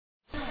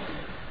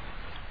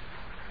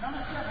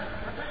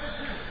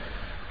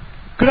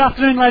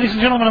afternoon, ladies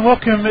and gentlemen, and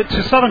welcome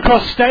to Southern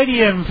Cross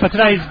Stadium for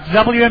today's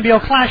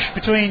WNBL clash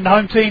between the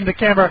home team, the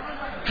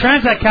Canberra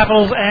Transat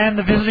Capitals, and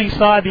the visiting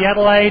side, the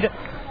Adelaide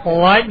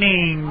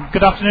Lightning.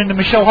 Good afternoon to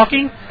Michelle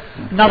Hocking.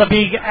 Another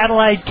big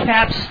Adelaide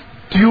Caps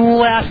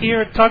duel out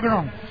here at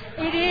Tuggeranong.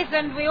 It is,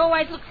 and we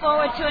always look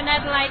forward to an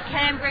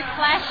Adelaide-Canberra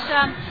clash.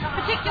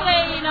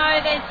 Particularly,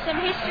 there's some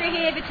history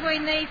here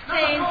between these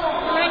teams.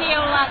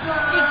 Perennial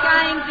big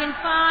games in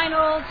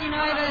finals. The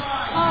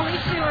whole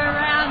issue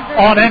around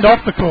on and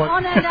off the court.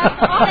 On and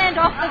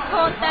off the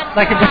court. That's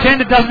they can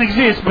pretend it doesn't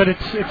exist, but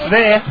it's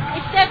there.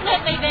 It's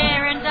definitely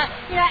there, and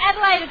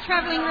Adelaide are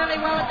travelling really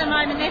well at the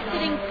moment. They're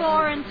sitting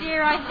 4-0,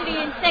 sitting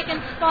in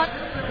second spot.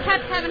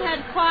 Caps haven't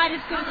had quite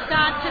as good a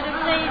start to the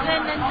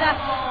season, and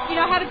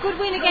had a good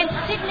win against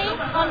Sydney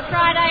on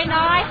Friday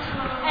night,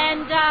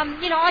 and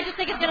I just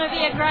think it's going to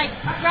be a great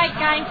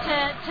game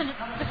to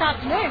this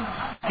afternoon.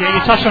 Yeah,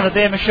 you touched on it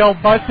there, Michelle.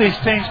 Both these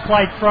teams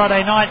played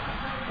Friday night.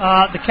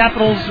 The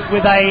Capitals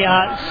with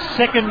a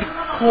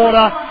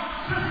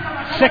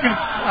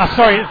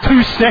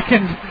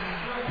 2-second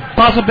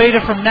buzzer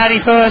beater from Natty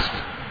Hurst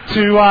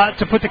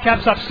to put the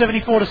Caps up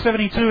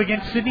 74-72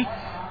 against Sydney.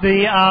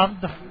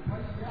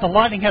 The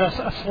Lightning had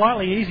a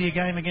slightly easier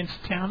game against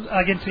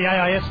the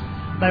AIS.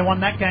 They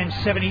won that game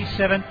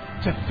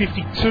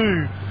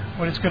 77-52.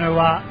 We're just going to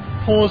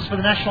pause for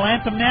the national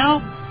anthem now,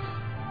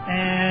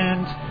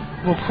 and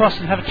we'll cross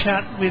and have a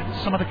chat with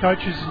some of the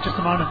coaches in just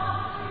a moment.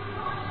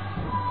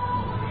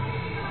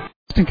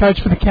 Assistant coach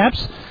for the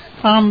Caps.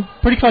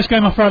 Pretty close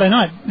game on Friday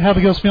night. How are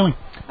the girls feeling?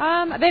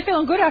 They're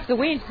feeling good after the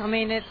win. I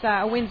mean, it's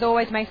wins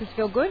always makes us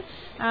feel good.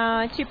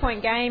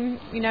 2-point game.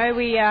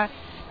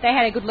 They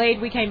had a good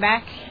lead. We came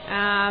back.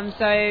 In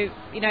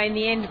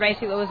the end,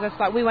 basically, it was just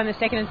like we won the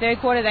second and third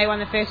quarter. They won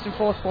the first and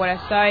fourth quarter.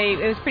 So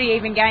it was a pretty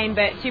even game,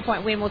 but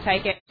 2-point win, we'll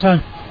take it.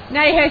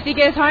 Natty Hurst did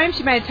get us home.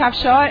 She made a tough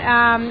shot,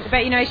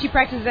 but she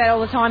practices that all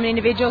the time in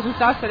individuals and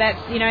stuff. So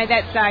that's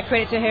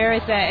credit to her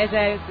as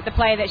the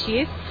player that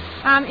she is.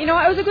 It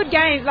was a good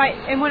game.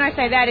 And when I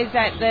say that is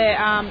that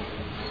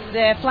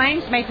the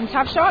Flames made some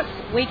tough shots.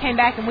 We came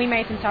back and we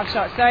made some tough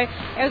shots. So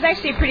it was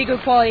actually a pretty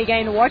good quality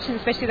game to watch, and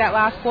especially that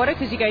last quarter,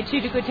 because you go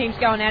two good teams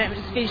going at it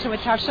and just finishing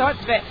with tough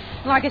shots. But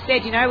like I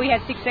said, we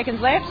had 6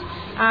 seconds left.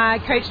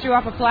 Coach drew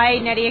up a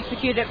play. Natty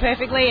executed it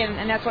perfectly,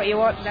 and that's what you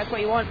want. That's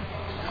what you want.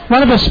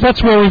 One of the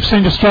spots where we've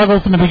seemed to struggle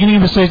from the beginning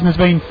of the season has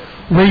been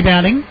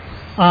rebounding,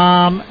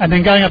 and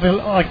then going up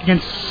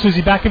against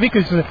Susie Bakovic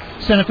as the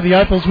centre for the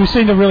Opals. We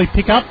seem to really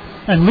pick up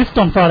and lift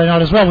on Friday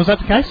night as well. Was that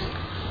the case?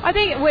 I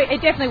think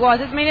it definitely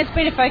was. I mean, it's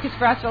been a focus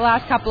for us for the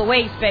last couple of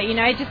weeks, but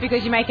just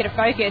because you make it a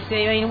focus,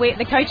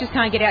 the coaches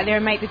can't get out there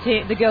and make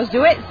the girls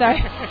do it. So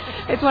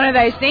it's one of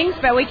those things.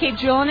 But we keep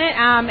drilling it,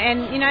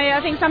 I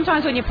think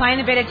sometimes when you're playing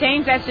the better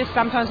teams, that's just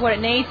sometimes what it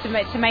needs to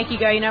make you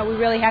go. We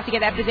really have to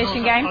get that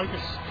possession game.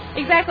 Focus.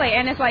 Exactly,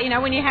 and it's like,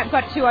 when you have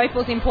got 2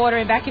 Opals in Porter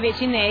and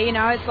Bakovic in there,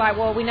 it's like,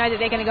 well, we know that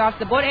they're going to go after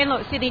the board. And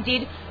look, Sydney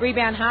did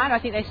rebound hard. I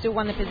think they still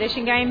won the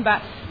possession game,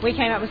 but we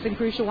came up with some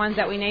crucial ones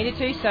that we needed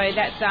to, so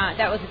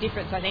that was the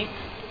difference, I think.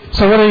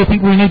 So what do you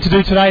think we need to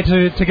do today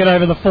to get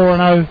over the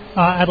 4-0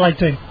 Adelaide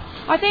team?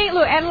 I think,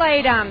 look,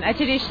 Adelaide are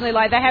traditionally,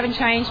 they haven't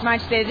changed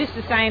much. They're just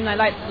the same. They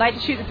like to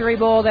shoot the 3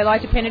 ball. They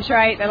like to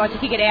penetrate. They like to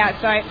kick it out.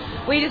 So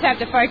we just have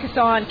to focus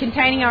on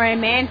containing our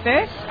own man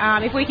first.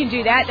 If we can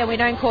do that, then we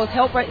don't cause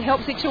help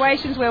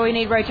situations where we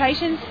need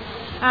rotations.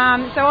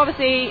 So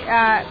obviously,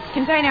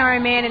 contain our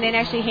own man and then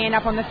actually hand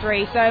up on the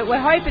 3. So we're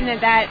hoping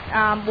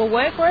that will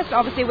work for us.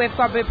 Obviously, we're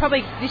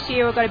probably this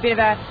year we've got a bit of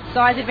a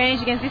size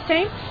advantage against this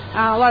team.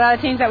 A lot of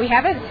other teams that we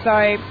haven't.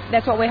 So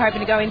that's what we're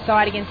hoping to go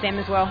inside against them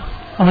as well.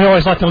 And we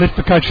always like to lift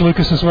the coach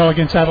Lucas as well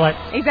against Adelaide.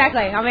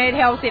 Exactly. I mean, it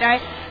helps,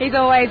 He's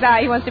always,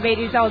 he wants to beat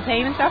his old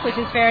team and stuff, which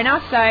is fair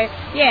enough. So,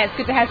 yeah, it's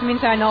good to have some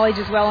inside knowledge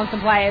as well on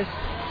some players.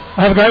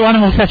 Have a great one,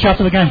 and we'll catch you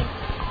after the game.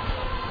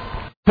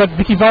 Got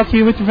Vicky Volk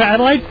here with you for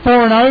Adelaide.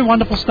 4-0,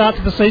 wonderful start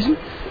to the season.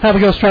 How are the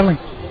girls travelling?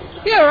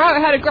 Yeah, all right.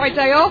 We had a great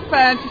day off,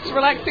 just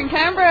relaxed in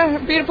Canberra.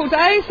 A beautiful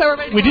day, so we're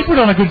ready. We did put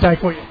on a good day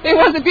for you. It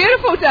was a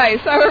beautiful day,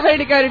 so we're ready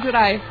to go to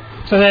today.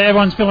 So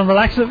everyone's feeling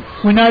relaxed.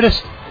 We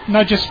noticed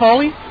no Jess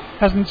Foley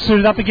hasn't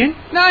suited up again?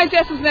 No,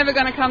 Jess was never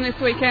going to come this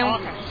weekend.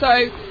 Okay. So,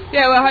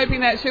 yeah, we're hoping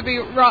that she'll be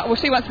right. Well,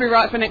 she wants to be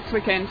right for next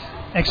weekend.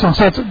 Excellent.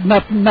 So it's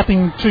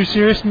nothing too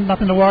serious,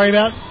 nothing to worry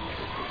about?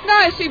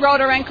 No, she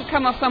rolled her ankle,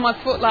 come off someone's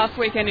foot last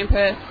weekend in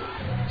Perth.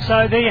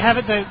 So there you have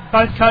it.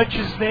 Both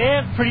coaches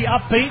there, pretty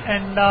upbeat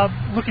and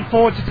looking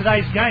forward to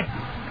today's game.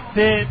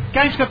 The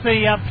game's got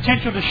the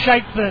potential to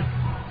shape the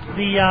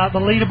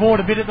leaderboard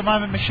a bit at the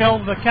moment, Michelle.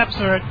 The Caps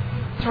are at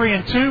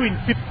 3-2 in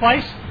 5th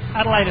place.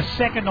 Adelaide is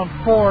second on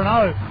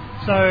 4-0.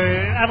 So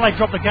Adelaide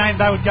dropped the game.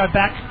 They would go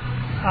back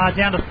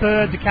down to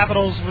 3rd. The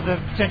Capitals with the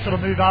potential to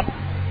move up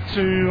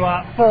to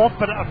 4th.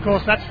 But, of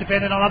course, that's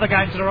dependent on other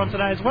games that are on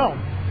today as well.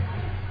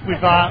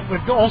 We've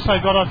also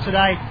got on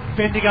today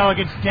Bendigo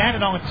against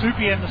Dandenong at 2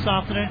 p.m. this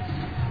afternoon.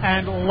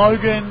 And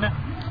Logan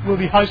will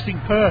be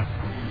hosting Perth.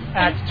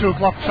 at 2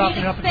 o'clock this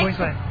And afternoon up in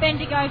Queensland.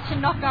 Bendigo to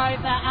knock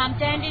over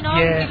Dandenong,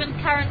 given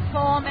current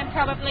form, and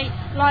probably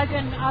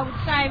Logan, I would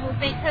say, will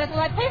beat Perth.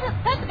 Although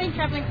Perth have been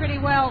travelling pretty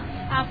well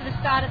for the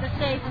start of the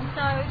season.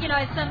 So,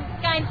 some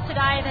games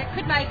today that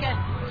could make it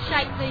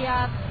shape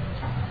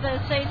the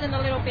season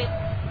a little bit.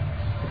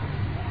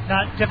 No,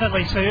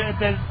 definitely. So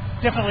they're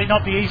definitely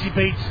not the easy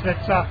beats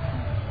that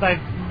they've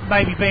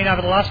maybe been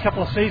over the last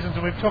couple of seasons.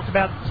 And we've talked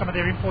about some of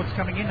their imports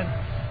coming in,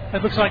 and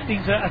it looks like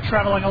things are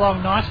travelling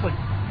along nicely.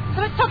 So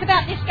let's talk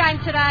about this game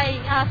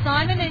today,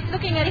 Simon.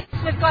 Looking at it,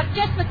 we've got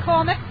Jess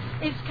McCormick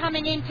is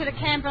coming into the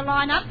Canberra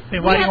lineup.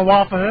 Been waiting a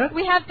while for her.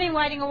 We have been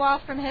waiting a while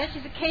from her.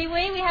 She's a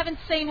Kiwi. We haven't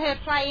seen her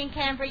play in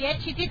Canberra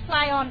yet. She did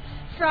play on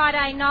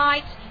Friday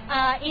night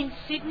in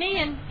Sydney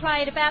and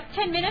played about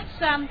 10 minutes.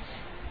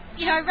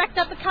 Racked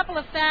up a couple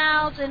of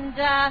fouls, and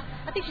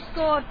I think she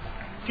scored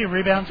a few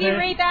rebounds,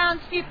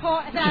 few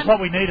points. Which is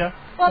what we need her.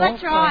 Well,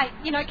 that's right.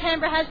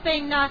 Canberra has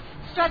been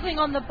struggling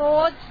on the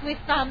boards with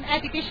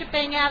Abby Bishop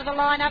being out of the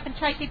lineup and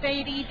Tracy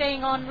Beattie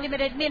being on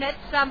limited minutes.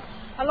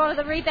 A lot of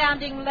the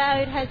rebounding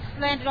load has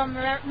landed on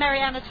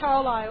Mariana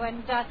Tolo,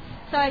 and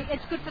so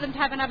it's good for them to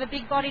have another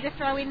big body to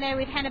throw in there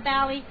with Hannah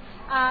Bowley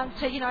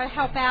to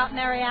help out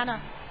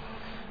Mariana.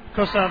 Of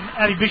course,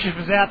 Abby Bishop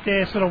is out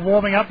there sort of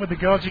warming up with the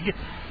girls.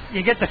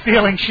 You get the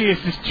feeling she is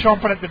just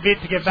chomping at the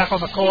bit to get back on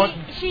the court.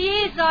 She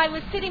is. I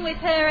was sitting with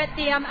her at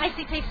the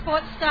ACT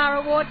Sports Star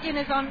Award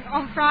dinners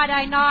on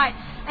Friday night,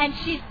 and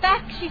she's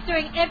back. She's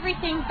doing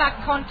everything but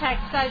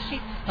contact. So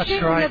she's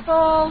shooting the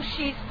ball.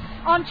 She's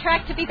on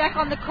track to be back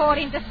on the court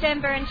in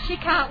December, and she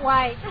can't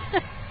wait.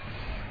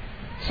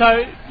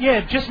 So,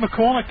 Jess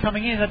McCormick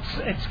coming in.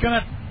 It's going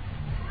to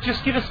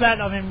just give us that.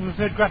 I mean, we've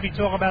heard Gruffy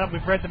talk about it.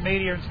 We've read the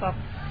media and stuff.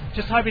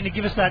 Just hoping to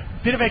give us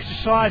that bit of extra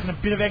size and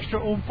a bit of extra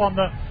oomph on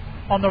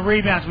the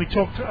rebounds. We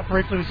talked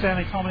briefly with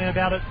Stanley Tomlin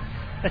about it.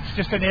 It's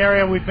just an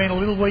area we've been a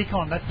little weak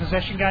on, that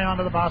possession game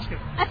under the basket.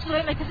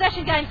 Absolutely.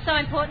 Possession game is so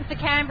important for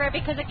Canberra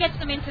because it gets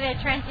them into their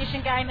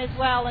transition game as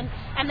well, and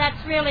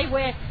that's really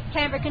where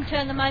Canberra can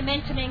turn the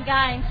momentum in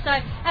games. So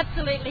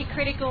absolutely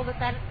critical that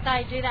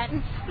they do that.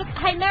 And look,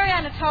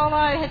 Mariana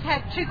Tolo has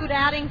had 2 good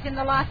outings in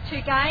the last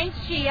 2 games.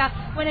 She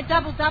went a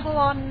double-double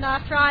on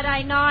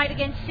Friday night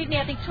against Sydney,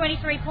 I think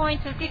 23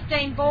 points and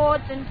 15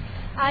 boards, and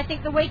I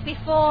think the week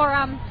before...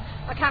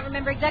 I can't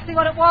remember exactly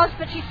what it was,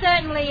 but she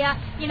certainly,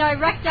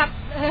 racked up,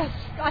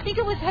 I think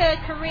it was her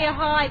career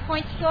high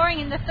point scoring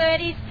in the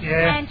 30s,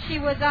 and she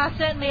was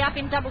certainly up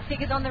in double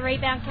figures on the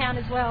rebound count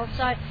as well.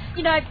 So,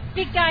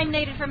 big game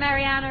needed from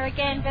Mariana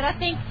again, but I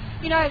think,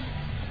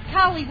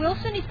 Carly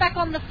Wilson is back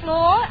on the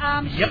floor.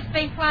 She's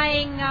been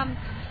playing,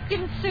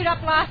 didn't suit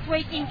up last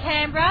week in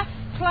Canberra,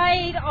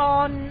 played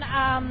on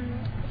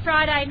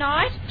Friday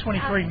night.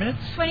 23 minutes.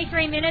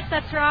 23 minutes,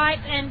 that's right,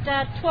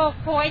 and 12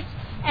 points.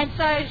 And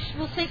so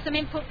we'll see some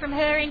input from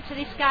her into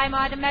this game,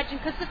 I'd imagine,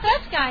 because the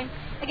first game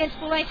against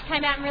Bulleen, she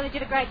came out and really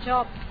did a great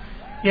job.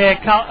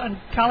 Yeah,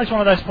 Carly's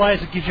one of those players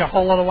that gives you a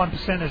whole lot of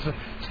 1%ers,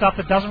 stuff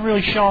that doesn't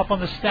really show up on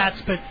the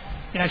stats, but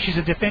she's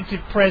a defensive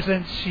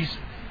presence. She's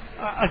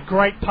a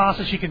great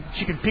passer. She can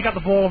pick up the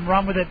ball and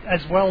run with it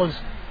as well as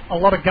a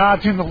lot of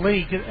guards in the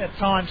league at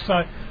times.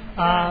 So.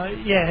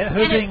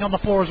 Her being on the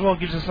floor as well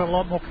gives us a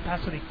lot more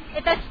capacity.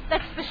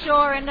 That's for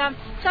sure, and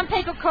some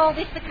people call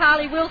this the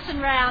Carly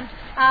Wilson round.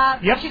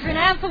 She's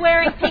renowned for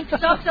wearing pink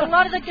socks. A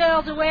lot of the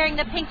girls are wearing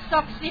the pink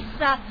socks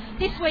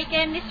this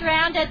weekend, this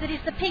round, as it is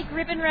the pink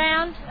ribbon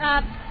round.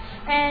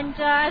 And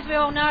as we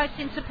all know, it's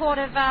in support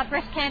of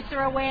breast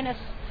cancer awareness.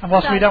 And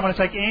whilst we don't want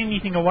to take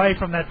anything away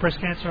from that breast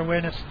cancer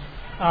awareness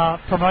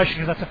promotion,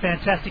 because that's a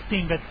fantastic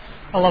thing, but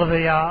a lot of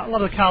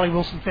the Carly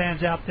Wilson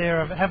fans out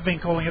there have been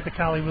calling it the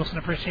Carly Wilson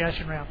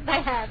Appreciation Round.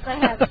 They have.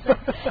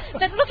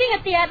 But looking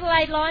at the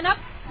Adelaide lineup,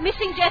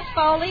 missing Jess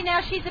Foley,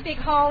 now she's a big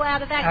hole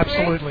out of that group.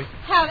 Absolutely.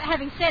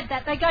 Having said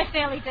that, they go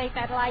fairly deep,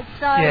 Adelaide.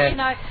 So,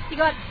 you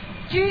got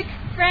Duke,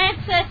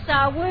 Francis,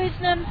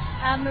 Woosnam,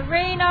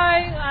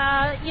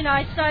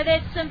 Marino, so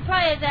there's some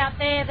players out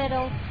there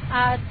that'll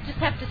just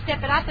have to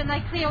step it up, and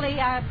they clearly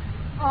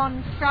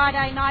on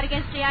Friday night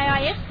against the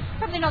AIS,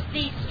 probably not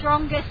the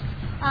strongest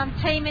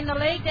team in the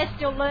league. They're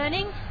still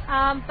learning,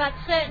 but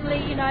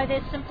certainly,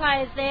 there's some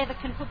players there that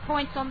can put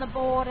points on the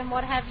board and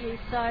what have you.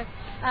 So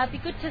it'd be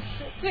good to.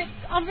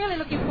 I'm really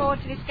looking forward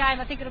to this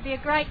game. I think it'll be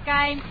a great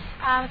game.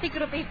 I think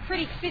it'll be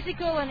pretty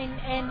physical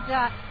and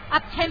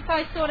up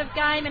tempo sort of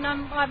game. And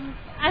I'm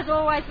as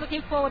always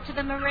looking forward to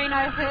the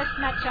Marino-Hurst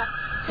matchup.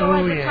 It's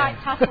always a tight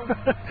tussle.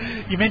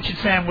 You mentioned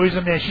Sam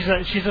Woosnam there.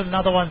 She's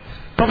another one,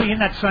 probably in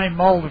that same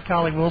mould of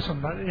Carly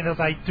Wilson.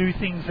 They do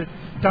things that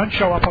don't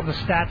show up on the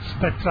stats,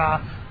 but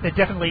they're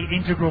definitely an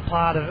integral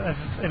part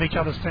of each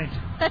other's teams.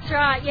 That's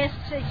right. Yes,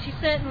 she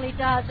certainly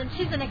does, and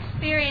she's an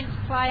experienced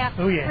player.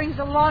 Oh, yeah. Brings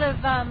a lot of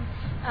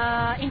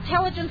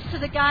intelligence to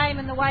the game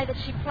and the way that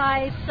she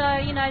plays.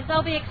 So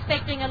they'll be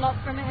expecting a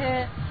lot from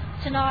her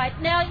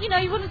tonight. Now,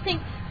 you wouldn't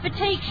think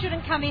fatigue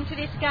shouldn't come into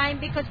this game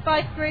because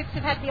both groups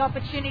have had the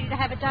opportunity to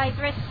have a day's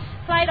rest.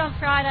 Played on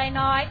Friday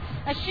night.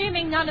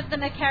 Assuming none of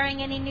them are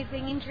carrying any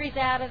niggling injuries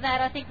out of that,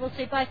 I think we'll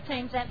see both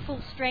teams at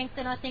full strength,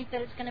 and I think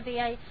that it's going to be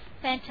a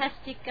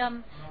fantastic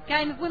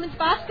game of women's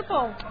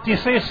basketball. Do you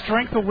see a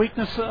strength or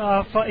weakness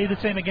for either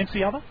team against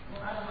the other?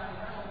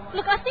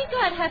 Look, I think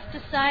I'd have to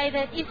say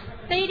that if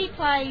Beattie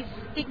plays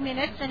big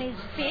minutes and is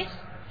fit,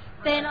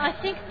 then I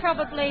think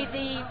probably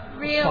the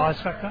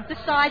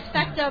size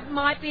factor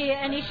might be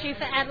an issue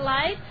for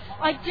Adelaide.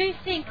 I do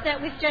think that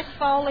with Jess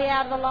Foley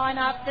out of the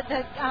lineup, that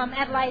the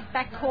Adelaide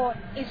backcourt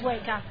is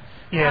weaker.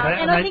 Yeah,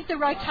 I think the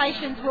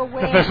rotations will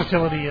win. The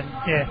versatility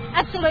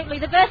Absolutely,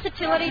 the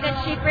versatility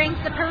that she brings,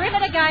 the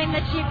perimeter game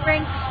that she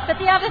brings. But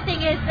the other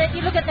thing is that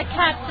you look at the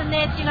Cats and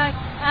there's,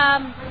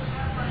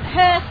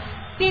 Hurst,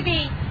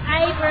 Bibby,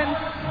 Abrams,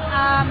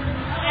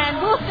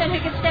 and Wilson, who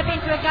can step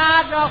into a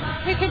guard role,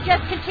 who can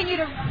just continue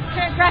to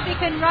graphic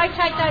and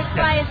rotate those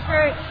players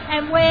through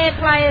and wear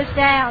players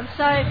down.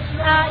 So,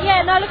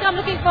 I'm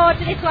looking forward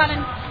to this one.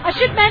 And I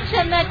should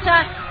mention that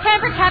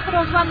Canberra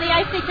Capitals won the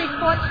ACT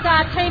Sports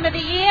Star Team of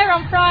the Year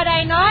on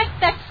Friday night.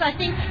 That's, I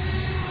think,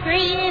 3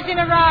 years in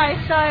a row.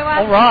 So,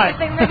 they've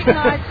been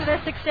recognised for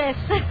their success.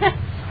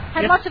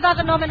 Had lots of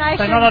other nominations.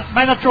 They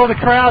may not draw the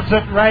crowds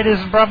that Raiders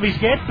and Brumbies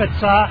get, but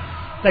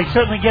they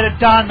certainly get it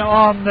done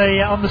on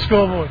the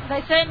scoreboard.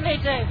 They certainly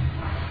do.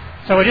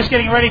 So we're just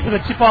getting ready for the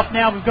tip-off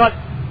now. We've got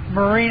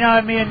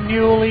Marino, Mia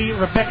Newley,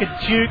 Rebecca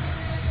Duke,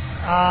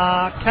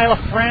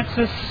 Kayla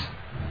Francis,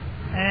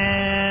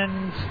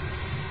 and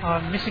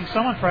I'm missing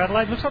someone for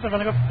Adelaide. Looks like they've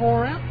only got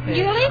 4 out there.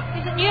 Newley?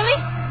 Is it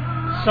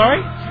Newley?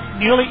 Sorry?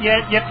 Newley?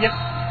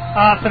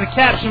 Yep. For the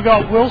Caps, we've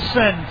got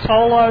Wilson,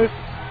 Tolo,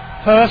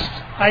 Hurst,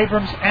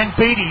 Abrams, and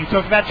Beattie. You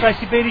talk about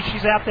Tracy Beattie,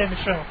 she's out there,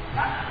 Michelle.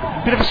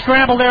 Bit of a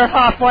scramble there at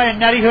halfway, and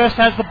Natty Hurst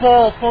has the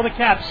ball for the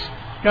Caps.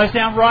 Goes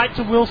down right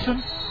to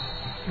Wilson.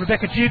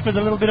 Rebecca Duke with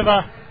a little bit of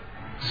a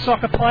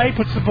soccer play,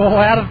 puts the ball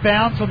out of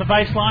bounds on the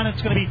baseline.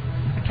 It's going to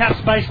be a Caps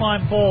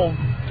baseline ball.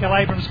 Kel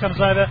Abrams comes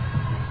over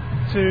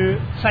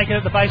to take it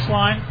at the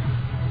baseline.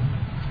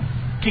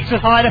 Kicks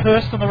it high to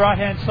Hurst on the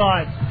right-hand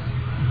side.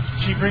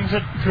 She brings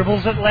it,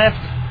 dribbles it left.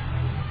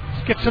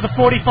 Gets to the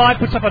 45,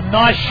 puts up a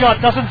nice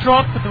shot. Doesn't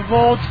drop, but the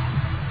ball's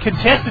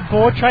contested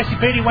board. Tracy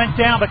Beattie went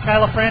down, but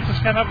Kayla Francis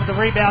came up with the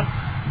rebound.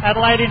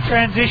 Adelaide in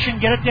transition,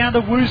 get it down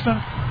to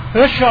Woosnam.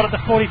 Her shot at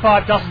the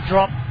 45 doesn't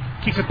drop.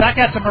 Kicks it back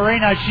out to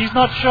Marino. She's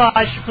not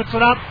shy. She puts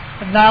it up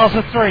and nails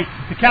a 3.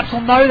 The Caps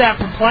will know that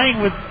from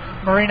playing with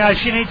Marino.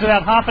 She needs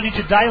about half an inch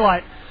of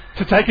daylight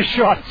to take a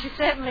shot. She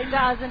certainly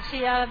does, and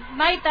she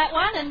made that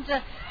one, and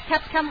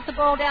Caps come with the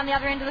ball down the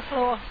other end of the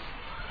floor.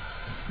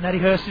 Natty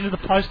Hurst into the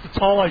post to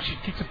Tolo. She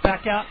kicks it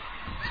back out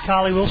to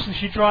Carly Wilson.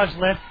 She drives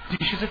left,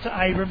 dishes it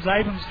to Abrams.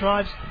 Abrams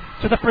drives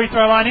to the free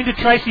throw line into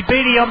Tracy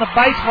Beattie on the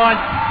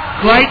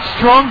baseline. Great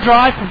strong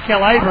drive from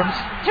Kel Abrams.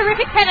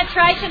 Terrific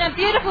penetration, a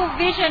beautiful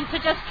vision to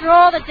just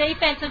draw the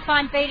defence and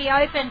find Beattie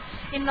open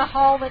in the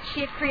hole that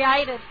she had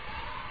created.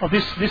 Well,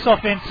 this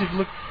offensive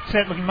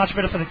set looking much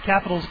better for the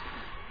Capitals.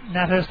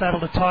 Nat Hurst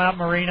able to tie up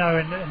Marino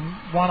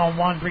and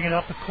one-on-one bring it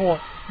up the court.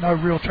 No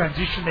real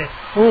transition there.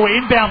 Oh,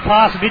 inbound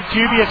pass, a bit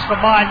dubious for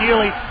Maya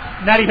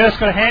Newley. Natty Hurst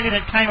got a hand in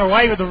it, came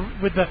away with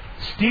the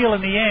steal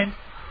in the end.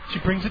 She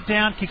brings it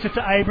down, kicks it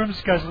to Abrams,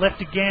 goes left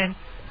again,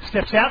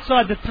 steps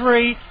outside the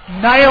 3,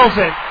 nails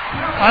it.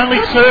 Only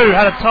 2,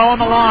 had a toe on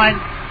the line.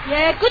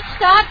 Yeah, good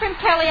start from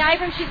Kelly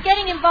Abrams. She's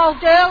getting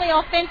involved early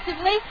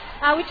offensively,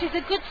 which is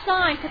a good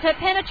sign because her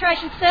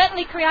penetration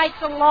certainly creates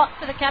a lot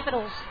for the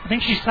Capitals. I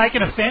think she's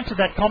taken offence at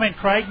that comment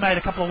Craig made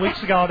a couple of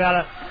weeks ago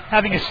about her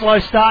having a slow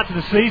start to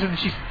the season.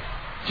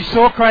 She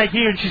saw Craig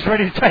here and she's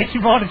ready to take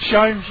him on and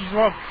show him she's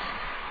wrong.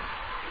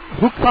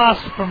 Hook pass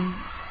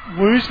from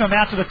Woosnam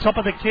out to the top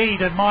of the key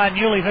to Maya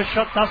Newley. Her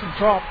shot doesn't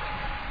drop.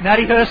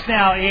 Natty Hurst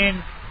now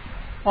in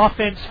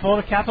offense for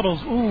the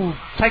Capitals. Ooh,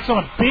 takes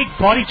on a big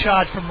body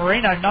charge from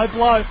Marino. No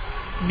blow.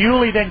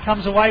 Newley then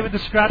comes away with the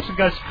scraps and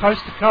goes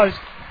coast to coast.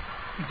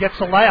 He gets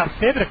a layup.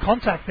 Fair bit of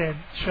contact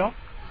there, Shop.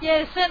 Yeah,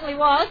 it certainly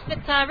was, but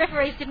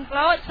referees didn't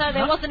blow it, so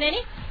there wasn't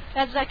any.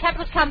 As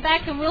Capitals come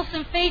back and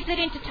Wilson feeds it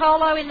into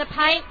Tolo in the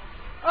paint.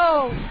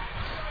 Oh,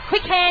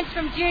 quick hands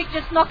from Duke,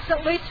 just knocks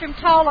it loose from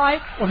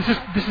Tolo. Well,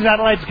 this is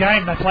Adelaide's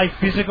game. They play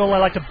physical. They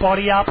like to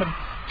body up and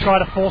try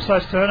to force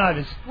those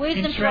turnovers.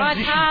 Wisdom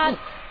drives hard.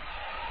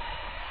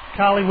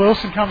 Carly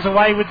Wilson comes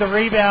away with the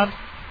rebound.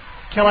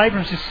 Kel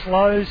Abrams just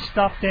slows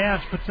stuff down.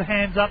 She puts the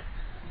hands up.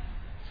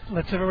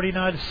 Lets everybody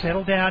know to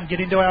settle down, get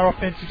into our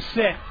offensive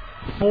set.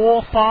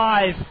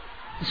 4-5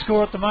 the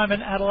score at the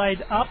moment.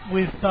 Adelaide up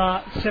with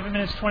 7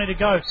 minutes 20 to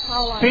go.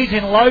 Feeds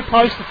in low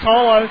post to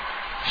Tolo.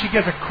 She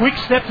gets a quick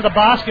step to the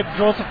basket,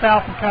 draws a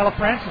foul from Kayla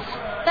Francis.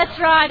 That's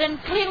right,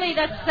 and clearly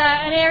that's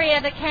an area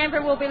that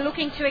Canberra will be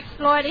looking to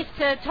exploit.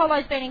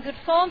 Tolo's been in good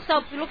form, so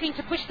they'll be looking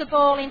to push the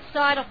ball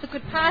inside off the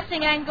good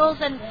passing angles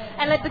and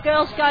let the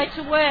girls go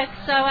to work.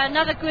 So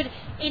another good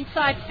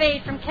inside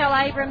feed from Kel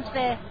Abrams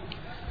there.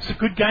 It's a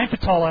good game for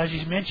Tolo, as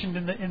you mentioned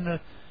in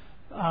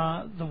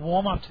the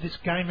warm-up to this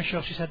game,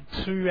 Michelle. She's had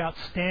 2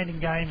 outstanding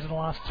games in the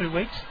last 2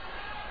 weeks.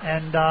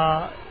 And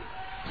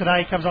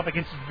today comes up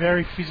against a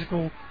very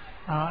physical,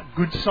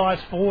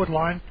 good-sized forward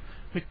line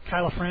with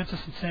Kayla Francis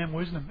and Sam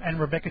Woosnam and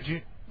Rebecca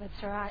Duke.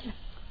 That's right.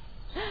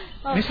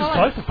 Misses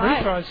both the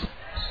free throws.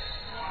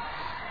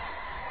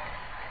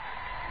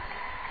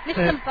 Missed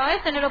them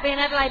both, and it'll be an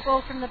Adelaide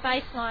ball from the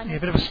baseline. Yeah, a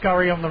bit of a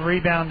scurry on the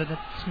rebound, and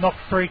it's knocked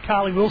free.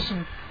 Carly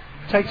Wilson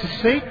takes a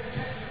seat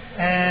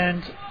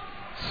and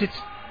sits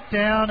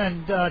down,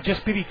 and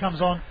Jess Bibby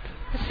comes on.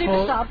 The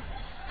super sub.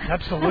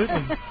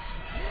 Absolutely.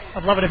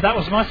 I'd love it if that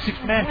was my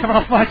sixth man coming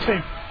off my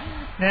team.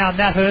 Now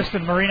Nat Hurst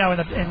and Marino in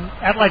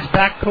Adelaide's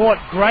backcourt.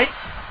 Great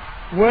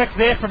work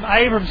there from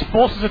Abrams.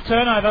 Forces a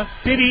turnover.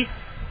 Bibby,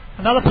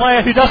 another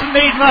player who doesn't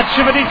need much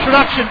of an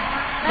introduction.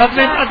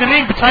 An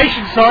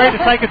invitation, to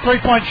take a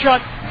three-point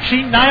shot.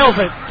 She nails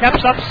it.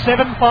 Caps up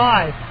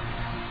 7-5.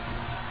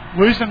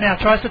 Woosnam now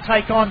tries to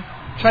take on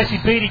Tracy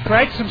Beattie.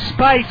 Creates some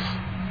space.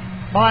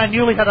 Maya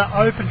Newley had an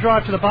open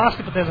drive to the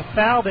basket, but there's a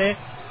foul there.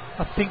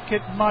 I think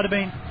it might have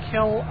been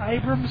Kel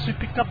Abrams who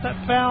picked up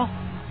that foul.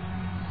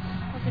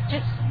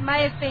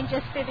 May have been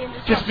Jess Bibby.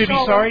 Jess Bibby,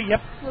 sorry,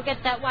 yep. We'll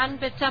get that one,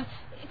 but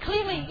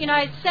clearly,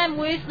 Sam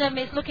Woosnam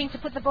is looking to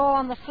put the ball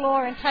on the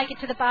floor and take it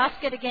to the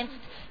basket against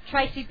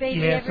Tracy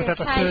Beattie every it's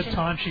about occasion. the third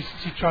time she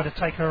tried to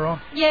take her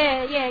on.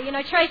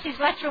 Yeah. Tracy's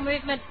lateral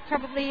movement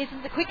probably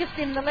isn't the quickest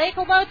in the league,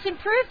 although it's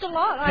improved a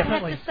lot,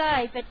 Definitely. I have to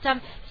say. But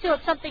still,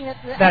 it's something that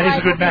is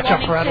a good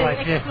matchup for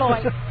Adelaide.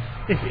 Yeah.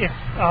 If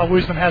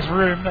Woosnam has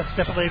room, that's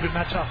definitely a good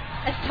matchup.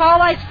 As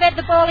Tolo's fed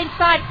the ball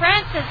inside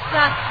Francis.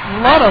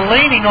 A lot of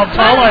leaning on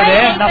Tolo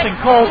there, nothing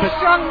called. But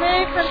strong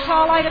move from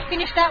Tolo to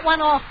finish that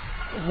one off.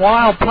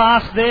 Wild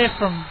pass there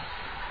from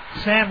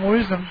Sam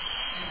Woosnam.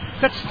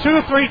 That's 2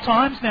 or 3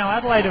 times now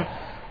Adelaide have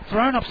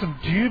thrown up some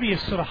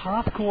dubious sort of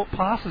half-court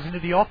passes into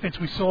the offense.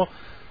 We saw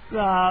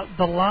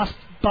the last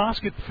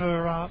basket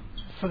for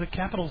the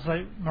Capitals.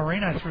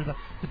 Marino threw the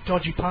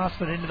dodgy pass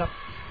that ended up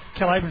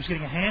Kel Abrams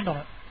getting a hand on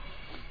it.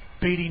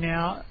 Beattie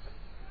now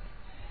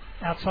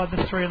outside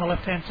the 3 on the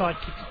left-hand side.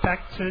 Kicks it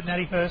back to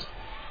Natty Hurst.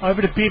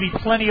 Over to Bibby.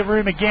 Plenty of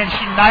room again.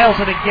 She nails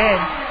it again.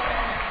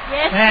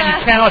 Yes, Man,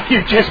 you cannot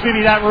give Jess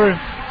Bibby that room.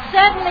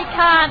 Certainly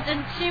can't,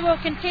 and she will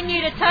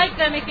continue to take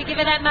them if you give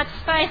her that much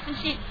space, and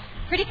she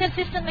pretty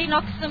consistently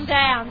knocks them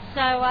down.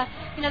 So,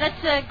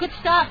 that's a good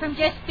start from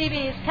Jess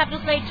Bibby as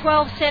Capitals lead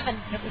 12-7.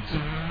 Yep,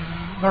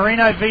 it's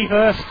Marino v.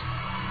 Hurst.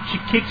 She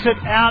kicks it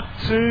out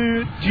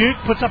to Duke,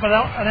 puts up an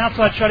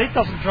outside shot. It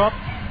doesn't drop.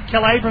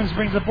 Kel Abrams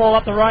brings the ball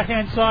up the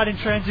right-hand side in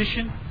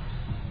transition.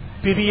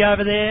 Bibby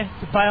over there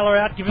to bail her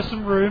out, give her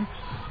some room.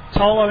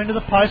 Tolo into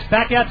the post,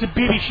 back out to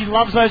Bibby. She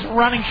loves those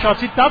running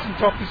shots. It doesn't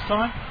drop this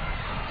time.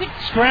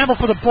 Scramble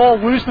for the ball.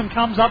 Woosnam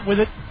comes up with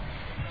it.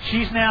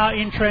 She's now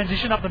in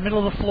transition up the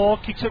middle of the floor.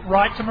 Kicks it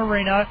right to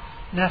Marino.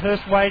 Nat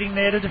Hurst waiting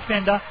there to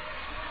defend her.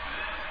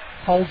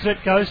 Holds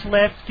it, goes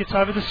left, gets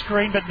over the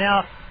screen, but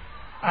now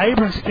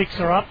Abrams picks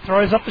her up,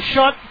 throws up the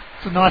shot.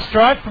 It's a nice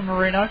drive from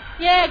Marino.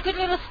 Yeah, good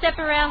little step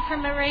around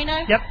from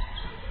Marino. Yep.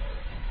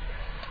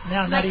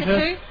 Now Natty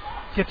Hurst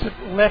gets it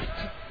left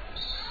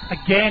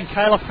again.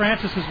 Kayla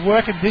Francis is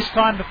working. This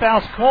time the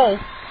foul's called.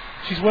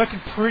 She's working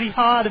pretty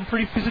hard and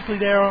pretty physically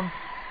there on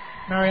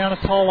Mariana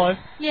Tolo.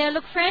 Yeah,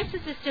 look,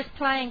 Francis is just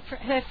playing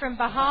her from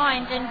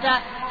behind, and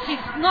she's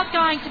not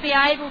going to be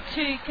able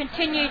to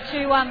continue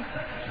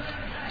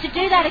to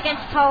do that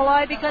against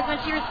Tolo, because when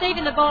she's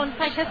receiving the ball in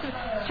play, she has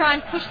to try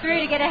and push through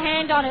to get a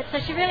hand on it. So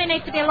she really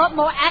needs to be a lot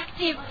more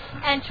active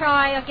and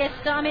try, I guess.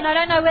 I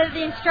don't know whether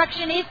the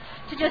instruction is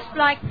to just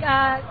play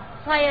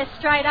her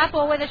straight up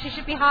or whether she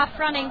should be half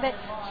running, but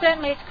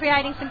certainly it's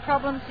creating some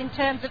problems in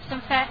terms of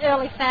some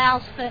early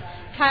fouls for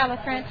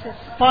Kayla Francis.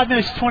 5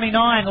 minutes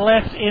 29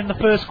 left in the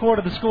first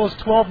quarter. The score's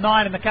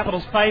 12-9 in the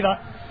Capitals' favour.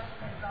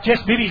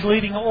 Jess Bibby's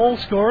leading all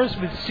scorers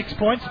with 6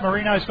 points.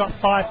 Marino's got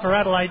 5 for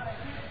Adelaide.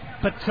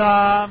 But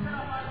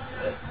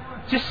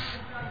just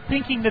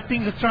thinking that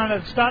things are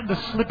starting to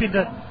slip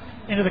into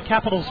the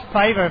Capitals'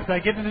 favour. If they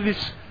get into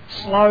this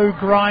slow,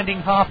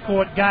 grinding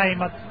half-court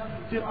game,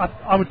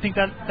 I would think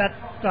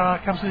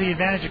that comes to the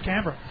advantage of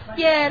Canberra.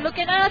 Yeah, look,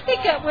 and I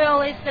think it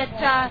will, is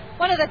that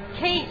one of the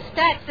key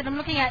stats that I'm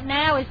looking at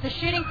now is the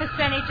shooting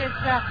percentages.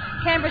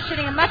 Canberra's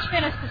shooting a much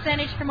better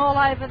percentage from all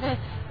over the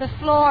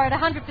floor at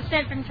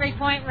 100% from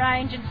three-point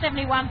range and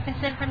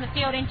 71% from the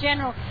field in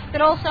general.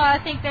 But also I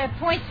think their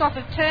points off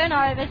of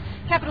turnovers,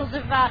 Capitals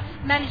have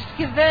managed to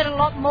convert a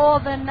lot more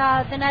than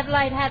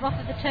Adelaide have off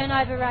of the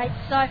turnover rate.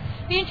 So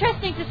it'll be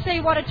interesting to see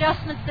what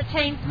adjustments the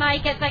teams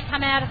make as they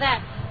come out of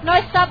that. No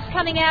subs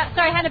coming out.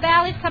 Sorry, Hannah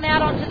Bowley's come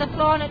out onto the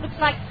floor, and it looks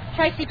like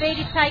Tracy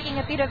Beattie's taking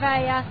a bit of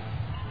a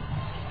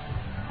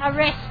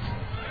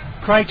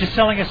rest. Craig just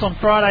telling us on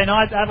Friday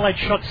night, Adelaide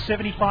shot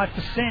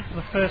 75% for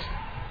the first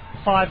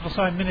 5 or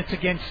so minutes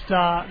against the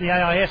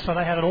AIS, so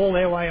they had it all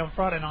their way on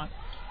Friday night.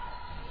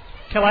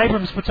 Kel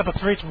Abrams puts up a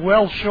 3. It's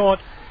well short.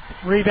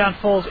 Rebound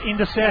falls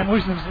into Sam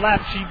Woosnam's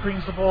lap. She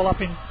brings the ball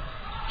up in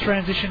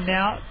transition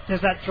now.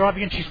 There's that drive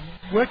again. She's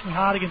working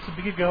hard against the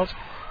bigger girls.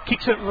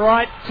 Kicks it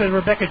right to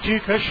Rebecca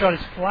Duke. Her shot is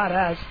flat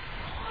as.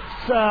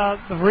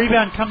 The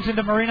rebound comes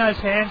into Marino's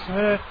hands.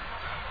 Her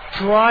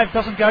drive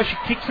doesn't go. She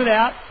kicks it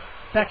out.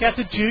 Back out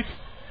to Duke.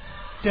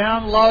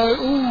 Down low.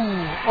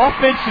 Ooh,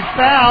 offensive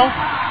foul.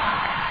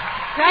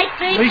 Great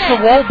defense.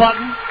 Lisa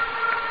Walbutton.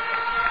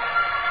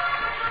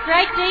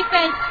 Great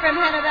defense from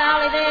Hannah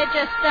Bowley there.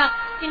 Just,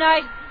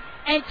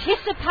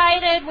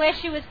 anticipated where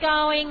she was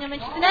going. I mean,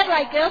 she's an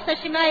Adelaide girl, so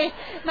she may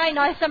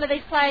know some of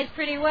these players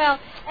pretty well.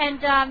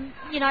 And,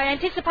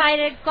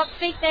 anticipated, got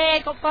feet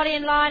there, got body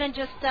in line, and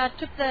just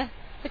took the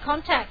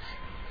contact.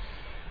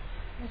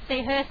 We'll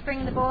see Hurst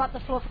bringing the ball up the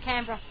floor for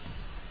Canberra.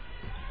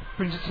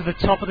 Brings it to the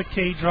top of the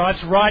key,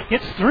 drives right,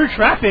 gets through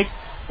traffic.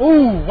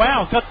 Ooh,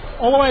 wow, got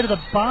all the way to the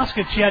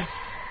basket. She had,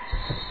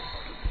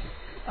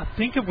 I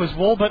think it was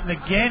Warburton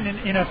again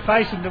in her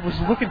face, and it was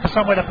looking for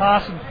somewhere to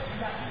pass and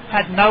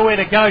had nowhere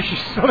to go. She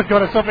sort of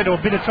got herself into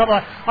a bit of trouble.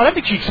 I don't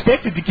think she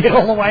expected to get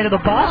all the way to the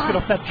basket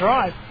off that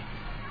drive.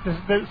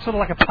 There's sort of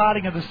like a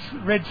parting of the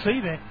Red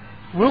Sea there.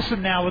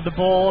 Wilson now with the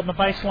ball on the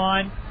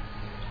baseline.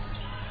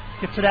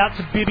 Gets it out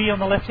to Bibby on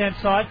the left-hand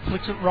side.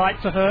 Flicks it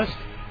right to Hurst.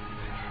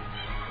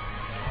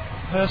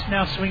 Hurst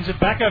now swings it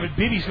back over.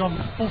 Bibby's on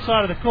the full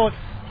side of the court.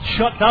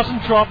 Shot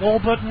doesn't drop.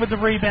 Warburton with the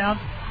rebound.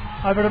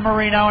 Over to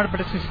Marino, but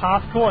it's his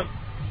half court.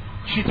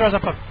 She throws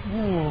up a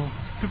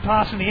good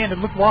pass in the end. It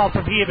looked wild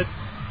from here, but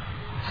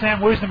Sam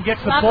Woosnam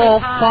gets the ball,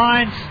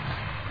 finds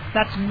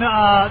that's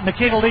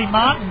Nikita Lee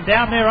Martin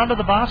down there under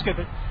the basket,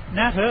 but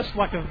Nat Hurst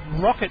like a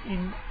rocket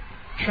in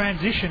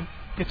transition.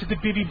 Gets it to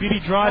Bibby. Bibby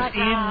drives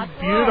in.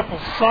 Beautiful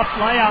soft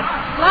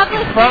layup.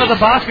 Lovely in front finish. of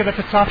the basket. That's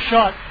a tough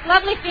shot.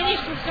 Lovely finish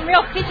with some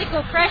real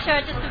physical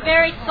pressure. Just a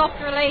very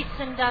soft release,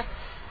 and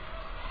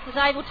was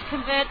able to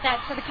convert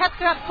that. So the Cats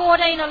are up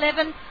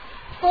 14-11.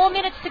 4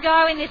 minutes to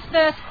go in this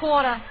first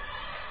quarter.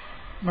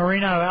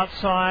 Marino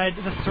outside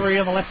the three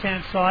on the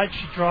left-hand side.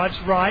 She drives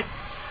right.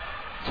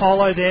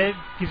 Tolo there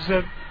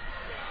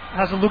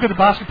has a look at the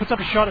basket, puts up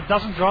a shot. It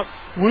doesn't drop.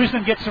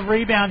 Woosnam gets a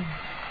rebound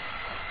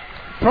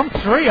from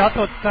three. I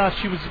thought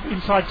she was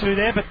inside two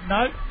there, but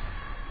no.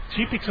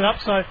 She picks it up.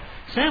 So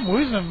Sam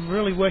Woosnam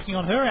really working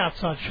on her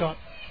outside shot.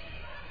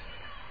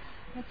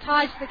 It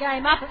ties the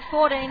game up at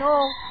 14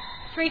 all.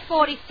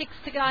 3:46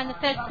 to go in the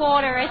third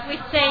quarter as we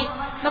see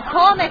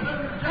McCormick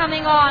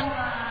coming on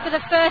for the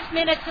first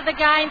minutes of the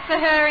game for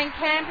her in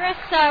Canberra.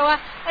 So,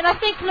 and I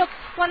think, look,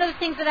 one of the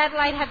things that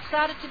Adelaide have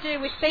started to do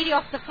with Beattie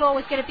off the floor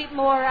was get a bit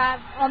more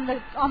on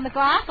the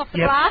glass, off the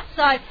glass.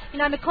 So,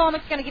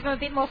 McCormick's going to give them a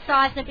bit more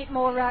size and a bit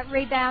more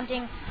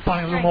rebounding.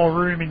 Finding a little more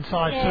room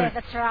inside too. Yeah,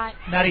 that's right.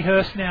 Maddie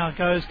Hurst now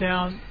goes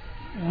down,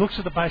 looks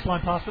at the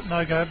baseline pass, but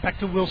no go. Back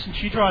to Wilson.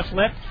 She drives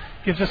left,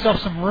 gives herself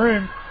some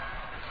room.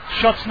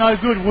 Shot's no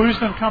good.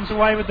 Woosnam comes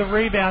away with the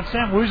rebound.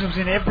 Sam Woosnam's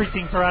in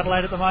everything for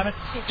Adelaide at the moment.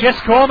 Jess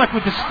Cormack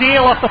with the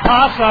steal off the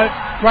pass, though.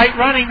 Great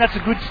running. That's a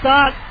good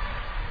start.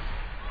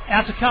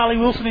 Out to Carly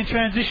Wilson in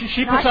transition.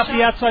 She puts up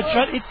the outside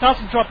shot. It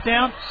doesn't drop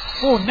down.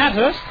 Oh, Nat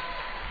Hurst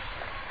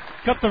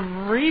got the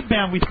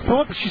rebound, we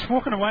thought, but she's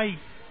walking away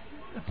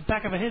at the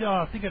back of her head. Oh,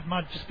 I think it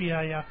might just be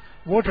a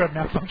wardrobe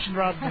malfunction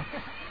rather than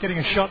getting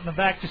a shot in the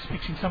back, just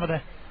fixing some of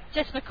the...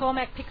 Jess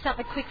McCormack picks up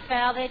a quick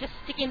foul there, just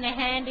sticking their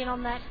hand in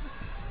on that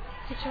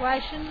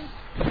situation.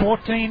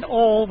 14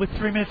 all with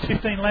 3 minutes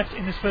 15 left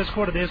in this first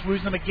quarter. There's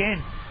Woosnam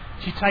again.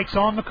 She takes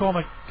on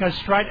McCormack, goes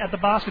straight at the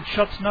basket.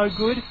 Shot's no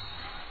good.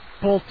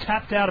 Ball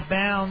tapped out of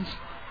bounds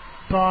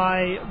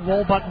by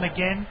Walbutton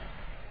again.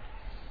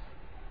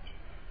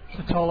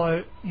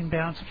 Tolo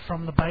inbounds it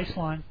from the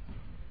baseline.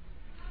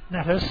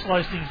 Nat Hurst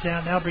slows things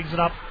down now, brings it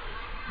up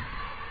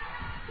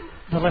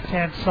the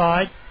left-hand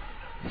side.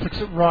 Flicks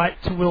it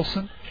right to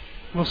Wilson.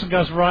 Wilson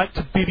goes right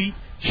to Bibby.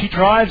 She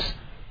drives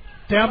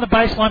down the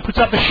baseline, puts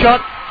up the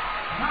shot.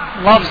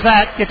 Loves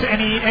that. Gets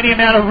any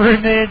amount of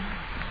room there,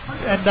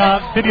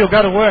 and Bibby will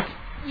go to work.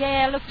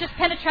 Yeah, look, just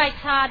penetrates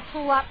hard,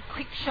 pull up,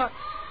 quick shot.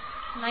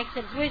 Makes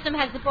it. Woosnam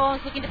has the ball,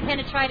 is looking to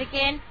penetrate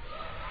again.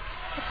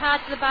 It's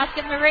hard to the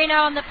basket. Marino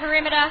on the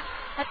perimeter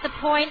at the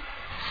point.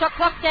 Shot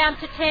clock down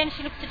to 10.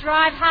 She looks to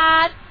drive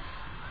hard.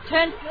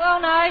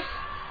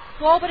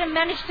 Warburton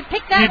managed to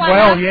pick that Did one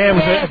well, up. yeah. It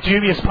was a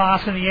dubious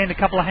pass in the end. A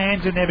couple of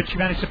hands in there, but she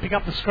managed to pick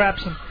up the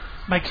scraps and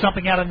make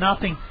something out of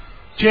nothing.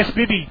 Jess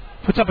Bibby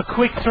puts up a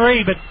quick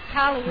three, but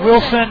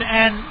Wilson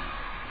and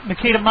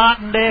Nikita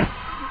Martin there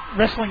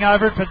wrestling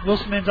over it, but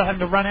Wilson ends up having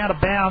to run out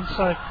of bounds.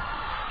 So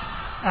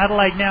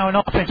Adelaide now in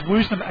offense.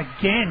 Woosnam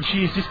again.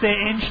 She is just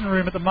their engine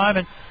room at the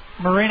moment.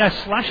 Marino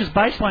slashes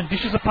baseline,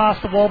 dishes a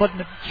pass to Walbert, and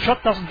the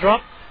shot doesn't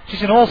drop.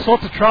 She's in all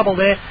sorts of trouble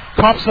there.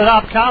 Pops it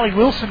up. Carly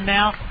Wilson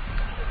now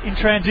in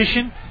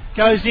transition.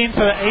 Goes in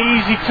for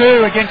easy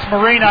two against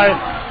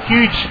Marino.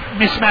 Huge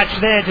mismatch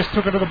there. Just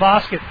took it to the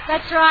basket.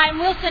 That's right. And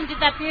Wilson did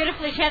that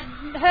beautifully. She had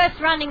Hurst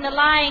running the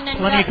lane. And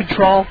plenty of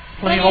control.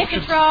 Plenty of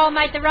options. Control.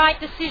 Made the right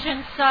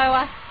decision. So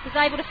was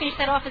able to finish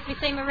that off as we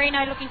see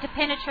Marino looking to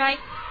penetrate.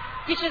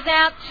 Dishes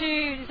out to,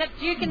 is that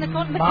Duke in the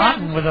court?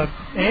 Martin with an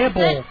air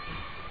ball.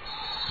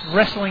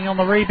 Wrestling on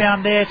the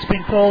rebound there. It's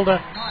been called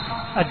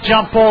a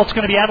jump ball. It's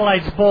going to be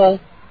Adelaide's ball.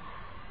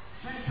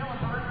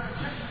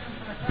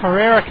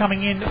 Pereira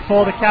coming in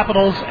for the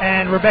Capitals,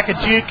 and Rebecca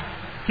Duke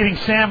giving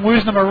Sam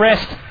Woosnam a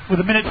rest with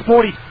a minute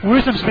 40.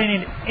 Woosnam's been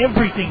in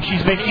everything.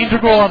 She's been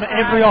integral on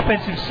every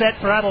offensive set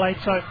for Adelaide,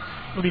 so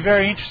it'll be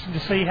very interesting to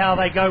see how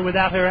they go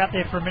without her out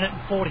there for a minute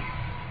and 40.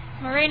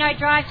 Marino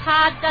drives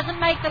hard, doesn't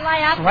make the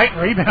layup. Great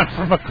rebound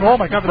from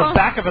McCormick over the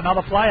back of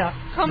another player.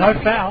 No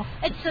foul.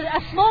 It's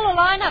a smaller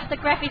lineup that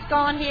Graffy's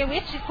gone here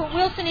with. She's put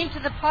Wilson into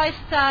the post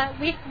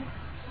with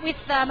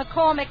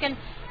McCormick, and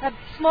a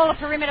smaller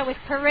perimeter with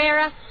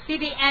Pereira,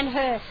 Bibby and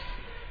Hurst.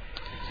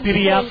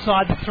 Bibby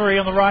outside the three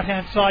on the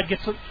right-hand side,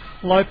 gets a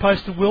low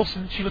post to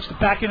Wilson. She looks to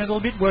back in a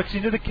little bit, works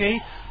into the key.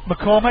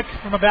 McCormick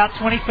from about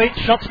 20 feet.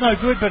 Shot's no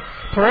good, but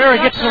Pereira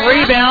gets the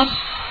rebound.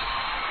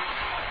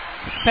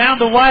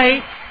 Found a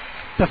way.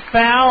 The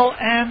foul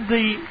and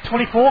the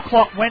 24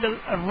 clock went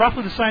at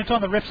roughly the same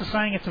time. The refs are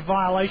saying it's a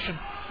violation.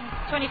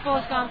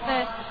 24's gone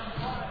first.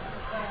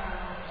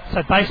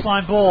 So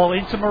baseline ball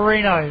into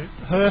Marino.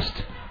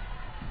 Hurst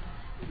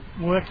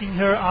working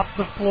her up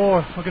the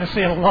floor. We're going to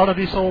see a lot of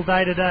this all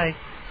day today.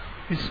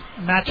 This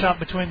matchup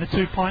between the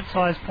two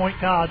pint-sized point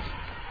guards.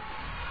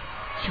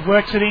 She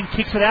works it in,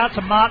 kicks it out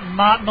to Martin.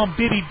 Martin on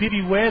Bibby.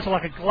 Bibby wears it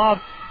like a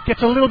glove.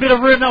 Gets a little bit of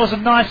room. That was a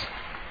nice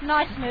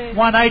move.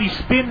 180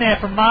 spin there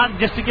from Martin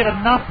just to get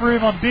enough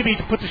room on Bibby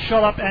to put the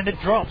shot up, and it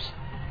drops.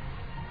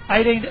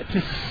 18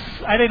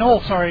 all,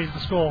 is the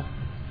score.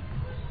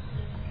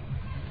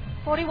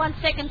 41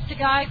 seconds to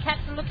go.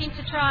 Cats are looking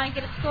to try and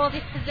get a score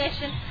this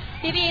possession.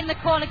 Bibby in the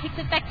corner, kicks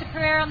it back to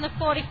Pereira on the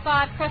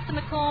 45, cross to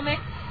McCormick.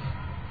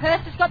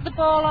 Hurst has got the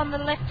ball on the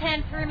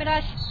left-hand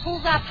perimeter. She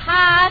pulls up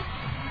hard,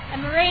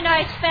 and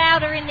Marino's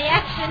fouled her in the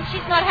action.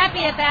 She's not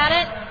happy about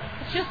it.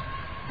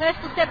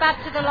 Hurst will step up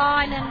to the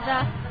line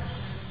and...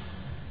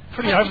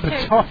 pretty over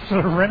the top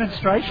sort of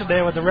remonstration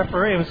there with the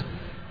referee. It was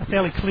a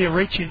fairly clear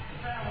reach in.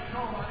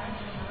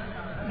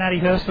 Maddie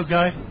Hurst will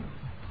go.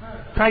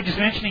 Craig just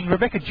mentioning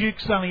Rebecca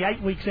Duke's only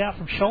 8 weeks out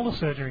from shoulder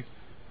surgery.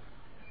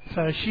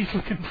 So she's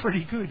looking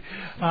pretty good.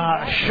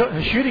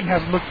 Her shooting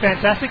hasn't looked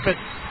fantastic, but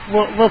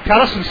we'll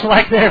cut us some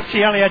slack there if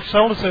she only had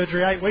shoulder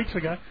surgery 8 weeks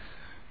ago.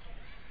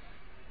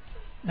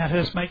 Nat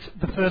Hurst makes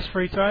the first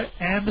free throw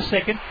and the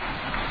second.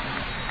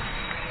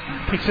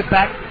 Picks it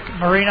back.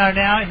 Marino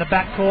now in the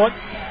back court.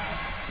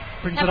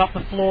 Brings it up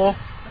the floor.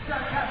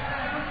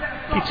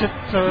 Kicks it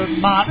to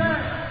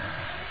Martin.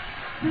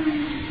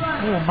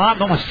 Oh,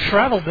 Martin almost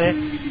travelled there.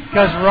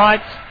 Goes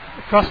right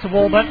across the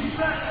wall, but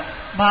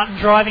Martin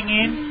driving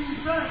in.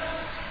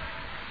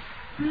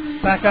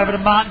 Back over to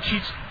Martin.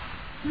 She's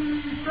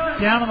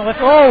down on the left.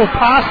 Oh,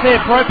 pass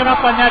there. Broken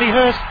up by Natty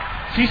Hurst.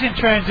 She's in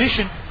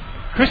transition.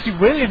 Christy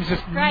Williams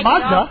just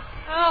mugged her.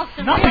 Oh,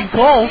 nothing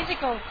called.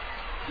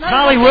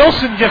 Carly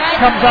Wilson just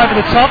comes over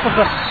the top of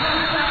the...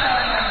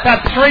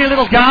 About three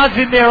little guards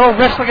in there all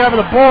wrestling over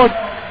the board.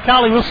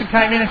 Carly Wilson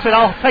came in and said,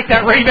 I'll take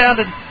that rebound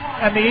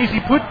and the easy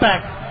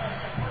putback.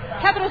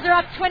 Capitals are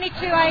up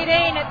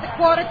 22-18 at the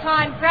quarter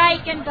time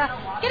break, and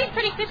getting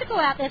pretty physical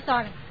out there,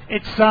 Simon.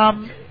 It's,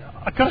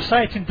 I've got to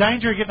say, it's in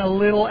danger of getting a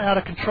little out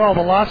of control.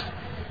 The last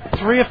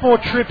 3 or 4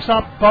 trips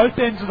up both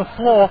ends of the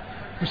floor,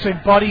 we've seen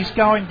bodies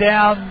going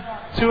down,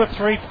 2 or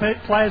 3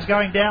 players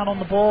going down on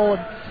the ball,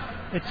 and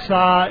it's,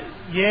 I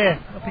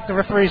think the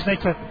referees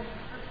need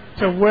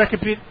to work a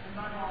bit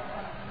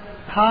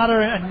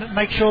harder and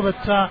make sure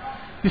that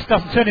this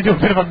doesn't turn into a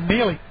bit of a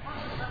melee.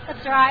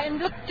 That's right, and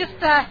look, just,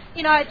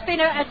 it's been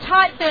a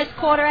tight first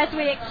quarter as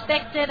we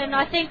expected, and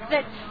I think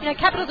that,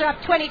 Capitals are up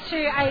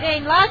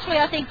 22-18, largely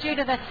I think due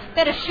to the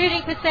better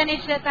shooting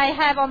percentage that they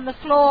have on the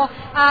floor.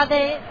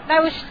 They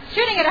were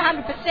shooting at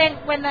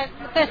 100% when the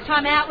first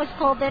time out was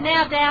called. They're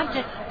now down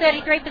to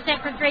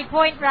 33% from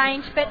three-point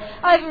range, but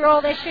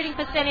overall their shooting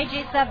percentage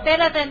is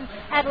better than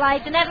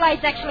Adelaide's, and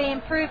Adelaide's actually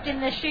improved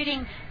in the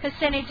shooting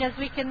percentage as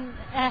we can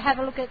have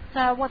a look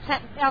at what's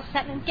else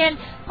happening. Again,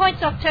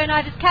 points off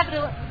turnovers,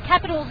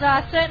 Capitals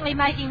are certainly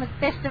making the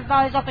best of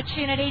those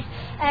opportunities,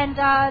 and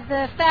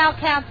the foul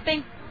count's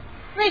been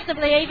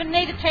reasonably even.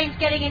 Neither team's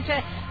getting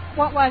into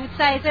what I would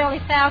say is early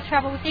foul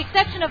trouble, with the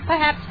exception of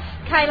perhaps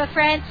Kayla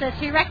Francis,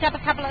 who racked up a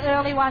couple of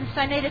early ones,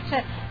 so needed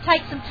to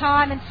take some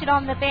time and sit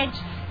on the bench.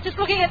 Just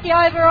looking at the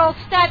overall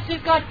stats,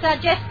 we've got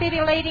Jess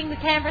Bibby leading the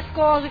Canberra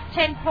score with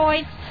 10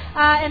 points,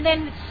 and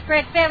then it's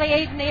spread fairly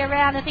evenly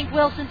around. I think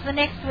Wilson's the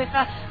next with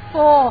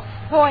 4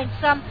 points.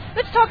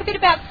 Let's talk a bit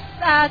about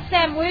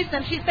Sam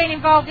Woosnam. She's been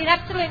involved in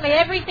absolutely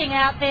everything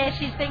out there.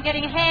 She's been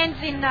getting hands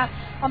in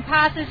on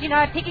passes,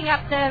 picking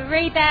up the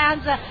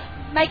rebounds,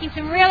 making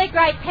some really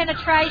great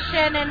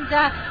penetration, and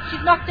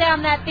she's knocked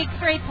down that big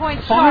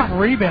 3-point shot. 5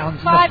 rebounds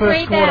in the 5 first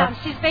rebounds.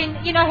 quarter. She's been,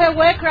 her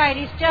work rate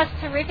is just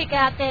terrific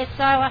out there,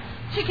 so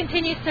she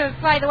continues to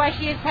play the way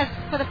she has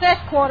for the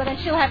first quarter, then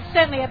she'll have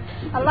certainly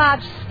a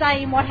large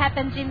say in what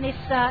happens in this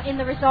in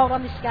the result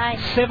on this game.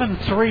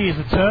 7-3 is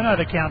the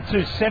turnover count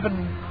too.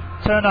 7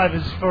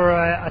 turnovers for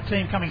a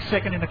team coming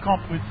second in the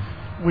comp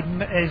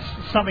is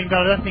something that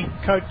I don't think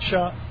Coach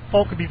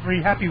Falk would be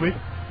very happy with.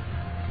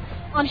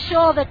 I'm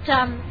sure that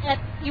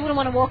you wouldn't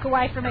want to walk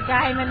away from a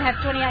game and have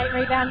 28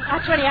 rebounds,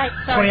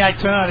 28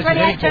 turnovers.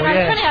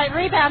 28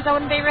 rebounds, I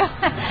wouldn't be real.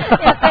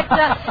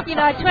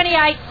 But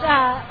 28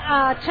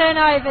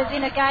 turnovers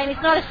in a game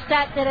is not a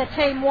stat that a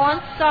team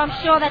wants. So I'm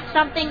sure that's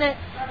something that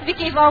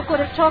Vicky Volk would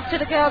have talked to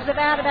the girls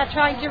about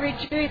trying to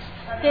reduce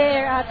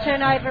their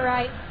turnover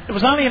rate. It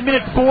was only a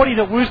minute 40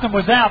 that Woosnam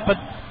was out, but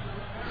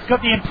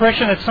got the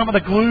impression that some of the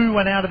glue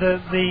went out of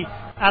the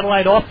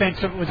Adelaide offense.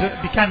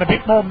 It became a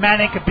bit more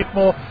manic, a bit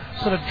more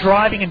sort of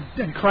driving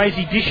and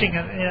crazy dishing,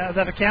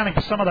 that accounting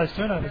for some of those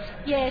turnovers.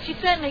 Yeah, she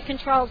certainly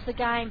controls the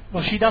game.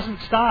 Well, she doesn't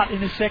start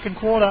in the second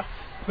quarter.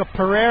 We've got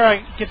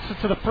Pereira gets it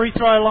to the free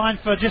throw line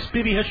for Jess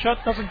Bibby. Her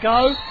shot doesn't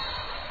go.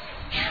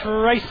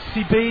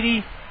 Tracy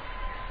Beattie.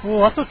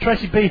 Oh, I thought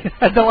Tracy Beattie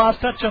had the last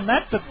touch on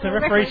that, but the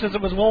referee says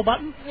it was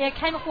Warburton. Yeah, it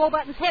came off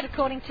Warburton's head,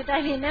 according to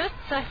Damien Nemeth.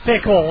 So.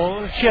 Fair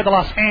call. She had the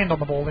last hand on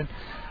the ball then.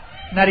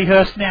 Natty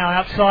Hurst now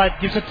outside,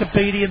 gives it to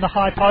Beattie in the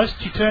high post.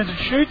 She turns and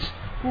shoots.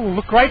 Ooh,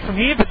 looked great from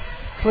here, but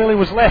clearly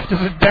was left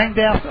as it banged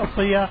out off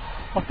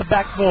the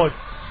backboard.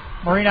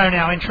 Marino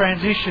now in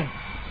transition,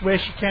 where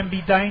she can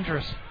be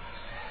dangerous.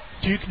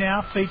 Duke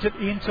now feeds it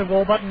into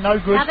Warburton, no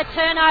good. Another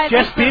turnover.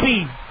 Jess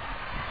Bibby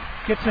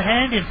gets a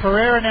hand in.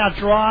 Pereira now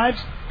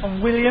drives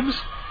on Williams.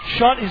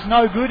 Shot is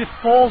no good. It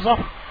falls off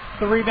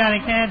the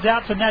rebounding hands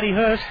out to Natty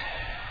Hurst.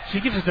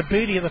 She gives it to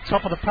Beattie at the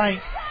top of the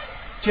paint.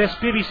 Jess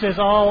Bibby says,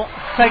 I'll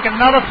take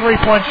another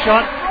three-point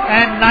shot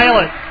and nail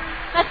it.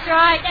 That's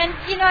right. And,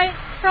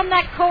 from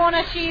that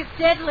corner, she's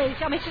deadly.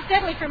 I mean, she's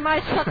deadly from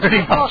most shots.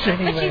 Pretty much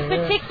anyway, but she's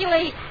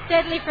particularly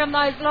deadly from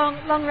those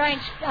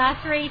long-range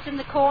threes in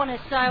the corner.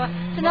 So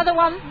it's another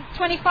one,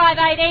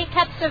 25-18.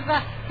 Caps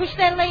have pushed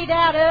their lead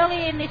out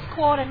early in this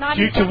quarter.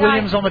 Due to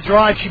Williams on the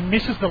drive, she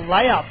misses the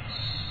layup.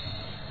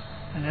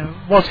 And it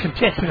was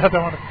contested. I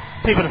don't want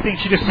people to think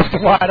she just missed a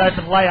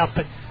wide-open layup,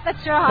 but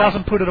that's right.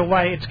 Doesn't put it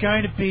away. It's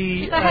going to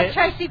be... If I had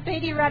Tracy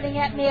Beattie running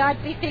at me,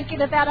 I'd be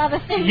thinking about other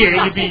things.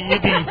 Yeah, you'd be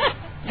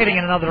heading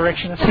in another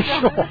direction, that's for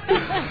sure.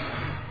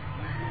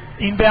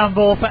 Inbound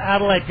ball for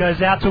Adelaide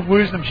goes out to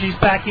Woosnam. She's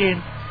back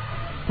in.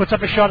 Puts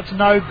up a shot. It's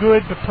no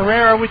good, but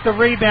Pereira with the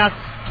rebound.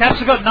 Caps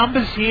have got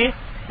numbers here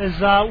as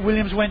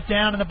Williams went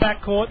down in the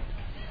backcourt.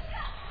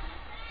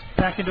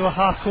 Back into a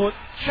half-court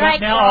shot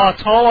now. Oh,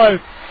 Tolo.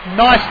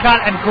 Nice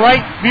cut and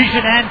great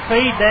vision and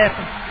feed there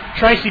from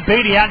Tracy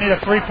Beattie out near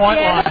the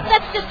three-point line.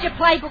 That's just your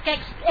playbook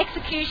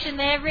execution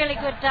there. Really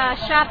good,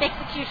 sharp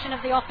execution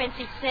of the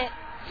offensive set.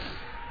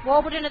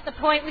 Warburton at the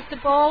point with the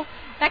ball.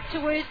 Back to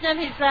Woosnam,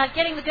 who's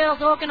getting the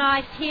girls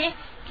organised here.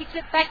 Kicks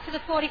it back to the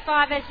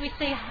 45 as we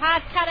see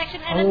hard cut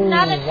action and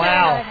another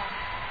turnover.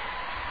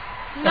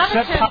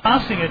 That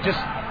passing,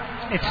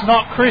 it's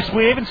not crisp.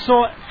 We even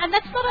saw it. And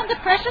that's not under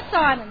pressure,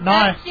 Simon. No.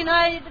 That's,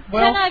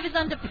 turnovers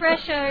under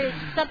pressure is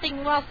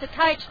something, whilst the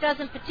coach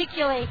doesn't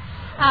particularly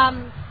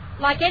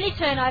like any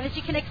turnovers,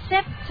 you can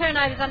accept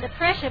turnovers under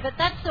pressure, but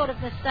that sort of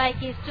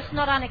mistake is just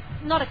not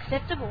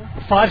acceptable.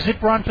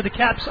 5-zip run for the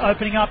Caps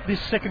opening up this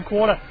second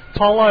quarter.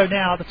 Tolo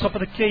now at the top of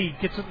the key,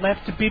 gets it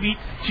left to Bibby.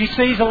 She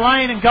sees a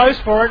lane and goes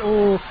for it.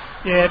 Ooh,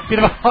 yeah, bit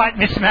of a height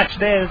mismatch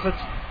there as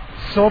it's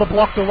sort of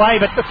blocked away.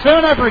 But the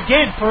turnover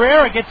again,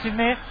 Pereira gets in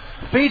there,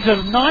 feeds a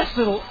nice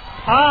little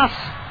pass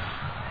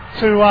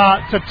to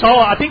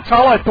Tolo. I think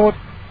Tolo thought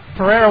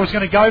Pereira was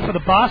going to go for the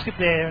basket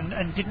there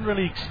and didn't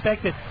really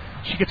expect it.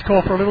 She gets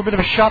called for a little bit of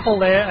a shuffle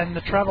there, and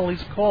the travel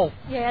is called.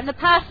 Yeah, and the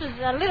pass was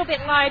a little bit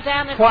low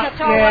down at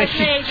Tolo's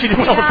knee. She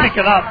didn't want to pick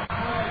it up.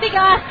 Big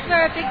ask for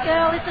a big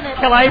girl, isn't it?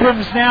 Kel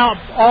Abrams now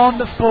on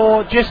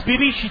for Jess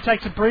Bibby. She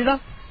takes a breather.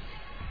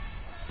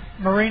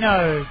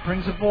 Marino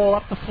brings the ball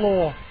up the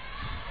floor.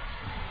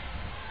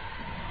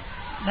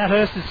 Nat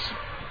Hurst has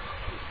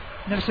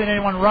never seen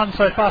anyone run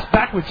so fast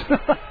backwards.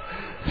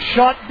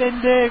 Shot,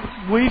 then there,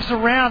 weaves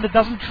around, it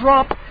doesn't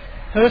drop.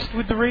 Hurst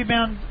with the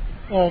rebound.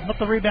 Well, not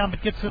the rebound,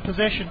 but gets the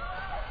possession.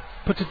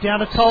 Puts it down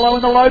to Tolo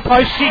in the low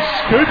post. She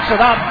scoops it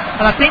up.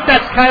 And I think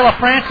that's Kayla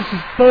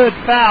Francis' third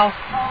foul.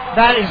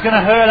 That is going to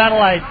hurt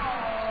Adelaide.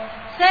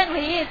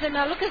 Certainly is. And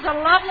look, there's a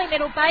lovely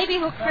little baby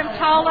hook from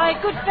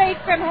Tolo. Good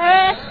feed from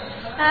Hurst.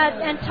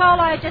 And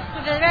Tolo just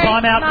with a very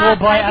timeout call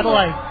by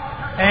Adelaide.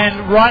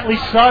 And rightly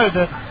so.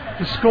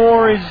 The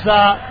score is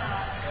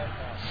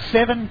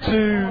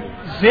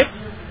 7-zip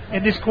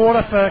in this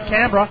quarter for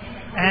Canberra.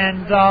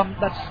 And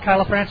that's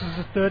Kayla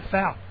Francis' third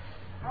foul.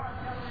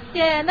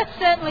 Yeah, and that's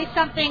certainly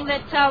something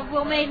that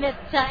will mean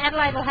that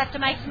Adelaide will have to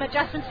make some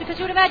adjustments, because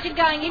you would imagine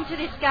going into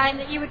this game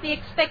that you would be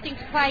expecting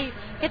to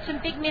get some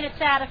big minutes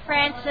out of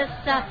Francis,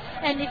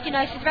 and if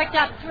she's racked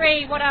up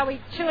 3, what are we,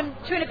 two and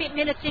a bit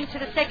minutes into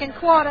the second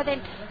quarter,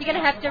 then you're going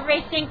to have to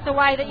rethink the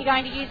way that you're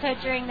going to use her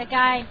during the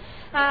game.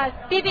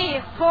 Bibby,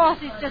 of course,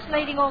 is just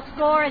leading all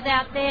scorers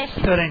out there.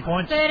 She's 13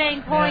 points.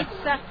 13 points.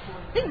 Yeah.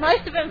 I think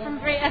most of them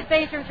have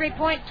been from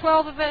 3-point.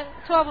 12 of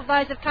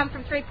those have come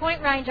from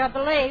 3-point range, I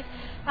believe.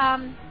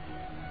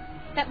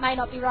 That may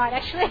not be right,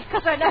 actually,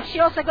 because I know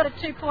she also got a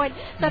 2-point,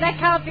 so that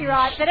can't be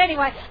right. But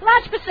anyway,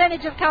 large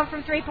percentage have come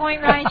from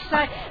 3-point range, so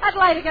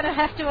Adelaide are going to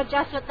have to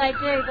adjust what they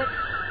do. But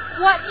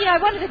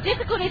one of the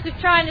difficulties with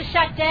trying to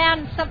shut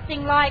down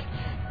something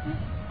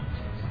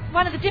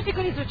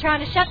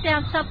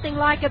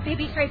like a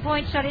Bibi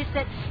 3-point shot is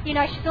that,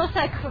 she's also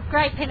got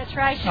great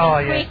penetration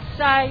and quick,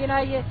 so,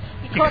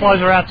 you close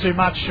her out too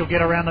much, she'll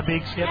get around the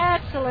bigs. Yep.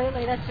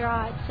 Absolutely, that's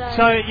right.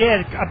 So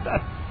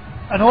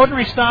an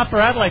ordinary start for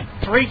Adelaide.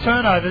 3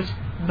 turnovers,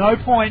 no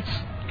points.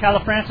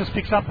 Kayla Francis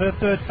picks up her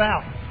 3rd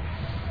foul.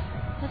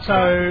 That's so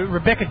right.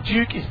 Rebecca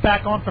Duke is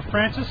back on for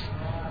Francis.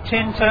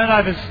 10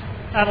 turnovers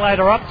Adelaide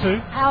are up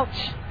to.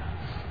 Ouch.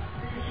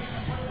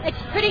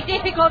 It's pretty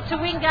difficult to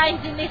win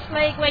games in this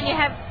league when you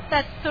have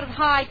that sort of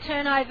high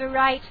turnover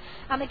rate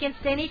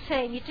against any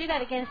team. You do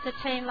that against a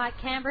team like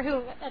Canberra,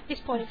 who at this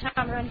point in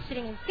time are only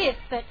sitting in 5th,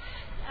 but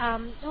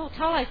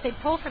Tolo's been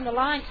pulled from the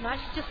line tonight.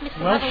 She's just missed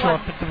another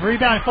shot, one. but the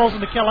rebound falls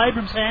into Kel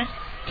Abrams' hands.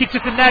 Kicks it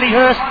to Natty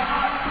Hurst.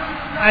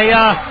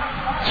 A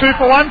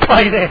 2-for-1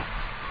 play there.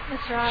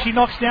 That's right. She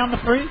knocks down the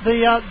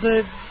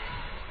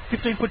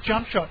 15-foot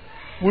jump shot.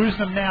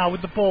 Woosnam now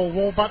with the ball.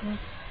 Wall-button,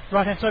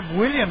 right-hand side.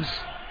 Williams,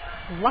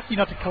 lucky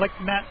not to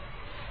collect Matt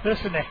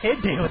Hurst in the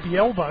head there with the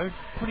elbow.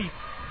 Pretty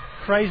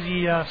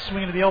crazy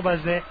swing into the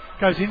elbows there.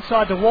 Goes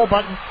inside the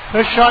Wall-button.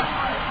 Her shot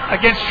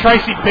against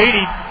Tracy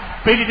Beattie.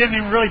 Beattie didn't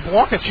even really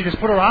block it. She just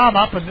put her arm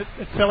up and it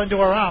fell into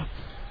her arm.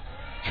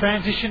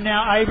 Transition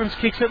now. Abrams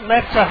kicks it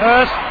left to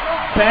Hurst.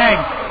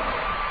 Bang.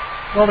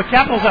 Well, the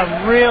Capitals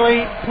are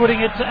really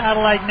putting it to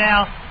Adelaide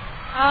now.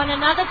 Oh, and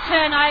another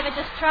turnover,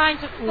 just trying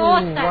to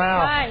force that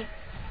play.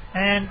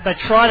 And they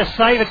try to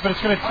save it, but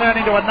it's going to turn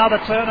into another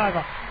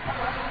turnover.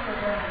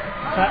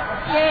 So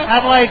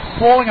Adelaide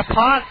falling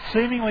apart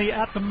seemingly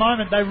at the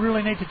moment. They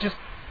really need to just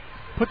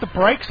put the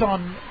brakes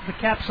on the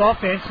Caps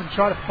offense and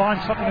try to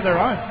find something of their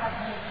own.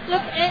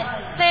 Look,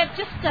 they're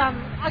just,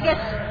 I guess,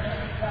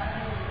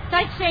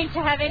 don't seem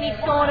to have any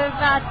sort of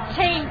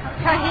team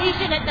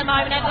cohesion at the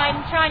moment, Adelaide,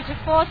 and trying to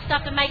force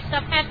stuff and make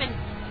stuff happen.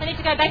 They need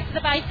to go back to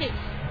the basics.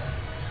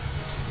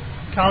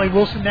 Carly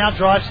Wilson now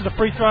drives to the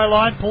free throw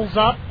line, pulls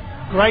up.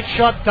 Great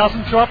shot,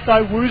 doesn't drop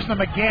though. Woosnam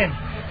again.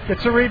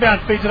 Gets a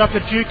rebound, feeds it up to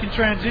Duke in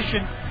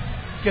transition.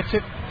 Gets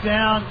it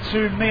down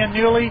to Mia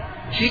Newley.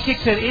 She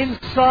kicks it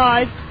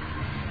inside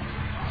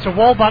to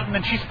Wall-button,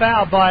 and she's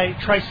fouled by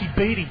Tracy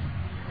Beattie.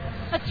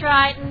 That's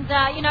right, and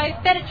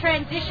better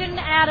transition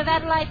out of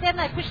Adelaide then.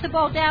 They push the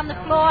ball down the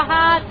floor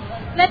hard,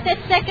 let their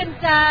second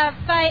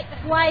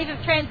wave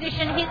of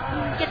transition hit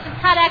and get some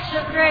cut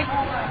action through,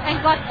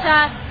 and got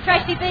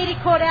Tracy Beattie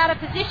caught out of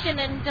position,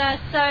 and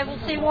so we'll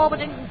see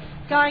Warburton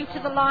going to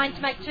the line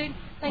to make 2.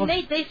 They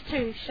need these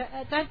 2,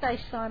 don't they,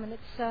 Simon?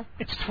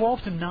 It's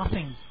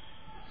 12-0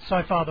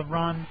 so far, the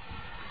run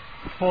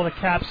for the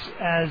Caps,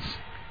 as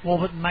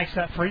Warburton makes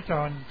that free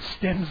throw and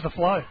stems the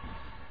flow.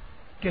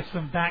 Gets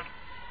them back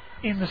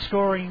in the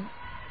scoring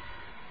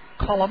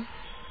column.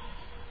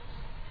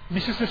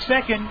 Misses the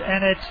second,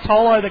 and it's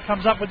Tolo that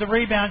comes up with the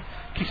rebound.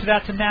 Kicks it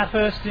out to Nat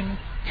Hurst in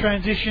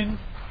transition.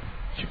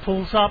 She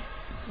pulls up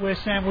where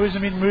Sam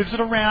Woosnam in, moves it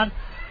around,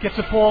 gets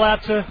the ball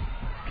out to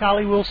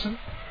Carly Wilson.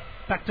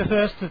 Back to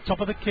Hurst, to the top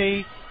of the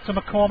key, to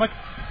McCormick.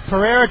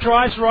 Pereira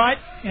drives right,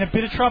 in a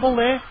bit of trouble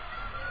there.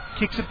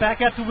 Kicks it back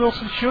out to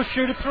Wilson. She'll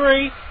shoot a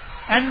 3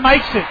 and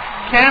makes it.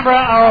 Canberra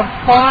are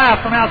on fire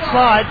from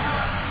outside.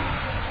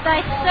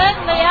 They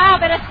certainly are,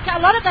 but a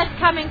lot of that's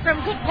coming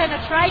from good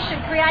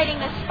penetration, creating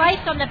the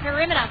space on the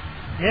perimeter.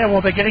 Yeah,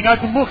 well, they're getting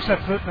open looks,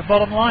 that's the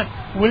bottom line.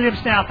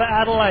 Williams now for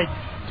Adelaide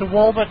to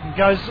Wall-button,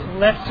 goes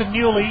left to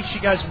Newley. She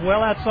goes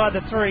well outside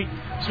the 3,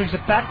 swings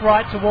it back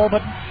right to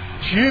Wall-button.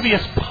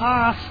 Dubious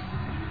pass.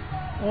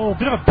 Oh, a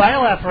bit of a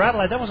bailout for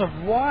Adelaide. That was a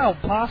wild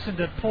pass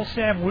into poor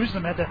Sam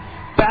Woosnam. Had to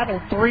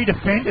battle 3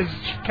 defenders.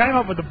 She came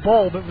up with the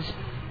ball, but was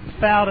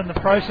fouled in the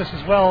process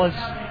as well, as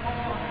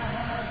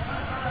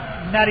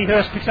Natty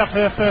Hurst picks up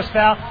her first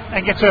foul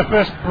and gets her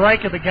first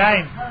break of the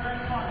game,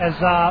 as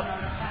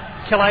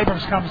Kel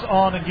Abrams comes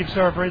on and gives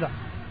her a breather.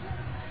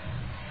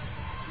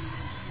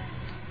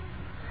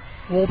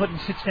 Warburton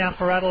sits down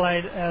for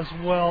Adelaide as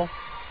well.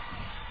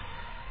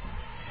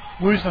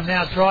 Woosnam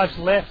now drives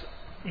left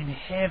in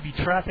heavy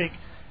traffic.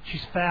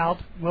 She's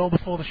fouled well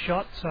before the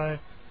shot, so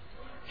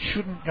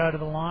shouldn't go to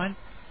the line.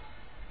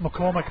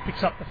 McCormick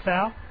picks up the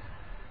foul.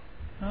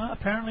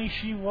 Apparently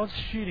she was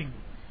shooting.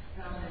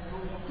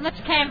 And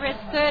that's Canberra's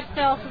third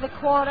foul for the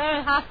quarter,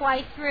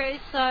 halfway through.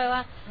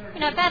 So,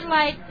 if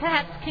Adelaide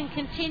perhaps can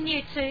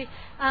continue to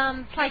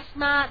play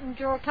smart and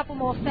draw a couple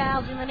more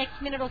fouls in the next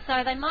minute or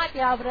so, they might be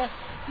able to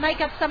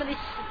make up some of this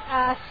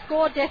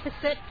score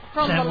deficit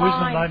from Sam the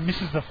line. Woosnam, though,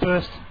 misses the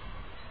first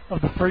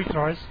of the free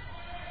throws.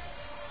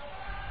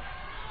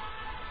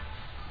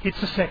 Hits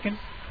the second.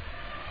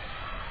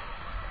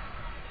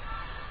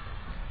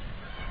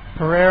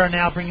 Pereira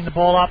now bringing the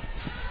ball up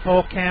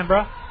for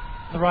Canberra.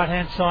 The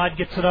right-hand side,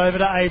 gets it over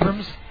to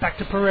Abrams. Back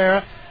to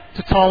Pereira.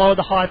 To Tolo,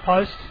 the high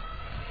post.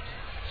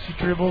 She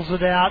dribbles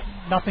it out.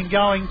 Nothing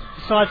going.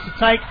 Decides to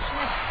take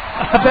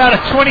about a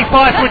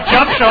 25-foot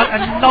jump shot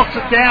and knocks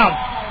it down.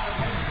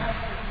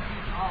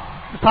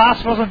 The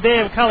pass wasn't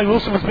there. Carly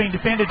Wilson was being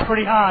defended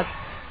pretty hard.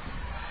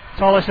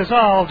 Tolo says,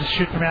 I'll just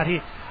shoot from out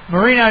here.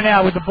 Marino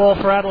now with the ball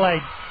for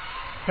Adelaide.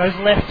 Goes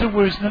left to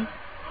Woosnam.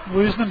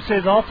 Woosnam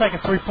says, I'll take a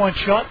 3-point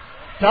shot.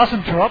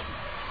 Doesn't drop.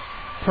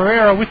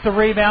 Pereira with the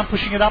rebound,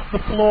 pushing it up the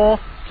floor.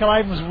 Kel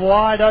Abrams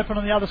wide open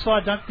on the other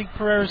side. Don't think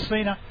Pereira's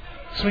seen her.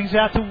 Swings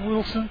out to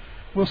Wilson.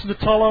 Wilson to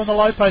Tolo in the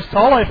low post.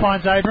 Tolo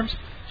finds Abrams.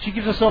 She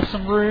gives herself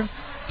some room.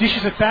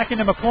 Dishes it back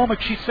into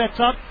McCormick. She sets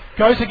up.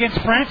 Goes against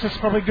Francis.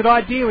 Probably a good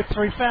idea with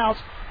 3 fouls.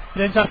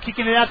 It ends up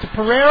kicking it out to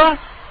Pereira.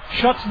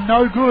 Shot's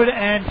no good,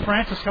 and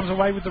Francis comes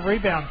away with the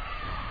rebound.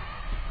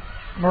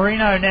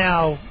 Marino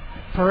now.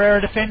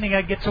 Pereira defending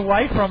her. Gets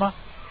away from her.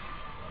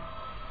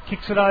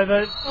 Kicks it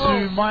over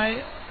to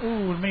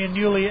Mia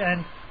Newley,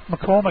 and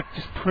McCormick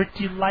just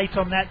pretty late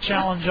on that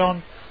challenge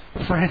on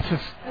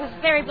Francis. It was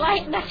very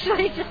blatant,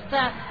 actually.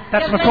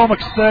 That's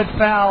McCormick's 3rd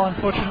foul,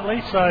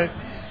 unfortunately. So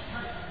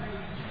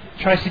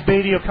Tracy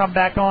Beattie will come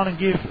back on and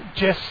give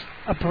Jess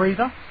a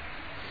breather.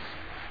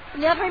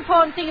 And the other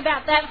important thing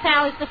about that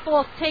foul is the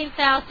 4th team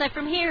foul. So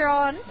from here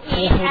on,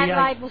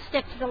 Adelaide will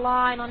step to the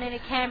line on any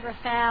Canberra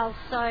fouls.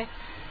 So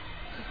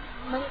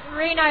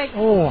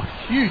Marino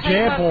huge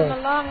air ball from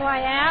a long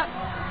way out.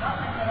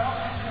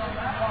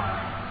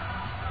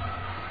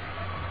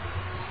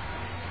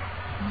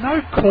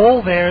 No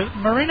call there.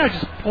 Marino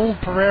just pulled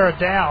Pereira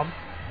down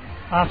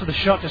after the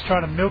shot, just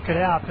trying to milk it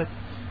out. But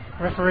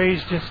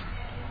referees just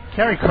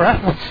Kerry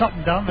Craft wants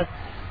something done. But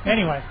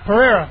anyway,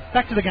 Pereira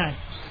back to the game.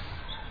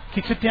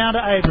 Kicks it down to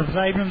Abrams.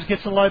 Abrams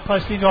gets a low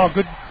post in.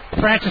 Good.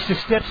 Francis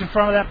just steps in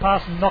front of that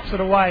pass and knocks it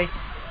away.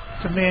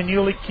 To Mia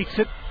Newley. Kicks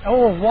it. A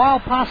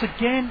wild pass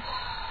again.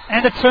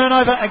 And a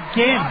turnover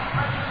again.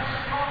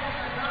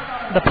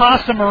 The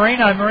pass to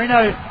Marino.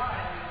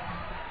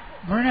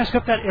 Marino's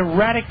got that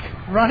erratic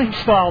running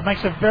style.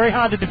 Makes it very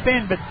hard to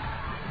defend, but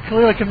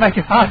clearly can make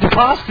it hard to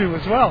pass to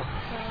as well.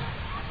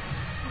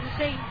 You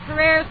see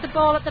Pereira's the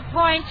ball at the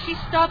point. She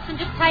stops and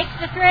just takes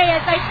the 3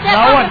 as they step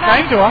No one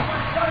came to her.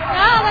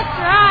 No, that's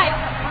right.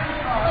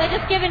 They're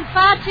just giving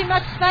far too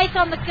much space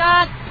on the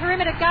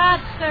perimeter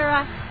guards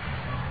for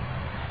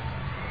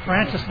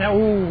Francis now.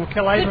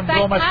 Kel Abrams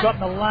almost got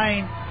in the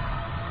lane.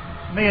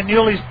 Mia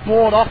Newley's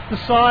board off the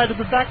side of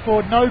the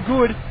backboard. No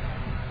good.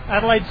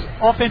 Adelaide's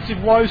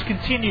offensive woes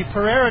continue.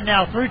 Pereira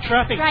now through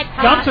traffic.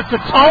 Dumps it to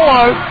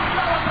Tolo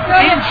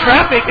in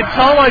traffic, and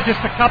Tolo just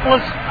a couple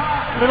of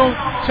little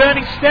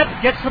turning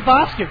step, gets the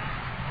basket.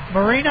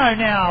 Marino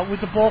now with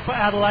the ball for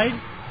Adelaide.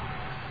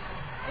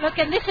 Look,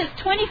 and this is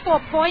 24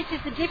 points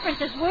is the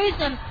difference as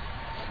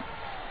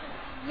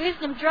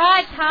Wisdom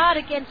drives hard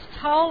against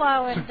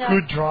Tolo. It's a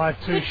good drive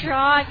too. Good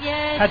drive,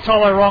 yes. Had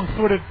Tolo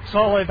wrong-footed.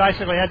 Tolo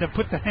basically had to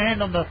put the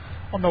hand on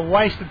the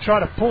waist and try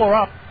to pull her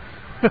up.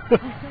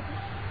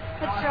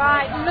 That's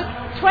right.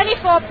 Look,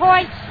 24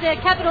 points. The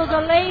Capitals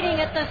are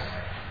leading at this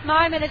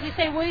moment as we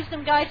see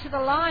Wisdom go to the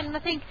line. And I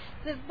think,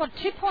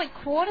 2-point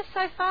quarter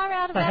so far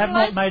out of Adelaide? They have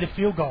not made a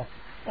field goal.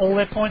 All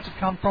their points have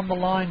come from the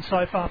line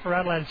so far for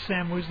Adelaide.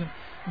 Sam Wisdom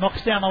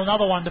knocks down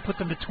another one to put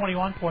them to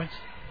 21 points.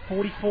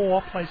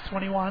 44 plays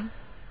 21.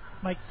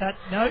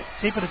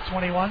 Keep it at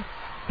 21.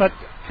 But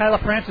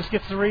Kayla Francis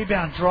gets the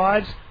rebound,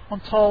 drives on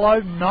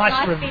Tolo.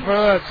 Nice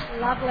reverse.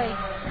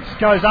 Lovely. Just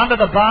goes under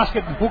the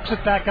basket and hooks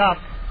it back up.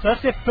 So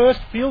that's their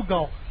first field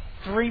goal.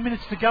 3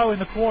 minutes to go in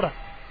the quarter.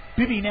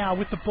 Bibby now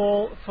with the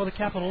ball for the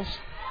Capitals.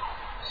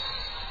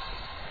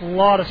 A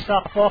lot of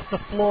stuff off the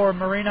floor, and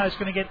Marino's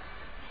going to get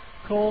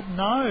called.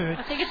 No.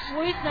 I think it's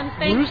Wisdom's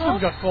being called. Wisdom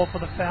got called for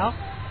the foul.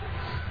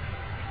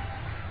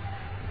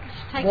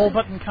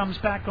 Warburton comes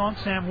back on.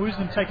 Sam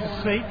Wisdom takes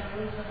a seat.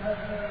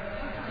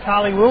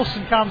 Carly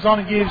Wilson comes on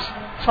and gives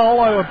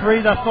Tolo a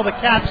breather for the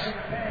Caps.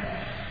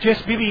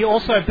 Jess Bibby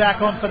also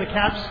back on for the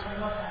Caps.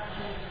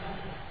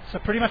 So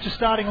pretty much a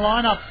starting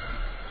lineup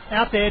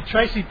out there.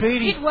 Tracy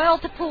Beattie did well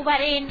to pull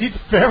that in. Did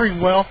very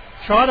well.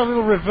 Tried a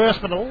little reverse,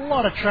 but a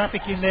lot of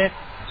traffic in there.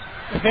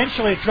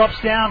 Eventually it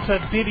drops down to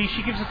Bibby.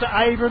 She gives it to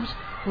Abrams.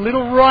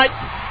 Little right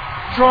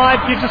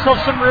drive, gives herself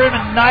some room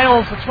and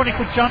nails the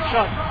 20-foot jump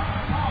shot.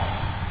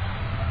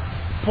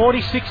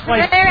 46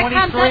 plays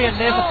 23, and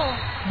there's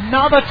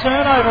another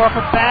turnover off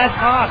a bad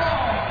pass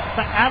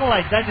for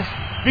Adelaide.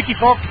 Vicky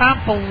Falk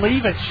can't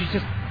believe it. She's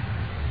just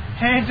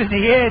hands in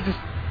the air, just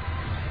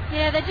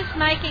they're just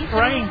making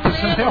praying for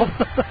some help.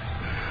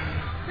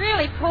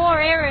 Really poor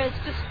errors.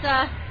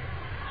 I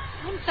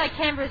wouldn't say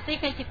Canberra's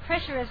defensive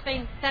pressure has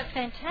been that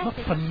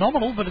fantastic. Not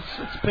phenomenal, but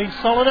it's been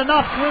solid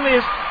enough. Clearly,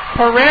 as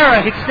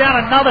Pereira hits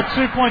down another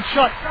 2-point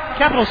shot.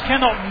 Capitals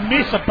cannot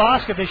miss a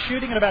basket. They're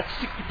shooting at about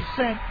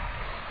 60%.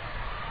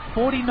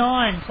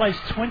 49 plays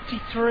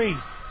 23.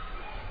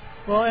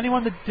 Well,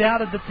 anyone that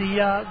doubted that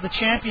the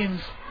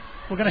champions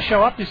were going to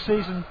show up this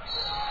season,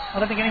 I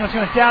don't think anyone's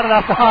going to doubt it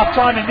after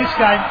half-time in this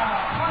game.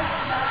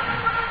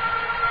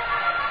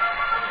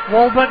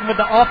 Warburton with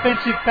the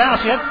offensive foul.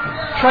 She had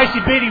Tracy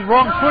Beattie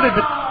wrong-footed,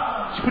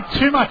 but she put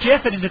too much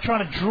effort into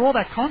trying to draw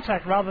that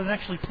contact rather than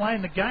actually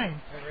playing the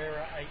game.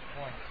 Pereira, 8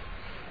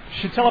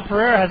 points. Chatella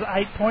Pereira has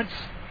 8 points.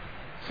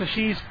 So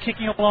she's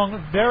kicking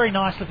along very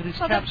nicely for this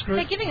Caps group.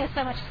 They're giving her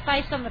so much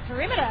space on the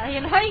perimeter,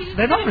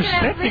 They're not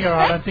respecting her,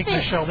 I don't think,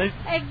 Michelle.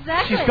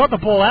 Exactly. She's got the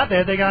ball out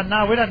there. They're going,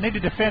 no, we don't need to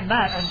defend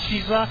that. And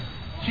she's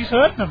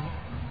hurting them.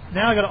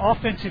 Now we've got an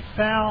offensive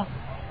foul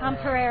On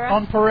Pereira.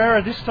 on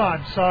Pereira this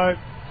time. So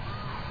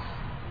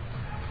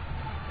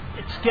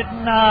it's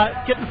getting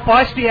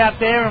feisty out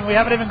there, and we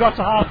haven't even got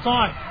to half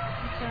time.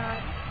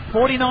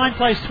 49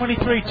 plays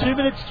 23, 2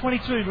 minutes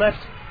 22 left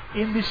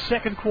in this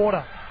second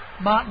quarter.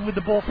 Martin with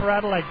the ball for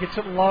Adelaide, gets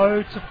it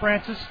low to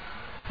Francis.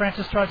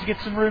 Francis tries to get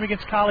some room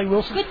against Carly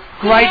Wilson.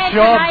 Great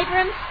job.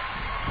 Abrams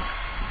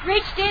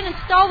reached in and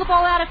stole the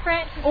ball out of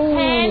Francis'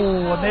 hand.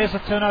 Oh, and there's a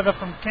turnover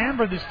from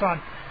Canberra this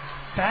time.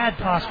 Bad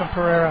pass from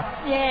Pereira.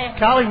 Yeah.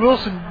 Carly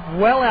Wilson,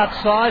 well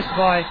outsized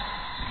by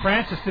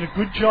Francis, did a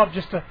good job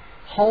just to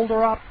hold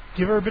her up,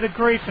 give her a bit of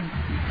grief, and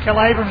Kel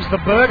Abrams, the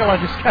burglar,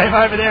 just came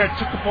over there and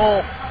took the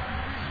ball.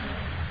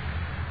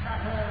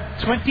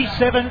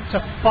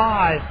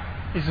 27-5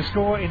 is the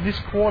score in this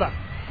quarter.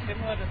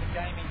 Similar to the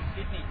game in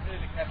Sydney too,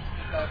 the Caps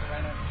just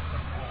overran on.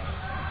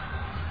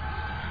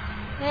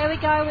 There we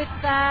go with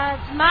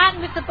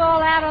Martin with the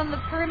ball out on the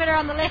perimeter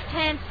on the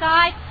left-hand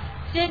side.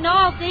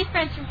 Denial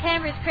defence from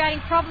Canberra is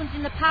creating problems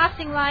in the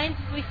passing lanes.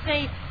 As we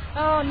see,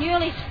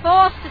 Newley's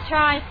forced to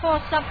try and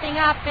force something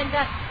up, and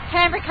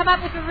Canberra come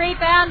up with a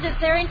rebound as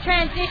they're in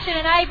transition,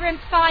 and Abrams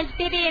finds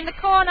Bibby in the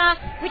corner,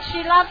 which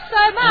she loves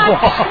so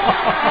much.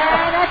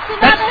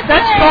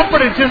 That's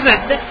confidence, isn't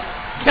it?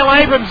 Kel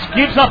Abrams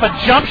gives up a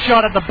jump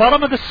shot at the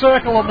bottom of the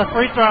circle on the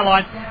free throw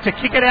line to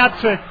kick it out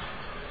to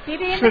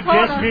Bibby in the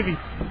corner. Jess Bibby.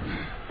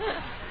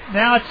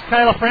 Now it's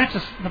Kayla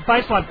Francis. The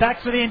baseline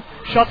backs it in.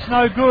 Shot's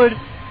no good.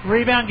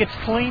 Rebound gets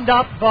cleaned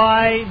up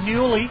by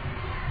Newley.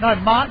 No,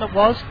 Martin it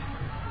was.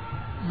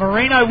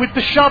 Marino with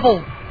the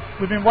shovel.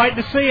 We've been waiting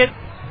to see it.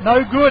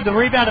 No good. The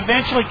rebound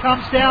eventually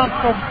comes down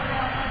from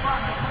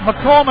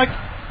McCormick.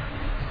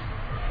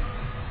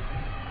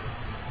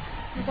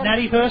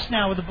 Natty Hurst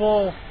now with the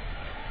ball.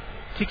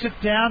 Kicks it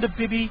down to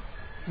Bibby.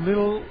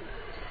 Little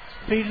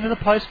feed into the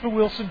post for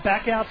Wilson.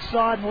 Back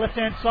outside on the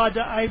left-hand side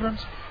to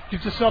Abrams.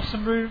 Gives herself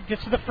some room.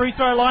 Gets to the free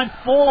throw line.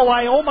 Fall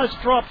away.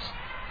 Almost drops.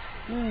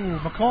 Ooh,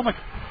 McCormick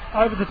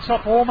over the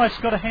top.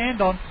 Almost got a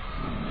hand on.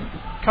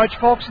 Coach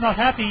Falk's not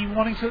happy.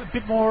 Wanting a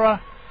bit more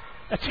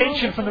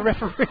attention from the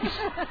referees.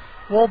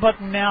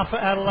 Warburton now for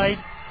Adelaide.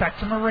 Back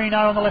to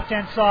Marino on the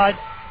left-hand side.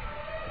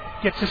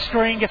 Gets a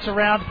screen. Gets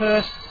around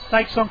Hurst.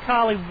 Takes on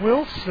Carly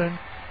Wilson.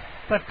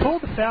 They've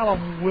called the foul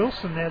on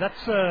Wilson there.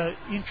 That's an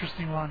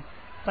interesting one.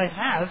 They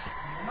have.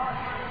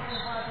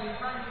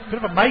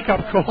 Bit of a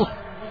make-up call.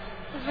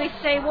 As we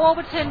see,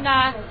 Warburton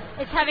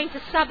is having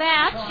to sub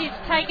out. She's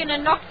taken a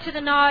knock to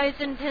the nose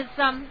and has...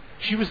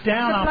 she was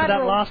down after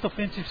that last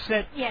offensive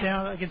set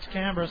down against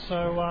Canberra,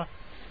 so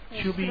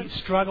she'll be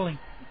struggling.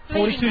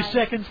 42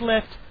 seconds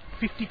left.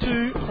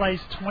 52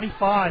 plays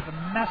 25. A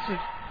massive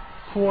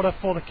quarter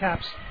for the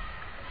Caps.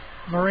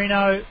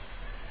 Marino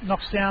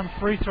knocks down the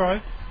free throw.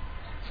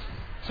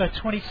 So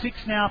 26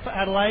 now for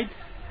Adelaide.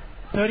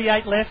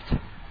 38 left.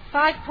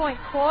 5-point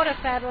quarter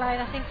for Adelaide.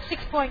 I think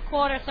 6-point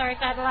quarter, for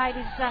Adelaide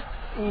is...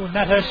 and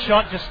that her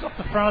shot just off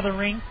the front of the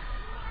ring.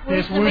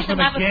 There's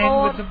Woosnam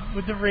again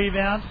with the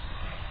rebound.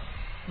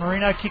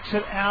 Marino kicks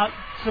it out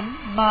to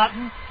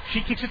Martin.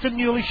 She kicks it to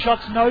Newley.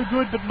 Shot's no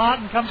good, but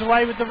Martin comes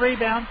away with the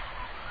rebound.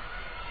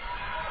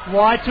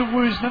 Wide to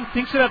Woosnam.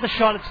 Thinks about the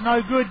shot. It's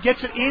no good.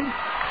 Gets it in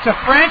to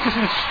Francis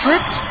and it's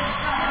stripped.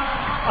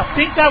 I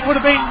think that would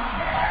have been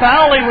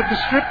Bowley with the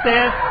strip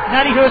there.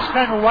 Natty Hurst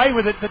came away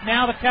with it, but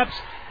now the Caps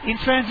in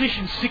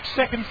transition. 6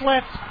 seconds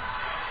left.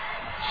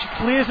 She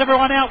clears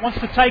everyone out, wants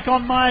to take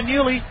on Maya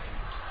Newley.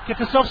 Gets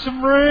herself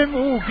some room.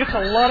 Ooh, gets a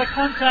lot of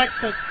contact,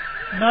 but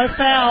no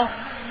foul.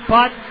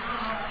 But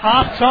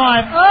half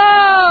time.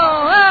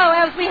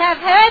 As we have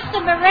Hurst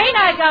and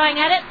Marino going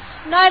at it.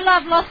 No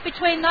love lost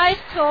between those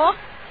two.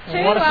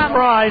 What a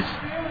surprise.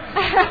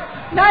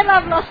 No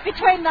love lost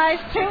between those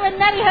two, and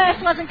Natty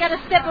Hurst wasn't going to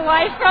step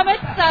away from it,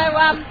 so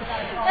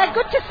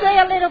good to see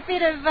a little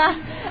bit of...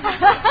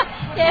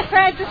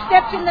 Francis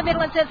steps in the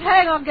middle and says,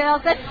 hang on,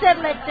 girls, let's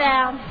settle it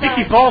down. So.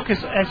 Vicky Volk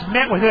has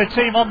met with her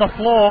team on the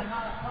floor.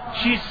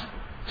 She's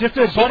just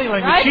her body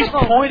language. She's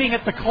pointing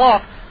at the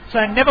clock,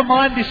 saying, never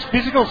mind this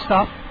physical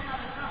stuff.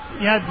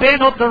 You know, they're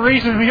not the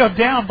reason we are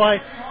down by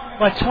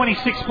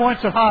 26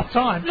 points at half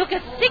time. Look, a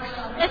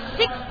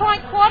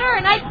 6-point quarter,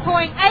 an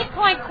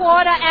 8-point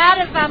quarter out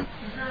of Adelaide.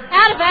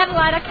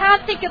 I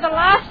can't think of the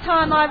last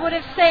time I would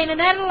have seen an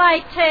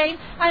Adelaide team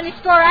only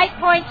score 8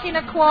 points in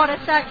a quarter.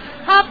 So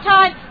half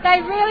time,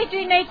 they really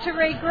do need to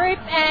regroup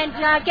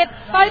and get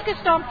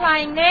focused on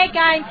playing their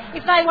game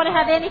if they want to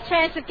have any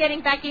chance of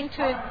getting back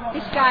into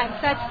this game.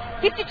 So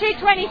it's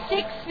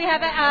 52-26. We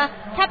have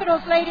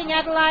Capitals leading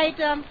Adelaide.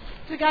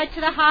 We go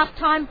to the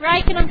half-time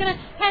break, and I'm going to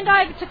hand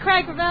over to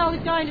Craig Ravel,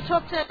 who's going to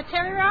talk to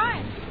Terry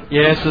Ryan.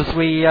 Yes, as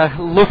we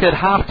look at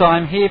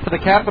half-time here for the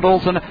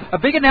Capitals, and a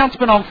big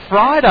announcement on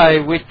Friday,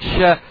 which,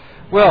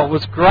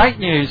 was great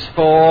news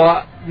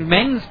for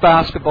men's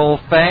basketball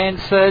fans.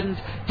 And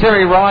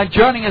Terry Ryan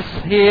joining us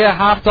here,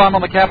 half-time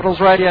on the Capitals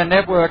Radio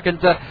Network. And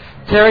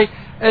Terry,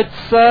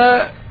 it's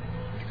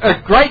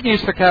great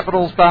news for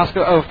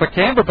for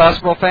Canberra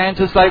basketball fans,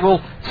 as they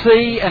will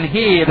see and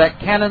hear that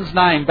Cannons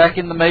name back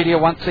in the media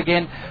once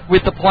again,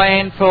 with the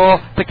plan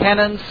for the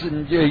Cannons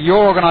and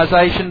your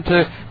organisation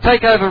to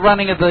take over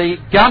running of the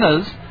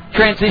Gunners,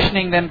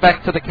 transitioning them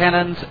back to the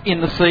Cannons in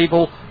the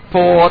Siebel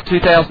for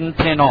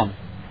 2010 on.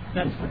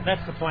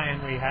 That's the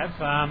plan we have.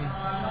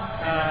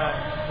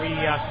 We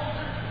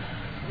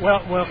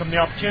welcome the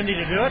opportunity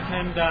to do it,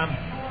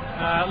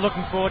 and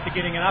looking forward to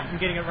getting it up and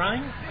getting it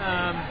running.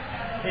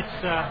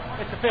 It's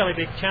a fairly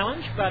big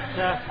challenge, but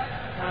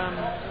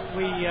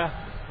we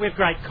have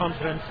great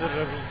confidence that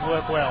it'll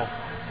work well.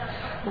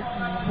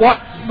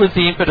 What was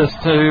the impetus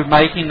to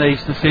making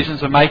these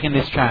decisions and making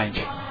this change?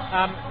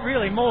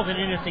 Really, more than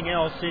anything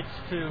else, it's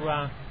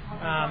to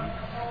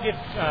give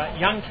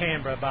young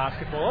Canberra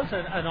basketballers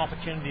an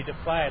opportunity to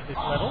play at this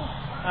level,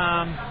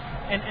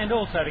 and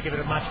also to give it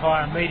a much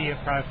higher media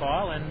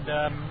profile and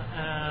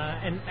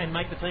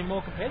make the team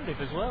more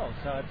competitive as well.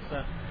 So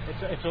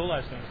it's all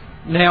those things.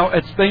 Now,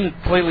 it's been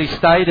clearly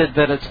stated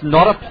that it's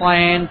not a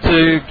plan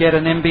to get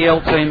an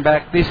NBL team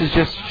back. This is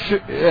just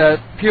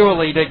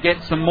purely to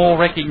get some more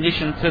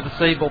recognition to the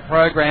Siebel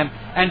program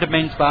and to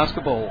men's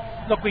basketball.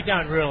 Look, we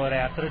don't rule it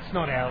out, but it's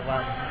not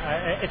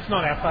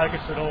our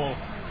focus at all,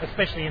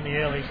 especially in the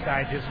early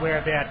stages. We're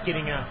about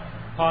getting a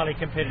highly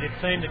competitive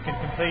team that can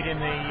compete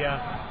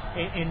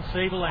in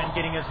Siebel and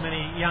getting as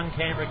many young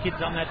Canberra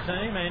kids on that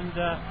team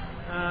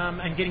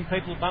and getting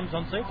people bums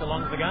on seats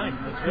along the game.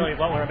 That's really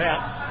what we're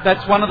about.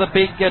 That's one of the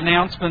big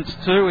announcements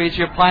too, is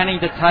you're planning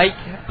to take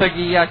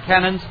the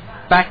Cannons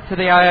back to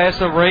the AIS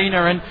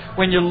Arena, and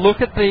when you look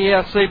at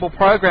the Siebel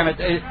program,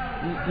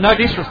 no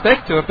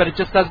disrespect to it, but it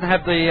just doesn't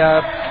have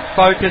the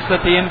focus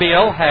that the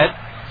NBL had.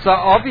 So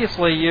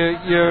obviously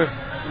you're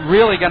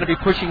really going to be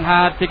pushing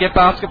hard to get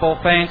basketball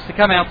fans to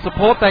come out,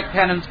 support that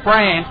Cannons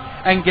brand,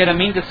 and get them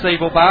into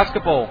Siebel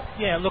basketball.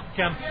 Yeah, look,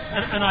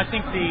 and I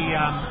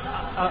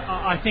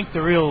think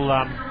the real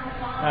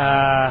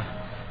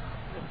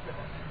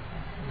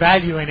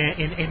value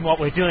in what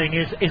we're doing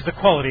is the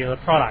quality of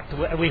the product.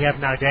 We have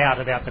no doubt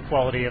about the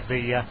quality of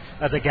the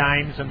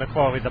games and the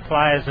quality of the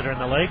players that are in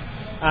the league.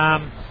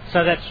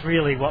 So that's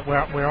really what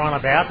we're on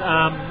about.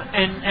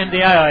 And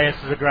the AIS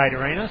is a great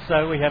arena,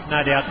 so we have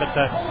no doubt that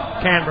the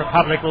Canberra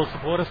public will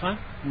support us, mate.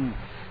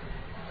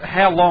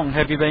 How long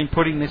have you been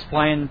putting this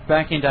plan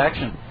back into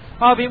action?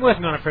 I've been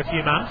working on it for a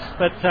few months,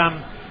 but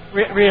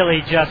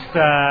really just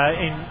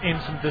in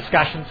some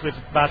discussions with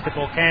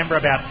Basketball Canberra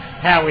about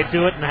how we'd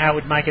do it and how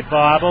we'd make it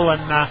viable,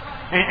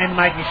 and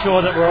making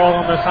sure that we're all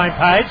on the same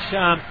page.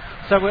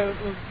 So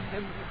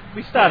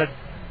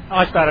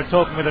I started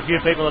talking with a few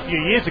people a few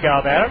years ago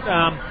about it,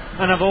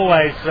 and I've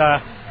always,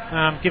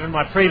 given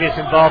my previous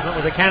involvement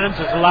with the Cannons,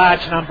 there's a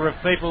large number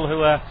of people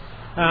who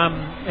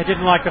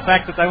didn't like the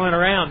fact that they weren't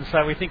around.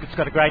 So we think it's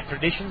got a great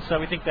tradition, so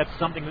we think that's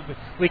something that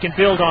we can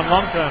build on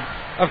long term.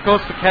 Of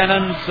course, the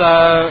Cannons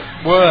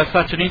were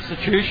such an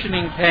institution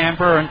in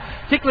Canberra, and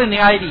particularly in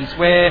the 80s,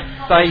 where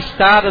they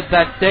started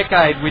that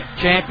decade with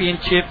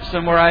championships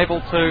and were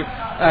able to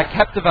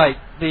captivate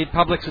the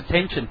public's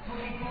attention.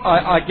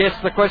 I guess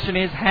the question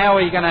is, how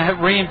are you going to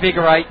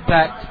reinvigorate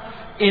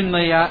that in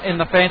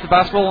the fans of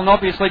basketball, and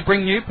obviously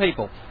bring new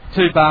people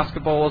to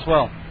basketball as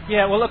well?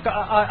 Yeah, well, look,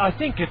 I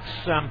think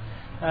it's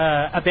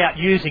about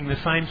using the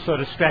same sort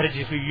of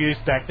strategies we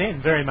used back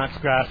then, very much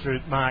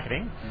grassroots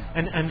marketing,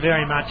 and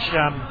very much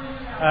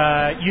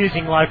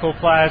using local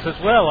players as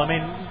well. I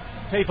mean,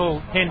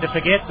 people tend to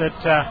forget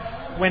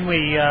that when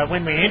we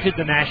entered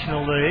the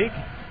National League,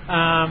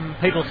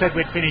 people said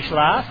we'd finish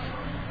last.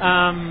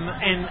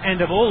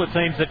 And of all the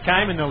teams that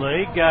came in the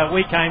league,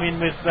 we came in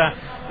with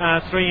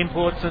 3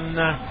 imports and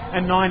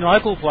 9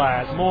 local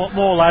players,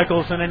 more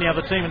locals than any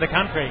other team in the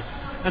country.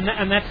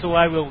 And that's the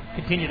way we'll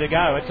continue to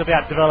go. It's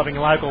about developing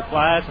local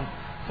players and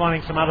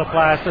finding some other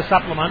players to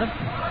supplement them.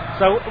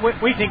 So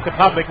we think the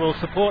public will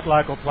support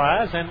local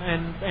players,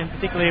 and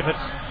particularly if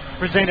it's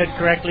presented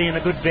correctly in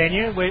a good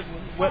venue,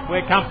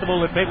 we're comfortable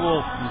that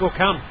people will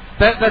come.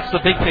 That's the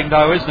big thing,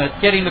 though, isn't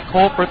it? Getting the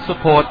corporate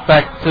support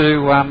back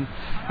to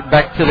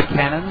the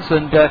Cannons,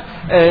 and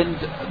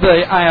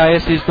the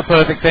AIS is the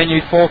perfect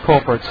venue for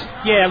corporates.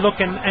 Yeah, look,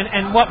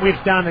 and what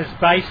we've done is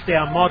based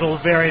our model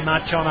very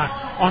much on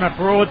a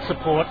broad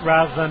support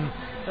rather than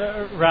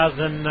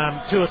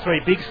 2 or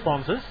 3 big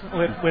sponsors.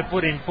 We've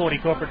put in 40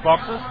 corporate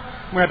boxes.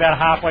 We're about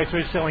halfway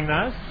through selling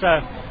those. So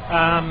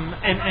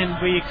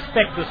and we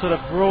expect the sort of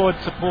broad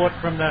support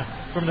from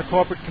the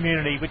corporate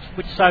community,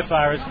 which so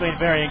far has been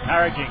very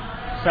encouraging.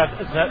 So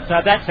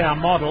that's our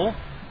model.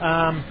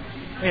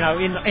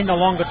 In the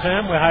longer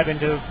term, we're hoping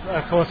to,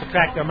 of course,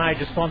 attract a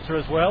major sponsor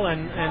as well,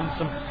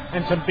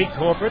 and some big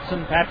corporates,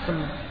 and perhaps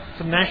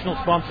some national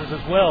sponsors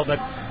as well. But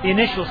the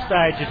initial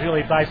stage is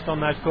really based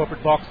on those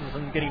corporate boxes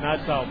and getting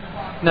those sold.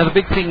 Now, the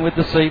big thing with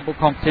the Siebel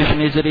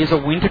competition is it is a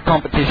winter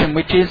competition,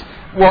 which is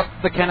what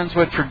the Cannons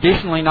were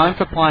traditionally known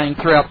for playing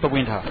throughout the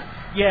winter.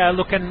 Yeah,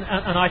 look, and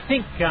I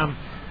think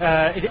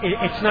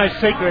it's no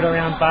secret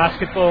around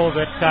basketball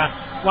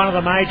that one of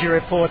the major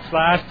reports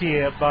last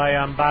year by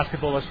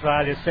Basketball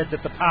Australia said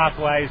that the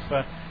pathways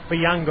for for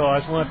young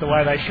guys weren't the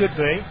way they should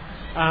be.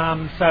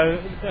 So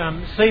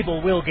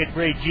Siebel will get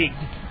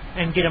rejigged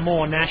and get a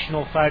more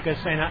national focus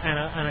and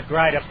a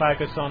greater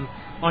focus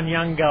on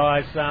young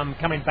guys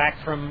coming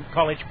back from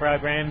college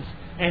programs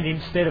and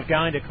instead of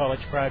going to college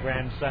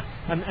programs.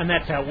 And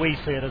that's how we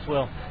see it as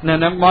well. Now,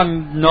 my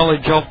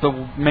knowledge of the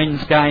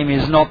men's game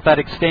is not that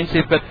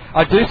extensive, but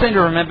I do seem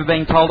to remember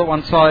being told at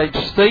one stage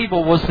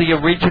Siebel was the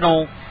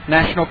original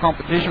national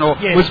competition, or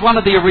yes, was one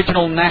of the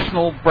original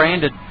national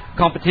branded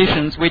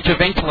competitions, which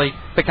eventually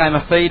became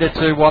a feeder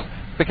to what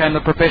became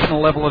the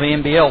professional level of the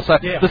NBL. So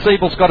the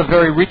Siebel's got a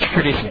very rich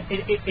tradition.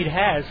 It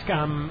has.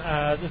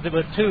 There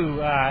were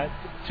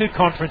two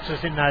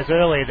conferences in those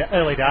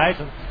early days,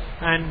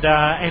 and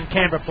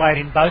Canberra played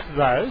in both of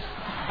those.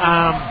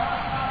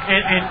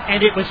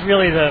 And it was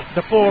really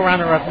the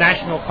forerunner of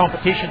national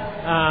competition.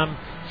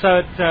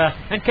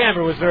 And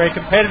Canberra was very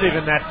competitive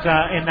in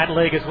that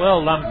league as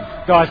well.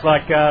 Guys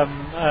like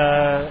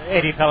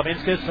Eddie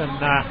Palavinskas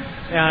and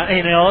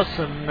Ian Ellis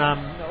and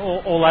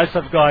all those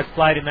sort of guys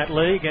played in that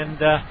league.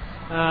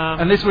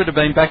 And this would have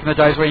been back in the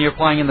days when you were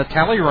playing in the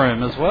tally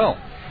room as well.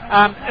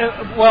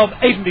 Well,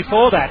 even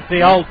before that,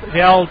 the old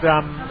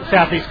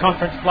South East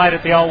Conference played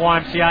at the old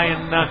YMCA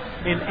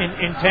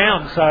in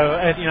town. So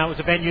it was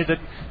a venue that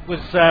was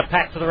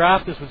packed to the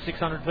rafters with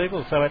 600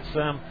 people. So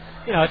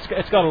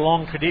it's got a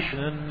long tradition,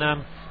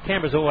 and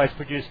Canberra's always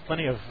produced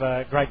plenty of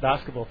great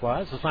basketball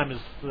players. The same as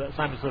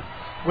the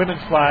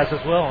women's players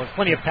as well. There's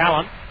plenty of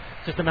talent.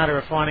 It's just a matter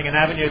of finding an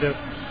avenue to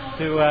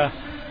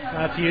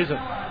use it.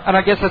 And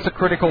I guess that's a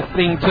critical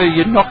thing too.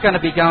 You're not going to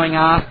be going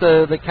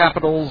after the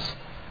Capitals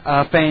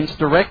fans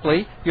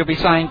directly. You'll be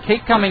saying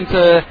keep coming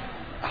to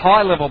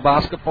high-level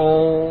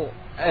basketball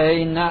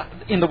in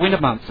the winter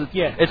months.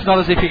 It's not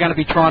as if you're going to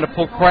be trying to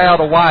pull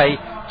crowd away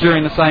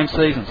during the same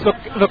seasons.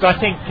 Look, I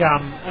think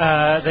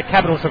the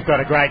Capitals have got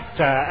a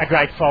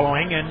great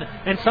following,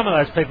 and some of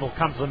those people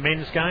come to the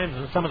men's games,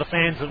 and some of the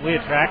fans that we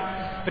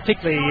attract,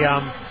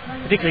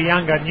 particularly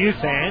younger new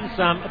fans,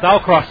 they'll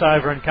cross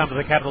over and come to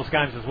the Capitals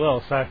games as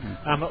well. So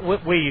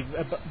we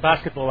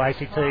Basketball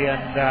ACT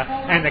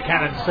and the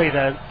Cannons see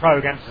the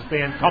programs as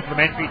being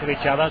complementary to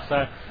each other.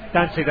 So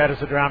don't see that as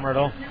a drama at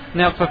all.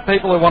 Now, for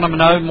people who want to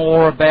know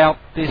more about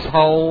this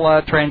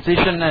whole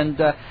transition and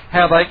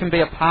how they can be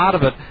a part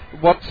of it,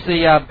 what's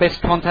the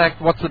best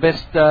contact? What's the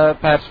best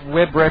perhaps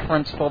web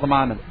reference for the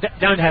moment?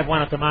 Don't have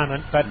one at the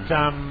moment, but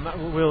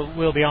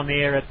we'll be on the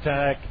air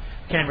at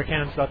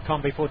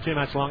CanberraCannons.com before too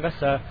much longer.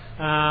 So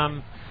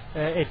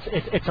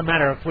it's a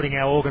matter of putting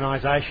our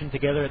organisation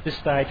together. At this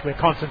stage, we're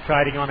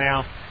concentrating on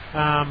our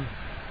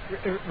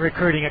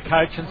recruiting a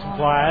coach and some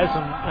players,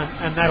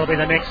 and that'll be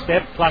the next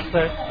step, plus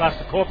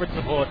the corporate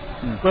support.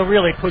 We'll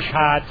really push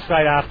hard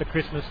straight after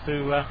Christmas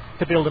to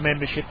build a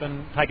membership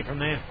and take it from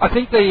there. I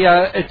think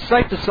it's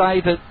safe to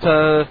say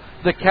that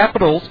the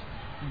Capitals,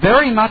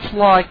 very much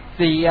like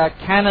the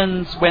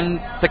Cannons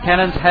when the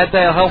Cannons had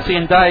their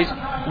halcyon days,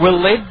 were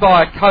led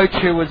by a coach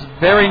who was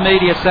very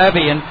media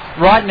savvy, and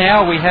right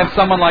now we have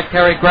someone like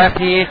Terry Graff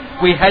here.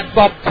 We had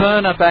Bob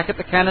Turner back at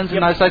the Cannons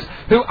in those days,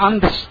 who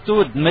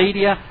understood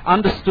media,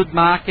 understood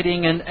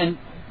marketing, and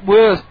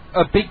were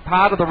a big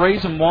part of the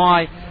reason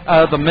why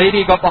the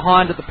media got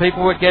behind it, the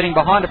people were getting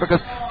behind it,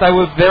 because they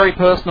were very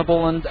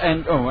personable and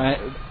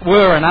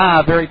were and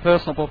are very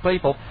personable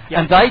people,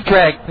 and they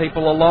drag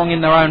people along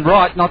in their own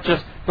right, not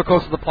just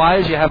because of the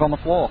players you have on the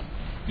floor.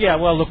 Yeah,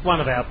 well, look,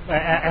 one of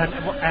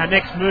our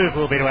next move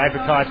will be to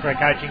advertise for a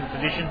coaching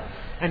position,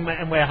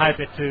 and we're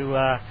hoping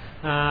to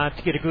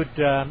get a good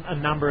a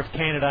number of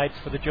candidates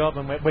for the job,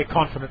 and we're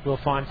confident we'll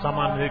find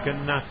someone who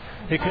can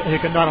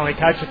not only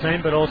coach the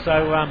team but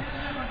also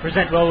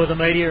present well with the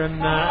media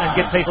and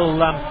get people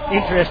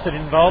interested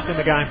and involved in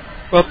the game.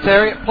 Well,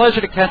 Terry,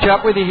 pleasure to catch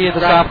up with you here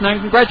this afternoon.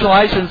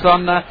 Congratulations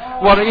on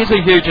what is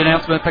a huge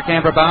announcement for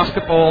Canberra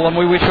basketball, and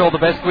we wish you all the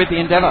best with the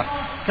endeavour.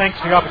 Thanks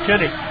for the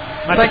opportunity.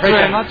 Thanks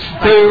very much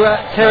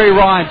to Terry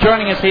Ryan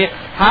joining us here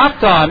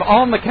halftime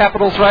on the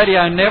Capitals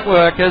Radio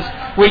Network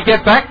as we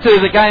get back to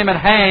the game at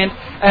hand,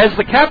 as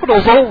the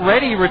Capitals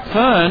already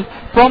returned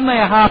from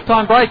their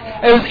halftime break.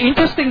 It was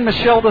interesting,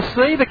 Michelle, to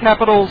see the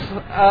Capitals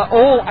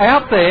all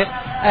out there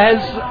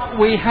as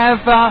we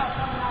have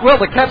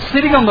the Caps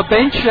sitting on the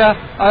bench.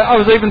 I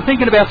was even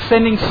thinking about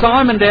sending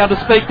Simon down to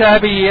speak to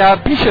Abby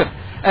Bishop,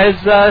 as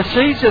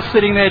she's just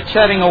sitting there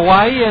chatting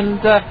away,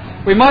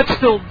 and we might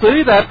still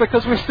do that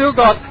because we've still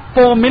got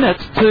 4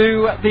 minutes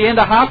to the end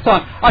of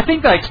halftime. I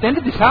think they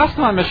extended this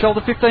halftime, Michelle, to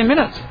 15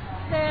 minutes.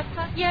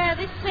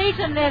 This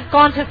season they've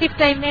gone to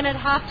 15-minute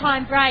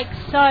halftime breaks,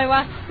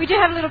 so we do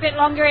have a little bit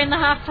longer in the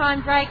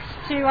halftime breaks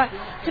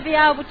to be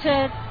able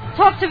to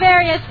talk to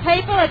various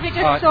people, as we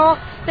just saw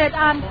that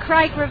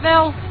Craig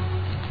Revell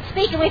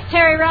speaking with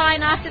Terry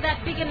Ryan after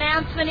that big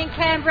announcement in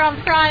Canberra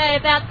on Friday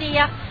about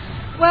the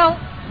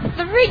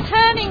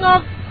returning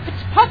of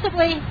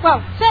certainly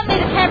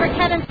the Canberra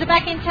Cannons are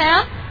back in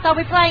town. They'll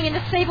be playing in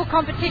the Siebel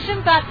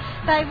competition, but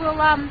they will,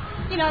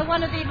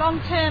 one of the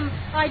long-term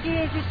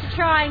ideas is to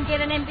try and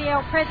get an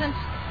NBL presence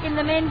in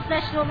the Men's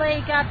National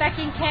League back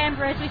in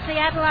Canberra, as we see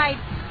Adelaide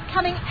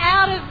coming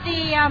out of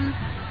the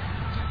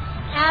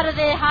out of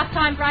their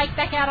half-time break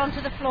back out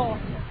onto the floor.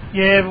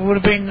 Yeah, it would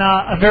have been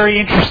a very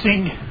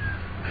interesting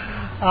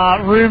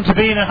room to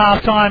be in at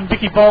half-time.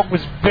 Vicky Volk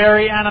was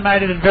very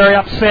animated and very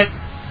upset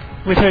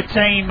with her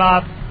team,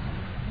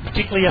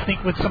 particularly I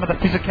think with some of the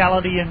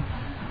physicality and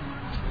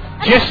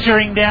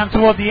gesturing down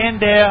toward the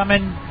end there. I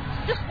mean,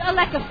 just a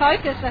lack of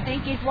focus, I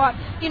think, is what,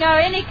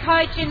 any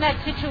coach in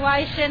that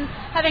situation,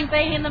 having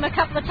been in them a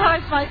couple of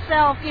times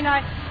myself,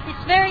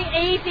 it's very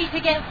easy to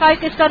get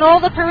focused on all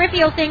the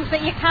peripheral things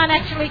that you can't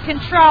actually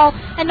control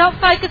and not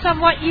focus on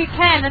what you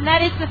can, and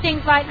that is the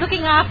things like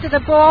looking after the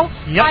ball,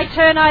 high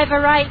turnover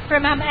rate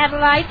from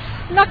Adelaide,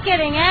 not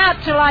getting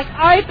out to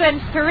open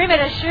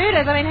perimeter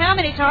shooters. I mean, how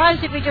many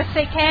times did we just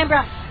see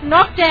Canberra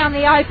knock down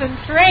the open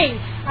three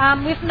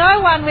with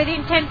no one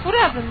within 10 foot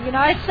of them,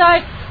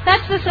 so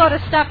that's the sort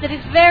of stuff that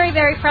is very,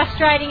 very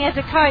frustrating as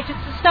a coach.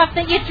 It's the stuff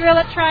that you drill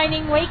at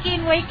training week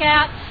in, week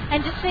out,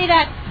 and to see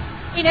that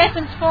in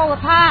essence fall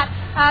apart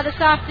this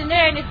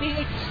afternoon would be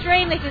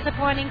extremely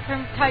disappointing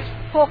from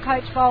poor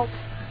Coach Volk.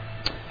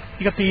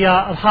 You got the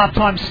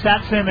half-time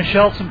stats there,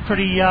 Michelle, some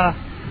pretty...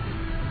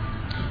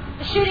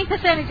 shooting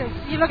percentages.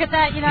 You look at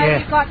that,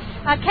 you've got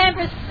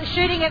Canberra's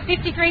shooting at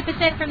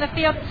 53% from the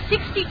field,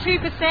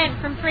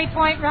 62% from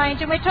three-point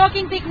range, and we're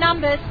talking big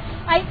numbers,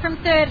 8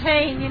 from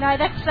 13.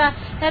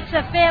 That's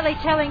a fairly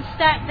telling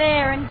stat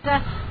there, and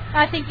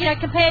I think,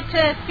 compared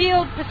to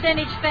field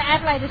percentage for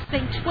Adelaide, it's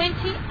been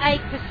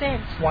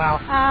 28%.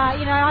 Wow.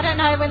 I don't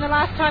know when the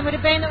last time would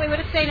have been that we would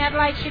have seen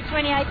Adelaide shoot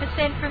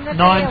 28% from the field.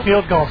 9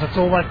 field goals, that's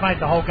all they've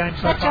made the whole game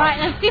so far. That's right,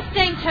 and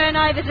 15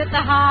 turnovers at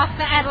the half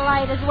for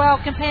Adelaide as well,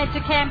 compared to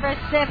Canberra's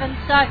 7.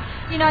 So,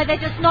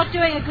 they're just not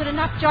doing a good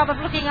enough job of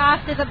looking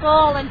after the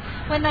ball, and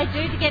when they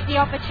do get the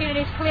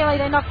opportunities, clearly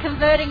they're not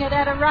converting it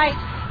at a rate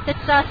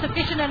that's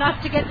sufficient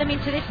enough to get them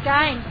into this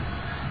game.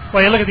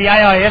 Well, you look at the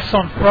AIS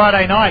on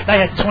Friday night, they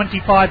had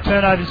 25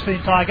 turnovers for the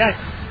entire game.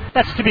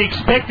 That's to be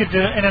expected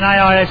in an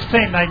AIS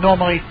team. They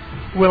normally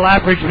will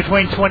average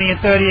between 20 and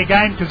 30 a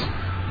game because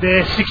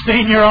they're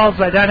 16-year-olds,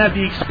 they don't have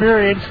the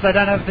experience, they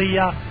don't have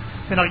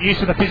they're not used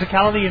to the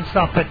physicality and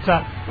stuff, but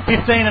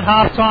 15 at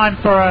half-time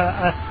for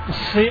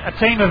a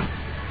team of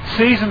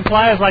seasoned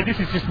players like this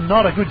is just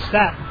not a good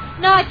stat.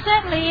 No, it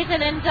certainly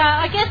isn't, and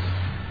I guess,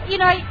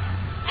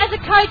 as a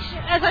coach,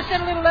 as I said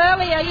a little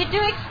earlier, you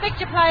do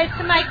expect your players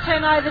to make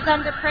turnovers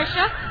under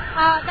pressure.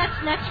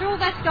 That's natural,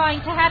 that's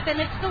going to happen.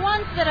 It's the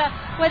ones that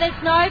are where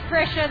there's no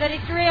pressure that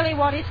is really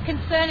what is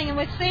concerning, and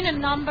we've seen a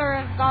number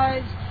of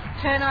those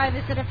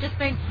turnovers that have just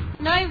been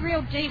no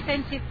real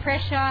defensive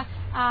pressure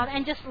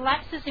and just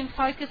lapses in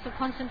focus or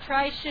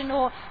concentration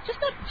or just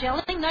not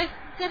gelling.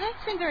 They don't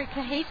seem very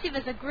cohesive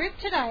as a group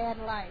today,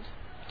 Adelaide.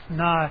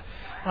 No.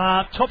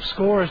 Top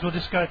scorers, we'll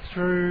just go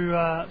through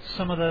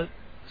some of the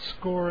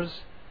scorers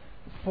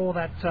for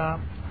that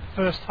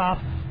first half.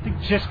 I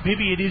think Jess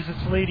Bibby it is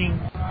that's leading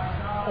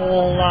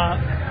all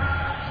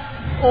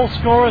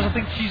scorers. I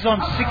think she's on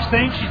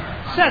 16. She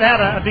sat out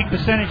a big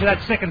percentage of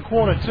that second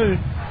quarter too.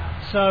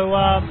 So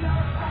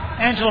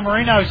Angela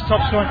Marino's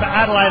top scoring for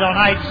Adelaide on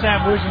 8.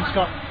 Sam Woosnam's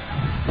got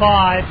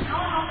 5.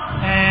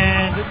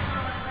 And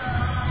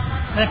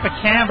then for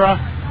Canberra,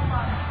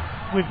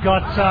 we've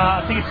got,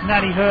 I think it's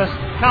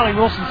Carly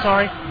Wilson,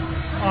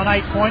 on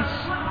 8 points.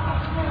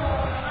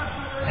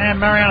 And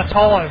Mariana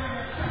Tolo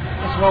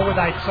as well with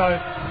 8. So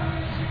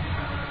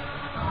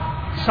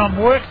some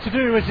work to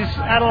do as this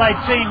Adelaide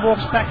team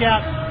walks back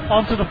out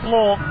onto the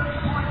floor.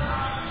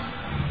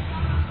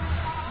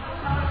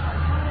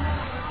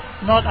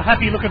 Not a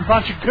happy looking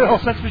bunch of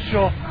girls, that's for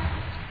sure.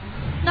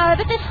 No,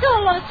 but there's still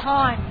a lot of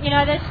time.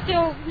 There's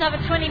still another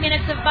 20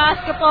 minutes of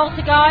basketball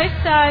to go.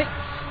 So,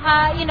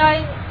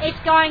 it's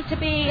going to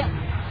be...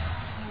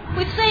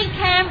 We've seen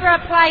Canberra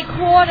play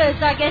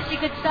quarters, I guess you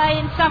could say,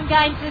 in some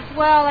games as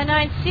well. I know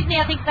in Sydney,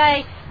 I think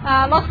they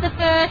lost the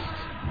first,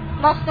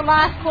 lost the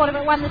last quarter,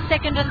 but won the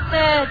second and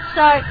third.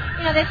 So,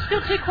 there's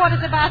still 2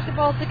 quarters of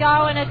basketball to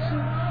go, and it's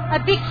a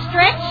big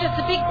stretch. It's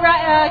a big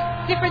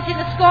difference in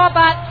the score,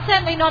 but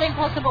certainly not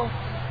impossible.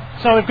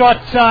 So we've got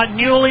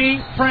Newley,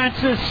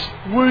 Francis,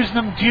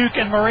 Woosnam, Duke,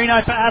 and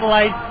Marino for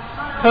Adelaide.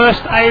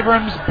 Hurst,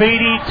 Abrams,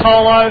 Beattie,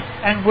 Tolo,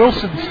 and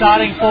Wilson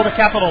starting for the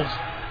Capitals.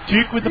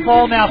 Duke with the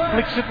ball now,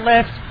 flicks it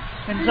left,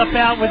 ends up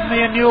out with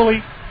Mia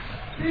Newley.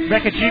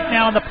 Rebecca Duke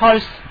now on the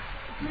post.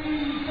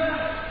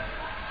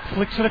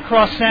 Flicks it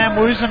across, Sam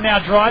Woosnam now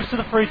drives to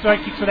the free throw,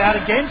 kicks it out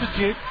again to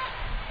Duke.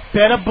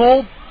 Better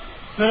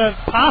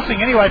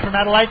passing anyway from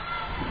Adelaide.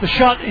 The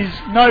shot is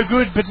no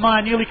good, but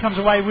Mia Newley comes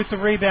away with the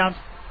rebound.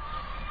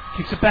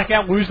 Kicks it back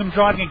out, Woosnam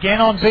driving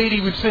again on Beattie.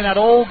 We've seen that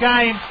all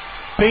game.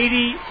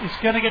 Beattie is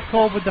going to get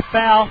called with the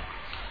foul.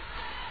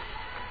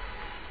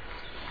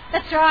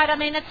 That's right. I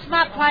mean, it's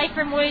smart play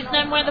from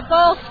Woosnam where the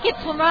ball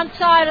skips from one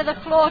side of the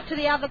floor to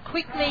the other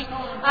quickly,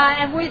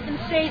 and Woosnam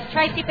sees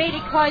Tracy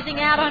Beattie closing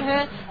out on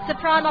her. It's a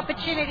prime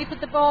opportunity to put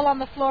the ball on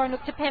the floor and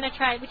look to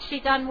penetrate, which she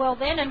done well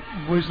then. And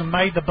Woosnam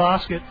made the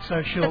basket,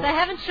 so she'll... But they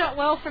haven't shot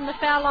well from the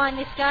foul line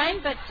this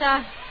game, but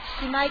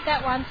she made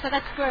that one, so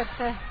that's good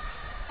for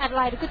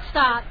Adelaide. A good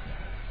start.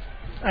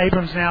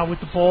 Abrams now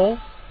with the ball.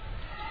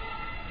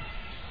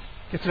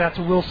 Gets it out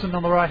to Wilson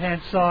on the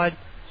right-hand side.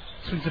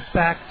 Swings it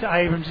back to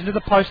Abrams into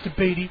the post to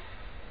Beattie.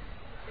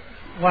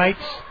 Waits.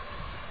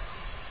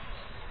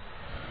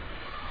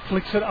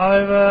 Flicks it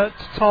over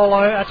to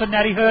Tolo. That's a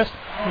Natty Hurst.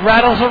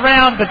 Rattles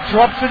around but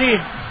drops it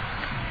in.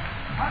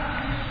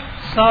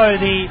 So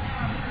the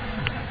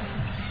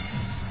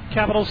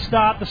Capitals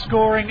start the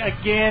scoring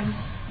again.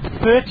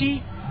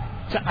 30-8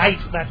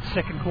 that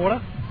second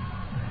quarter.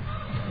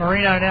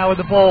 Marino now with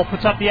the ball.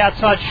 Puts up the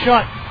outside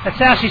shot. That's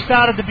how she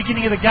started the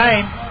beginning of the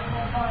game.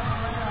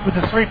 With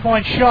the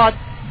 3-point shot.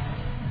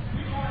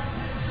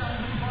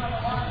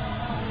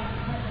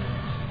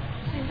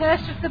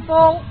 Hurst with the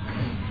ball.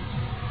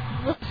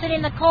 Wilson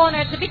in the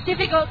corner. It's a bit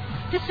difficult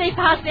to see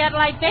past the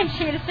Adelaide bench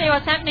here to see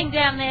what's happening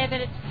down there,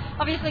 but it's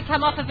obviously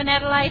come off of an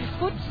Adelaide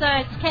foot, so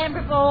it's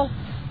Canberra ball,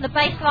 the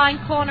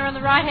baseline corner on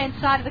the right-hand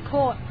side of the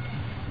court.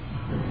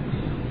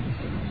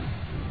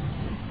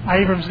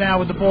 Abrams now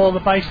with the ball, the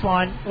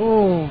baseline.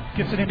 Ooh,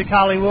 gets it into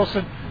Carly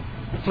Wilson.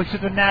 Flicks it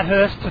to Nat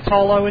Hurst, to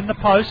Tolo in the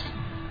post.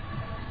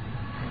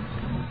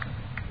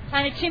 It's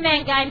only a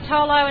two-man game,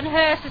 Tolo and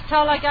Hurst, as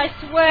Tolo goes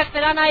to work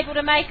but unable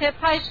to make her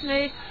post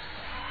move.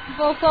 The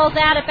ball falls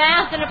out of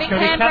bounds and it'll be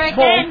Canberra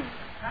again.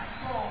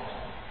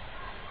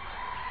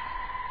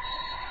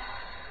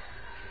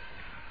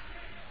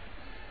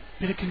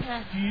 Bit of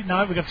confusion.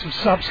 No, we've got some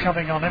subs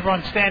coming on.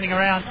 Everyone's standing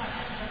around.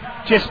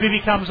 Jess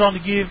Bibby comes on to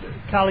give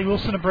Carly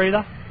Wilson a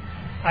breather.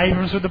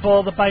 Abrams with the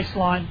ball, the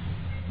baseline.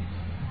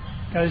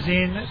 Goes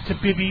in to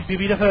Bibby.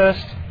 Bibby to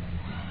Hurst.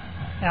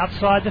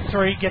 Outside the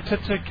three. Gets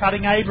it to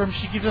Cutting Abrams.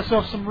 She gives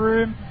herself some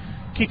room.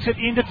 Kicks it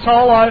into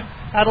Tolo.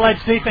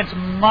 Adelaide's defence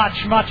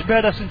much, much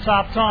better since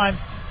half time.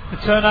 The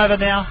turnover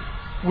now.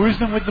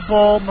 Woosnam with the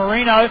ball.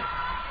 Marino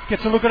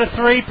gets a look at a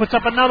three. Puts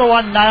up another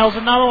one. Nails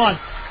another one.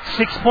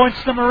 6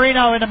 points to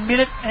Marino in a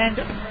minute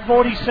and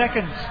 40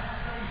 seconds.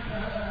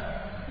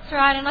 That's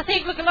right, and I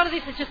think, look, a lot of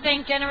this is just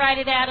being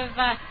generated out of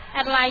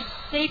Adelaide's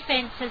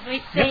defence as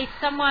we see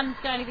someone's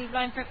going to be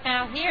blown for a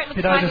foul here. It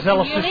looks like it's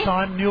Newley. This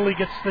time. Newley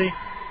gets the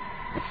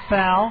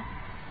foul.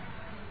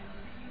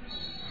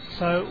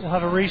 So we'll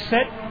have a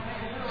reset.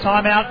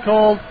 Timeout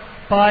called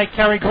by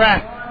Carrie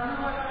Graf.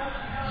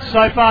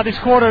 So far this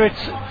quarter it's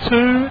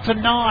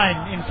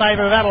 2-9 in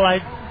favour of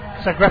Adelaide.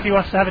 So Graffy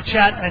wants to have a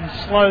chat and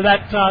slow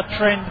that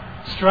trend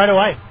straight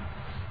away.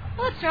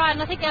 Well, that's right,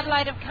 and I think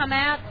Adelaide have come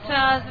out.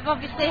 They've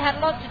obviously had a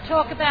lot to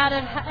talk about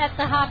at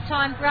the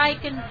half-time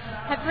break and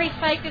have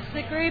refocused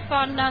the group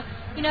on,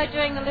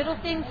 doing the little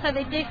things. So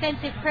their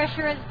defensive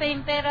pressure has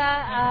been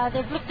better.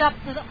 They've looked up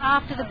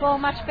after the ball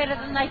much better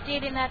than they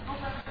did in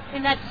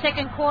that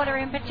second quarter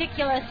in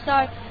particular.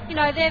 So,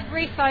 they've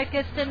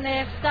refocused and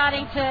they're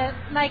starting to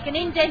make an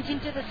indent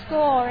into the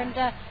score. And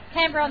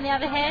Canberra, on the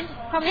other hand,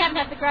 probably haven't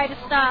had the greatest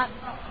start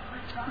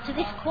to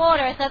this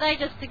quarter, so they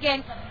just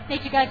again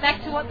need to go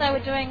back to what they were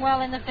doing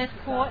well in the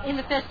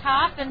first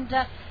half and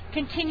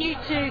continue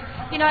to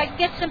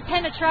get some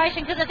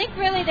penetration, because I think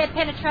really their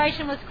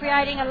penetration was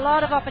creating a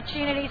lot of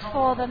opportunities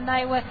for them.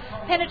 They were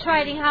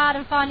penetrating hard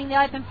and finding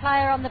the open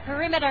player on the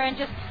perimeter and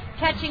just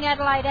catching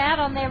Adelaide out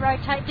on their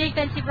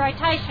defensive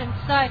rotation.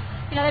 So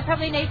they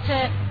probably need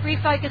to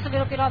refocus a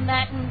little bit on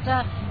that and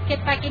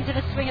get back into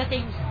the swing of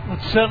things. Well,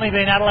 it's certainly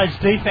been Adelaide's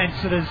defence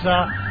that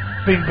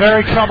has been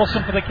very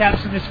troublesome for the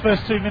Caps in this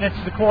first 2 minutes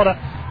of the quarter.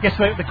 I guess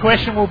the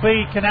question will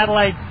be, can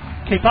Adelaide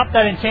keep up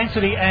that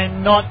intensity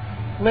and not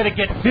let it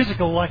get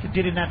physical like it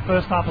did in that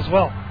first half as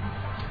well?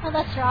 Well,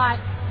 that's right.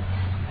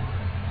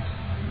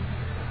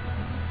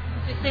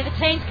 We see the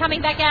teams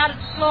coming back out of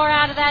the floor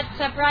out of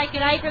that break,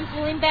 and Abrams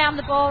will inbound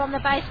the ball on the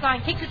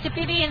baseline. Kicks it to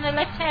Bibby in the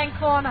left-hand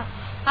corner.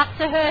 Up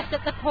to Hurst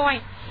at the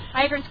point.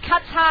 Abrams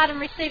cuts hard and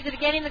receives it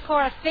again in the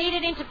corner. Feed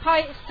it into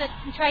post to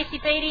Tracy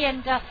Beattie,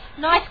 and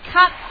nice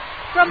cut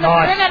from the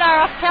perimeter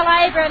off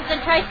Kelly Abrams,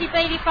 and Tracy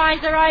Beattie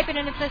finds her open,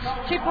 and it's a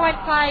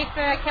 2-point play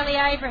for Kelly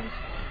Abrams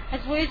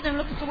as Woosnam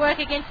looks to work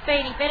against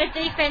Beattie. Better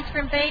defence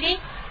from Beattie,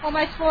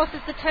 almost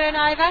forces the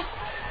turnover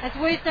as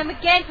Woosnam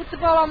again puts the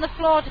ball on the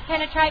floor to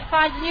penetrate,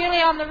 finds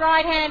Newley on the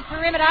right hand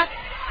perimeter,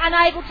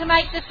 unable to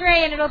make the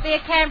three, and it'll be a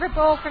Canberra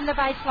ball from the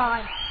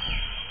baseline.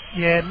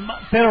 Yeah,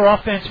 better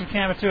offense from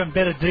Canberra too, and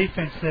better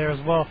defence there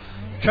as well.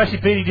 Tracy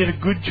Beattie did a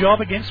good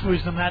job against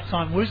Woosnam that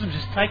time. Woosnam's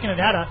just taken it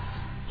at her.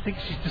 I think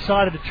she's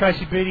decided that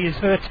Tracy Beattie is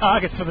her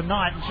target for the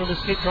night, and she'll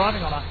just keep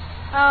driving on her.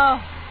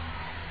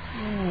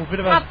 Ooh, a bit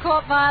of a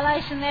half-court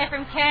violation there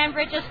from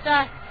Canberra. Just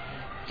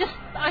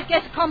I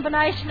guess a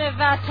combination of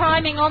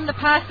timing on the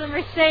pass and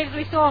receives.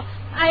 We saw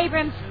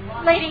Abrams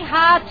leading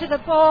hard to the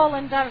ball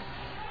and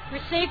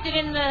received it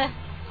in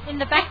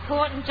the back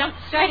court and jumped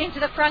straight into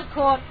the front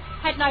court.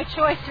 Had no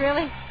choice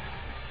really.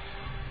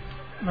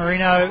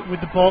 Marino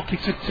with the ball,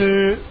 kicks it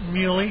to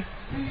Muley.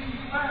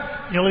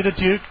 Muley to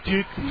Duke.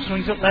 Duke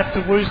swings it left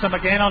to Woosnam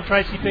again on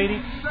Tracy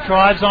Beattie.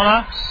 Drives on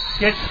her,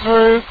 gets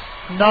through.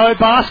 No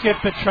basket,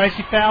 but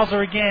Tracy fouls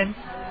her again.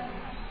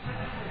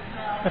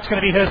 That's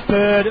going to be her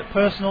third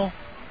personal.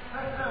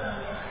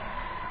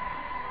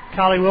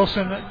 Carly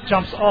Wilson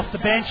jumps off the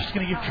bench. She's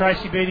going to give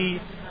Tracy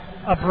Beattie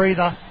a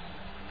breather.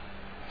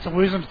 So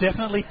Woosnam's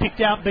definitely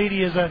picked out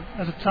Beattie as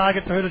a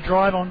target for her to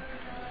drive on.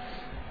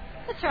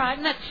 That's right,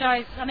 and that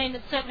shows, I mean,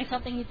 it's certainly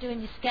something you do in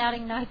your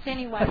scouting notes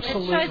anyway.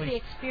 Absolutely. But it shows the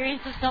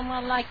experience of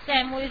someone like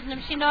Sam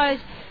Woosnam. She knows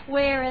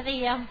where are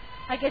the,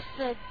 I guess,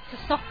 the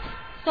soft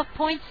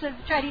points of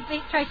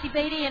Tracy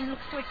Beattie and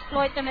looks to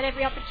exploit them at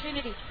every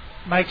opportunity.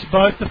 Makes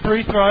both the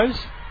free throws.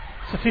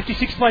 So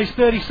 56 plays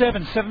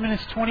 37, 7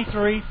 minutes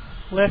 23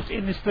 left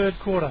in this third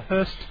quarter.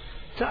 Hurst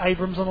to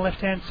Abrams on the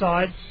left-hand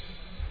side.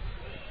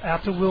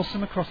 Out to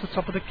Wilson across the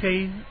top of the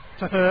key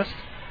to Hurst.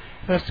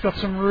 Hurst's got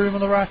some room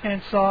on the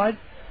right-hand side.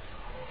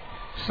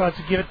 Decides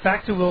to give it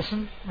back to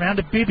Wilson. Round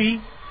to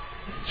Bibby.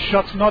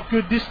 Shot's not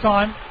good this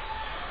time.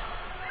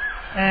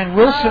 And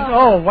Wilson,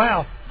 oh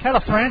wow.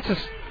 Kayla Francis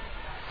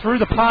threw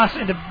the pass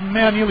into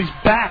Mauniuli's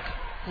back.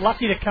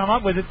 Lucky to come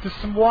up with it. There's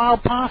some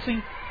wild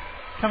passing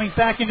coming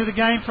back into the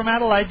game from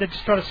Adelaide. They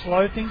just try to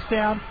slow things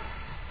down.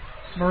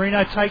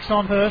 Marino takes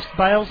on Hurst,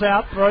 bails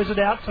out, throws it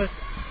out to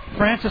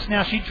Francis.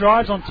 Now she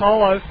drives on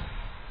Tolo.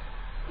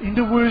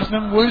 Into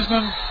Woosnam.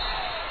 Woosnam,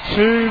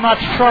 too much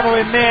trouble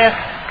in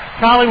there.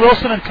 Carly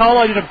Wilson and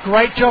Tolo did a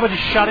great job of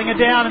just shutting her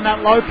down in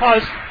that low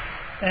post,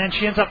 and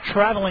she ends up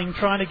travelling,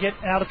 trying to get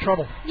out of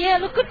trouble. Yeah,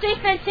 look, good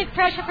defensive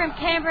pressure from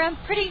Canberra.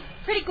 Pretty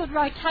good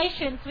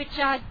rotations, which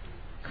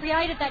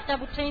created that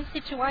double team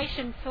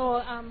situation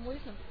for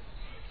Woosnam.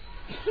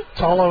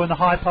 Tolo in the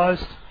high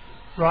post,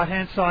 right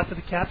hand side for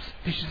the Caps,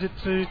 dishes it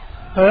to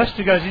Hurst,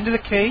 who goes into the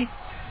key,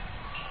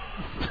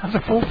 does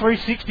a full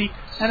 360,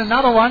 and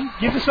another one,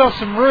 gives herself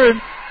some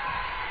room.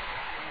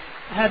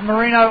 Had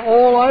Marino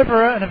all over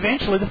her, and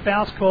eventually the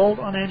foul's called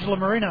on Angela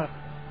Marino.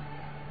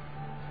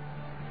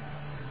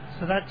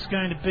 So that's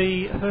going to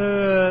be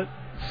her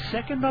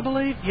second, I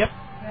believe. Yep,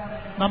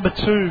 number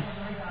 2.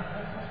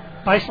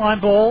 Baseline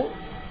ball.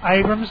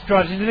 Abrams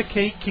drives into the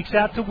key, kicks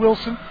out to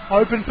Wilson,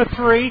 open for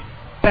 3.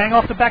 Bang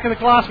off the back of the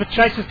glass, but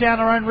chases down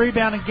her own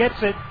rebound and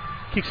gets it.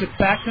 Kicks it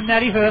back to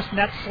Natty Hurst, and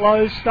that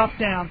slows stuff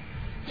down.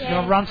 She's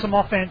going to run some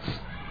offense.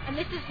 And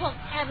this is what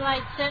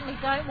Adelaide certainly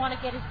don't want to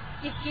get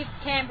is give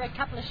Canberra a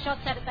couple of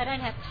shots at it. They don't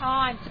have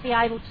time to be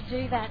able to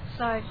do that.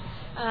 So,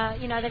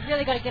 they've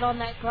really got to get on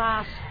that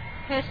glass.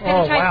 Hurst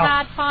penetrates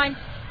hard, finds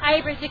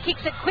Abrams, who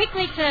kicks it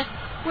quickly to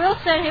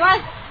Wilson, who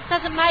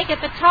doesn't make it,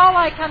 but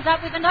Tolo comes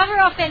up with another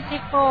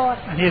offensive board.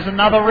 And here's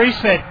another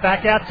reset.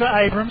 Back out to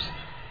Abrams.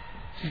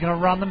 She's going to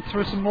run them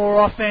through some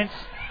more offense.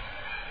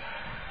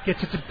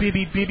 Gets it to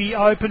Bibby. Bibby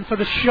open for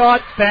the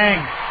shot.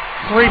 Bang.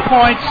 3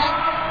 points.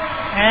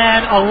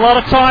 And a lot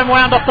of time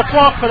wound off the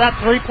clock for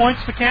that 3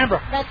 points for Canberra.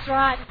 That's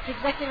right. It's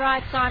exactly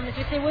right, Simon.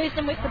 You see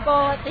Woosnam with the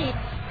ball at the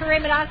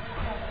perimeter.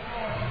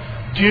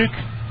 Duke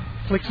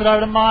flicks it over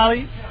to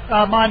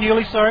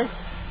Mauniuli.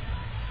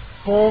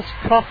 Ball's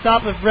coughed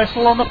up. A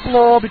wrestle on the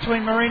floor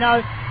between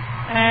Marino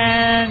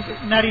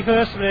and Natty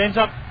Hurst. But it ends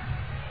up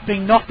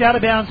being knocked out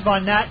of bounds by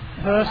Nat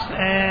Hurst,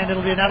 and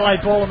it'll be an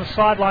Adelaide ball on the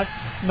sideline.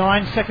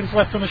 9 seconds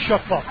left on the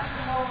shot clock.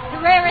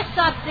 Herrera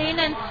subs in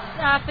and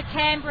for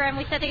Canberra, and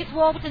we said I think it's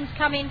Warburton's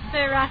come in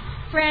for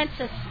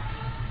Francis.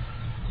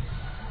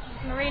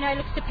 Marino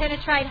looks to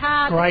penetrate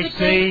hard. Great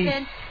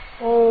D.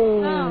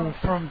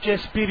 From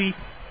Jess Bibby.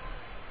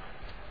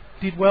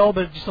 Did well,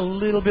 but just a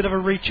little bit of a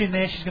reach in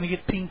there. She's going to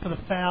get pinged for the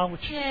foul.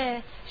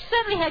 Yeah, she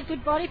certainly had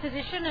good body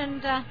position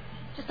and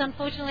just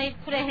unfortunately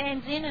put her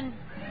hands in and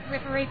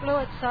referee blew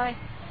it. So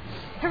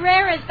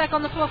Herrera's back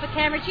on the floor for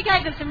Canberra. She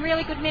gave them some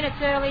really good minutes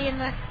early in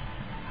the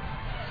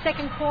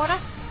second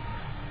quarter.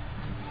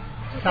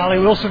 Carly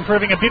Wilson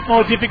proving a bit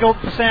more difficult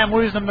for Sam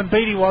Woosnam than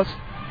Beattie was.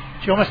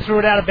 She almost threw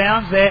it out of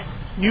bounds there.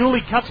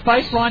 Newley cuts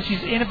baseline.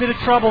 She's in a bit of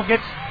trouble.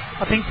 Gets,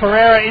 I think,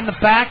 Pereira in the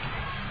back.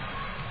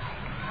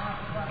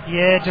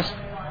 Yeah, just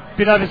a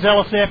bit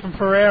overzealous there from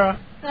Pereira.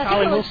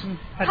 Carly Wilson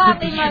had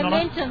good position on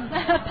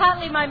it.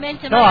 Partly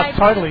momentum. Oh,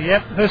 totally,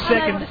 yep. Her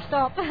second. To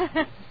stop.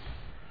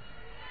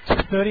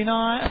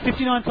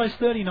 59 plays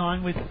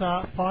 39 with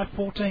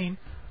 5:14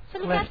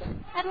 left.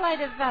 Adelaide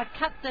have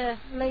cut the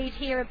lead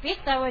here a bit.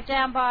 They were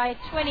down by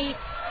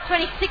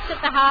 26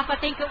 at the half, I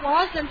think it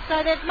was, and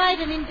so they've made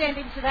an indent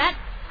into that.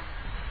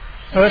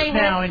 Hurst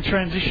now in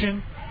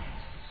transition.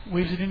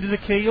 Weaves it into the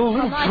key. Oh, a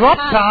little drop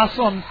pass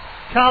on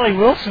Carly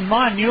Wilson.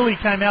 Mauniuli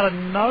came out of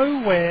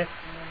nowhere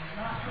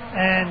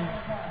and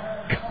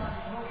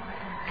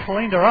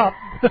cleaned her up.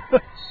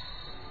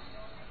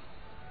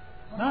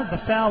 No, the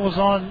foul was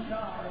on.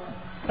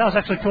 That was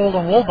actually called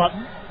on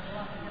Warburton.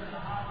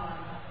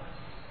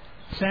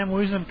 Sam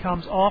Woosnam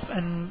comes off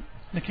and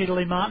Nikita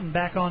Lee Martin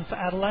back on for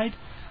Adelaide.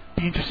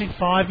 Be interesting.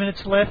 5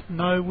 minutes left.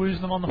 No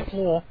Woosnam on the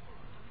floor.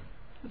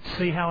 Let's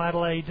see how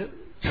Adelaide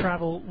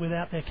travel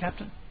without their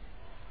captain.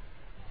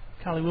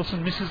 Carly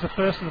Wilson misses the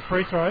first of the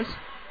free throws.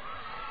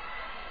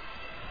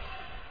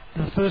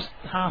 And the first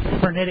half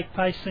frenetic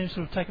pace seems to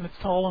have taken its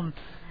toll on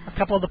a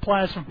couple of the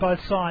players from both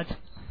sides.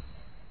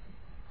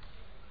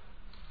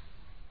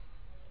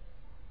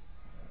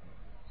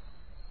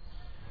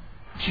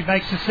 She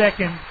makes the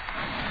second.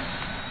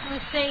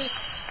 We'll see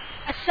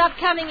a sub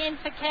coming in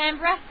for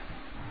Canberra.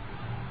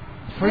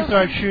 Free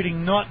throw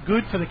shooting not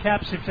good for the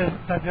Caps if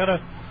they've got a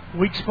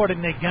weak spot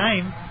in their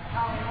game.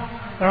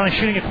 They're only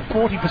shooting it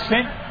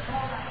 40%.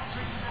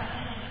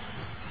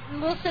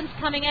 Wilson's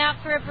coming out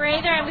for a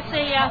breather, and we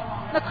see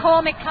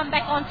McCormick come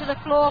back onto the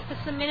floor for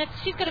some minutes.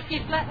 She's got a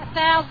few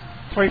fouls.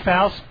 3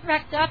 fouls.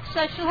 Racked up,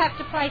 so she'll have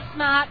to play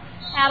smart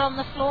out on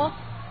the floor.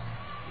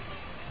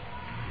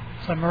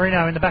 So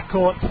Marino in the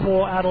backcourt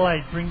for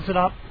Adelaide brings it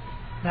up.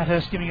 Nat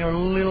Hurst giving her a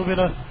little bit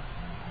of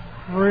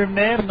room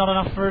there, but not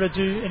enough for her to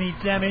do any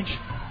damage.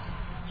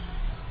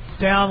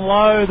 Down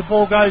low, the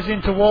ball goes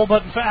into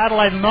Warburton for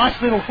Adelaide. Nice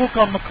little hook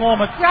on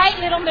McCormick. Great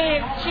little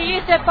move. She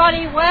used her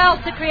body well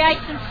to create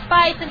some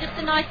space and just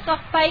a nice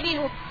soft baby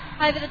hook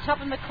over the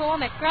top of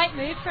McCormick. Great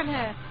move from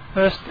her.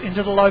 Hurst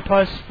into the low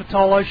post for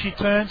Tolo. She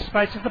turns,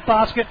 space at the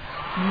basket.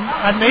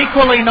 An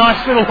equally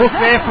nice little hook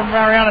there from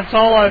Mariana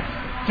Tolo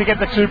to get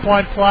the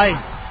 2-point play.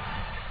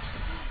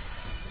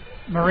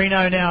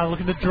 Marino now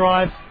looking to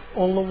drive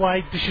all the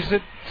way. Dishes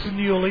it to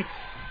Newley.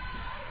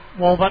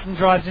 Warburton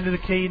drives into the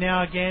key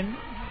now again.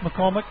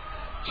 McCormick.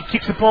 She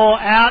kicks the ball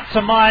out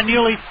to Maya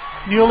Newley.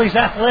 Newley's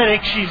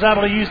athletic. She's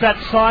able to use that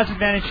size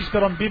advantage she's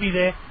got on Bibby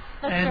there.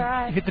 That's and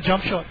right. Hit the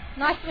jump shot.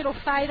 Nice little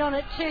fade on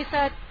it too.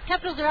 So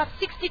Capitals are up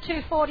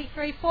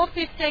 62-43,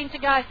 4:15 to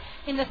go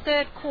in the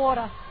third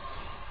quarter.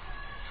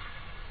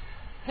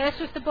 Hurst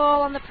with the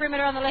ball on the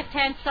perimeter on the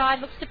left-hand side.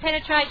 Looks to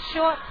penetrate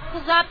short.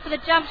 Pulls up for the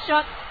jump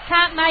shot.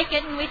 Can't make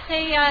it. And we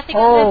see, I think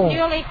it was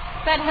Newley.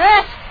 But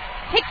Hurst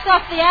picks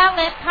off the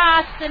outlet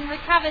pass and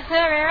recovers her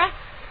error.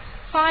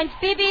 Finds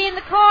Bibby in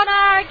the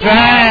corner again.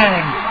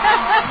 Bang!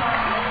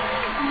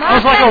 It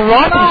was like a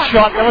rifle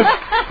shot. That was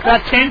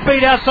about 10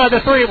 feet outside the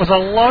three. It was a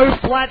low,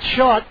 flat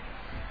shot,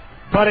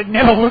 but it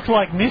never looked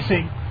like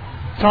missing.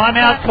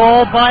 Timeout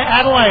called by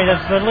Adelaide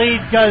as the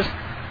lead goes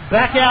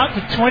back out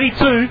to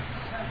 22.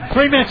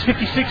 3 minutes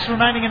 56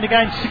 remaining in the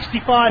game,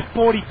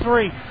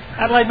 65-43.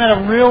 Adelaide made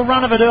a real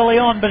run of it early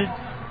on, but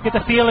get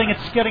the feeling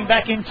it's getting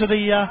back into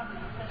the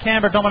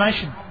Canberra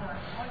domination.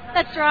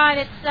 That's right.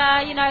 It's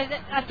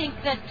I think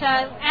that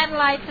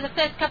Adelaide for the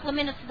first couple of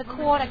minutes of the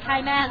quarter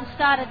came out and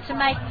started to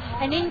make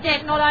an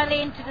indent not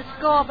only into the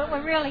score, but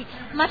were really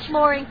much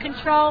more in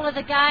control of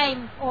the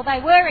game, or they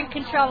were in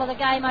control of the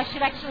game, I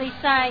should actually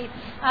say.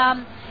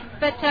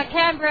 But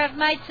Canberra have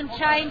made some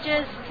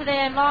changes to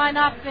their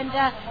lineup and,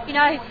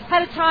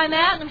 had a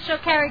timeout. And I'm sure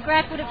Carrie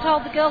Graff would have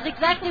told the girls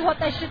exactly what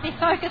they should be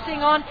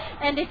focusing on,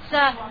 and it's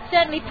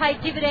certainly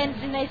paid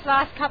dividends in these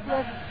last couple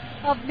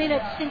of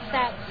minutes since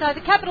that. So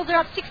the Capitals are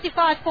up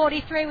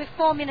 65-43 with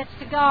 4 minutes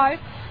to go.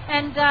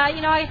 And,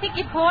 I think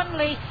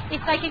importantly,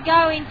 if they could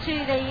go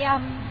into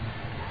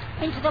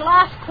the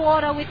last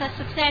quarter with a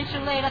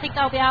substantial lead, I think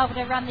they'll be able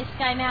to run this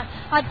game out.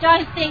 I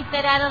don't think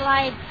that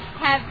Adelaide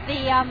have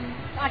the...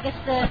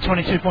 a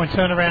 22-point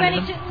turnaround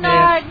in them?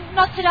 No,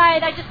 not today.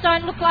 They just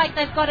don't look like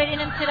they've got it in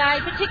them today,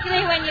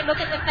 particularly when you look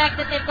at the fact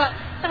that they've got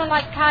someone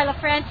like Kayla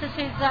Francis,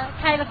 who's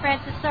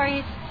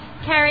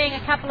carrying a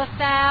couple of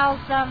fouls.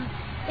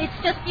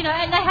 It's just,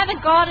 and they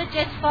haven't got a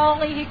Jess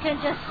Foley who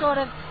can just sort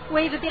of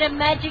weave a bit of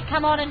magic,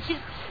 come on, and she's,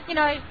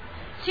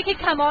 she could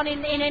come on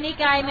in any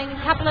game in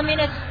a couple of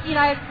minutes,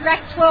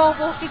 rack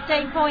 12 or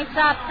 15 points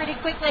up pretty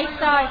quickly.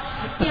 So,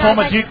 the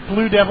former Duke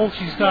Blue Devil,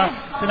 she's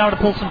been able to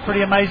pull some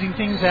pretty amazing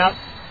things out.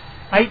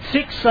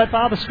 8-6 so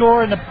far the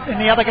score in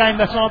the other game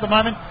that's on at the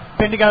moment.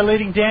 Bendigo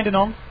leading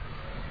Dandenong.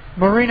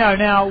 Marino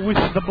now with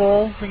the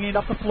ball, bringing it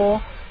up the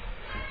floor.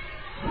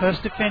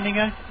 First defending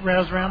her,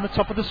 rouse around the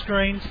top of the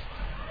screens.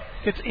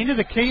 Gets into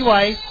the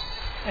keyway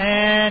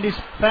and is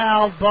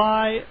fouled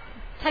by...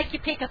 Take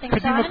your pick, I think,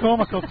 Simon.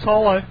 McCormick or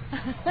Tolo.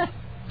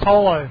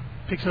 Tolo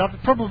picks it up.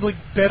 Probably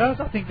better.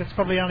 I think that's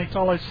probably only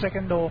Tolo's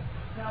second or...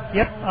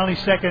 Yep, only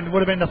second.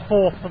 Would have been the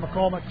fourth for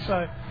McCormick.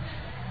 So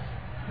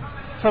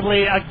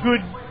probably a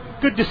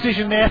good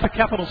decision there for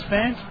Capitals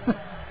fans.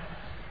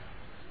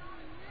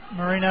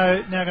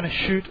 Marino now going to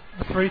shoot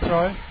the free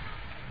throw.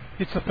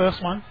 Hits the first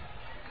one.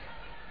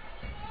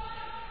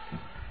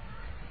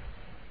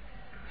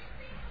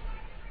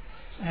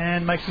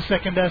 And makes the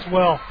second as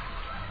well.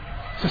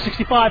 So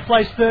 65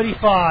 plays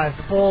 35.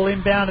 The ball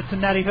inbounded to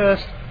Natty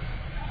Hurst.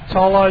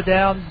 Tolo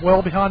down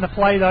well behind the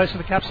play though, so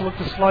the Caps will look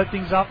to slow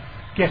things up,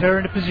 get her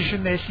into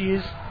position. There she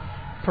is.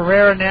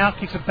 Pereira now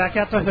kicks it back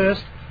out to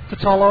Hurst. To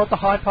Tolo at the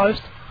high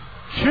post.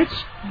 Shoots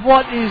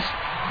what is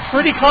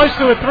pretty close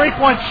to a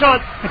 3-point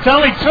shot. It's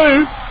only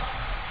 2,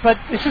 but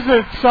this is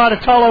a side of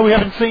Tolo we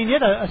haven't seen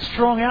yet, a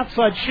strong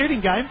outside shooting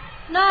game.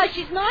 No,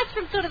 she's nice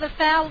from sort of the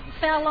foul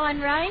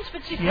line range,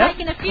 but she's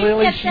taken a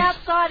few steps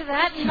outside of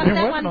that and knocked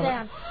that one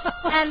down.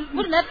 And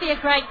wouldn't that be a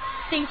great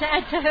thing to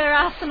add to her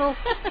arsenal?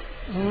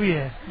 Oh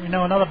yeah, we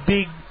know another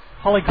big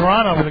Holly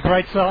Grano with a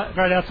great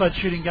outside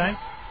shooting game.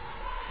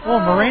 Oh,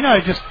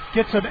 Marino just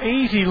gets an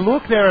easy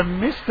look there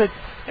and missed it.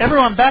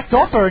 Everyone backed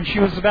off her and she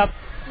was about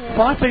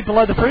 5 feet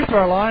below the free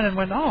throw line and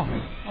went,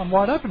 I'm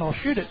wide open, I'll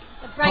shoot it.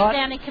 A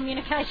breakdown in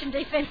communication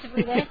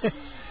defensively there.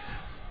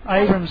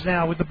 Abrams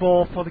now with the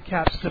ball for the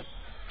Caps to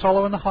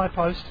Tolo in the high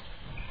post.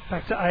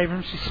 Back to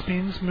Abrams. She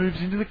spins,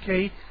 moves into the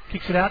key,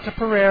 kicks it out to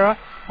Pereira.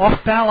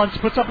 Off balance,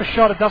 puts up a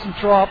shot. It doesn't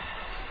drop.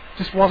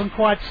 Just wasn't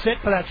quite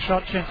set for that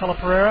shot, Chantella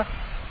Pereira.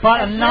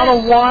 But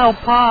another wild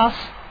pass.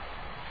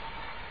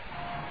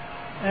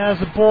 as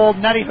the ball,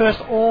 Natty Hurst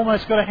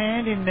almost got a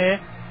hand in there.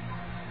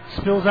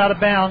 Spills out of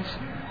bounds.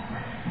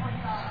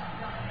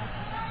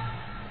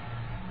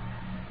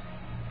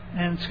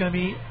 And it's going to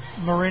be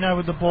Marino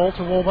with the ball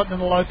to Warburton in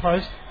the low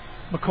post.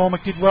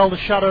 McCormick did well to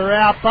shut her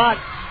out, but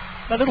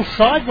that little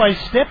sideways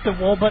step that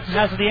Warburton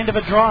has at the end of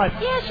a drive.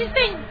 Yeah, she's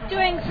been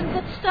doing some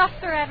good stuff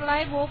for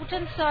Adelaide,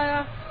 Warburton,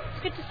 so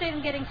it's good to see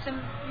them getting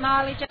some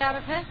mileage out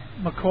of her.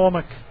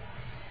 McCormick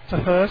to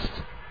Hurst.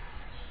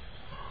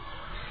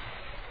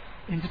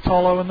 Into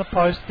Tolo in the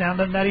post, down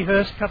to Natty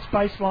Hurst, cuts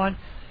baseline.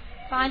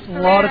 Finds A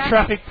lot of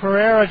traffic.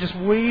 Pereira just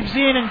weaves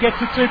in and gets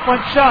a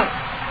 2-point shot.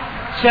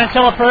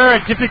 Chantella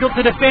Pereira, difficult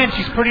to defend.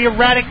 She's pretty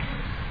erratic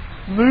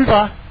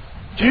mover.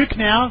 Duke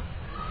now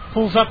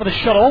pulls up with a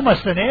shot,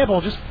 almost an air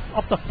ball, just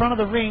off the front of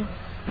the ring.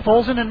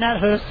 Falls into Nat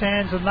Hurst's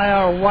hands, and they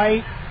are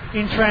away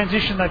in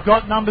transition. They've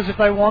got numbers if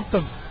they want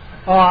them.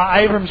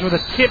 Abrams with a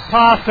tip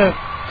pass to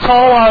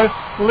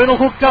Tolo. Little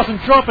hook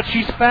doesn't drop, but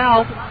she's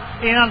fouled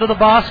in under the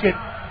basket.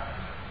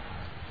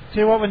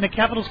 Tell you what, when the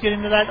Capitals get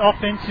into that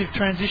offensive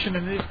transition,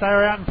 and if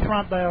they're out in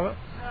front, they are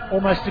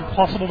almost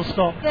impossible to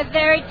stop. They're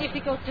very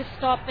difficult to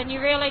stop, and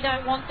you really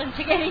don't want them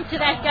to get into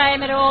that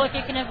game at all if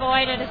you can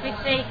avoid it. As we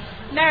see,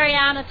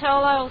 Mariana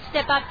Tolo will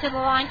step up to the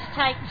line to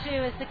take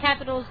two as the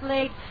Capitals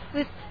lead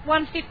with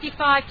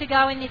 1:55 to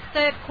go in this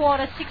third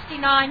quarter,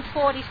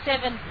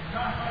 69-47.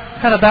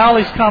 Hannah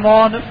Bowley's come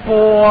on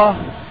for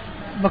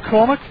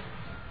McCormick.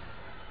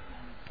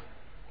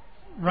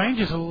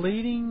 Rangers are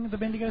leading the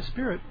Bendigo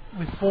Spirit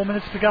with 4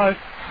 minutes to go,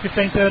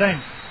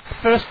 15-13.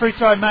 First free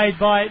throw made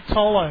by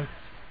Tolo.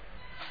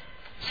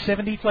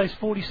 70 plays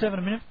 47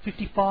 a minute,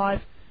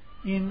 55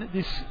 in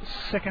this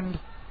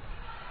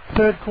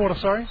third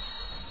quarter.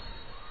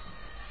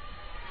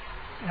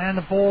 And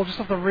the ball just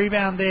off the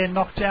rebound there,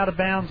 knocked out of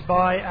bounds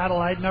by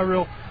Adelaide. No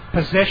real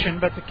possession,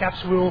 but the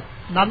Caps will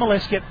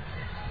nonetheless get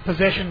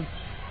possession.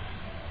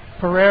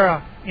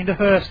 Pereira into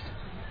Hurst.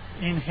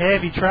 In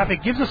heavy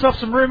traffic, gives herself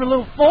some room, a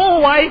little fall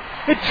away.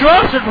 It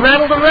drops, it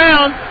rattled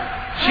around.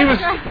 She was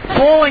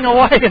falling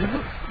away at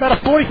about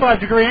a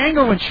 45-degree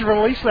angle when she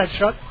released that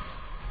shot.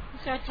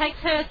 So it takes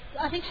her,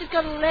 I think she's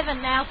got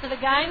 11 now for the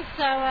game,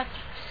 so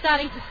she's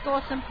starting to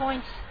score some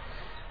points.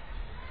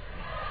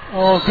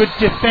 Oh, good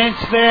defense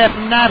there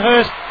from Nat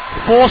Hurst.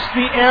 Forced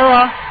the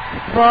error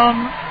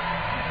from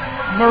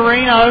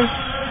Marino.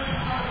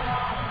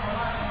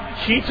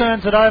 She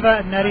turns it over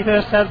and Natty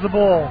Hurst has the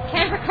ball.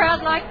 Canberra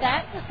crowd like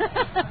that.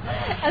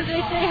 As we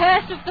see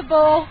Hurst with the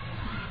ball,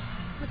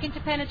 looking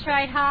to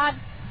penetrate hard.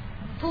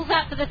 Pulls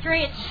up for the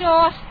three, it's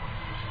short.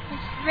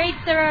 Reads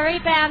the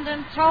rebound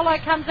and Tolo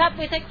comes up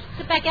with it. Kicks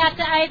it back out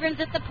to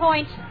Abrams at the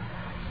point.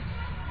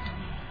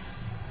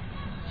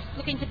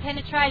 Looking to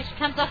penetrate, she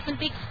comes off some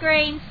big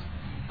screens.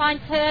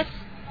 Finds Hurst.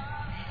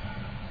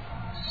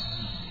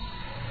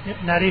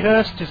 Yep, Natty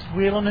Hurst just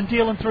wheeling and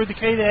dealing through the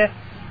key there.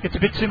 Gets a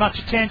bit too much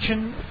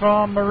attention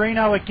from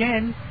Marino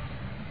again.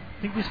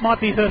 I think this might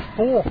be her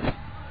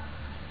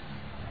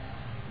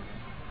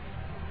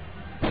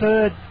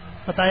third,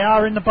 but they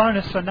are in the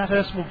bonus, so Nat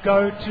Hurst will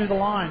go to the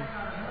line.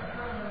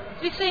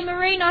 We see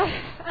Marino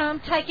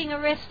taking a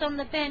rest on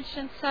the bench,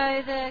 and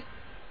so the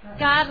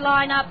guard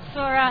line up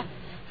for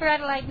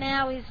Adelaide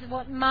now is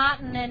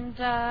Martin and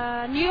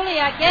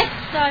Newley, I guess.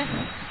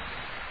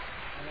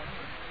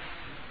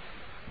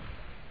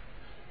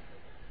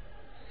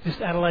 So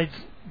just Adelaide's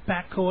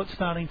backcourt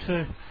starting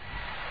to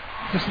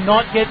just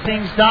not get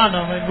things done.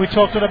 I mean, we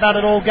talked about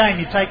it all game.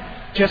 You take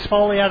Jess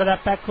Foley out of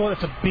that backcourt,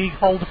 it's a big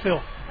hole to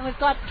fill. And we've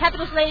got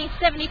Capitals leading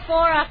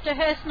 74 after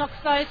Hurst knocks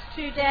those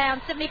two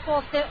down,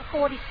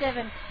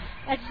 74-47.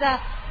 As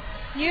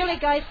Newley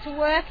goes to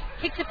work,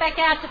 kicks it back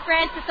out to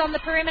Francis on the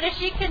perimeter.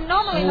 She can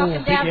normally knock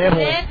him down from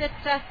there, but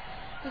it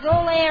was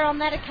all air on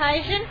that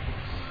occasion.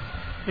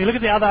 You look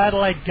at the other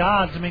Adelaide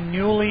guards. I mean,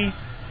 Newley's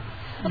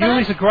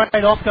a great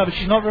off-guard, but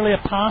she's not really a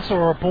passer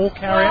or a ball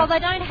carrier. Well, they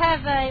don't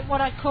have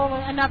what I'd call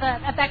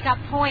a backup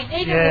point.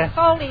 Even with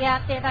Foley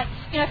out there,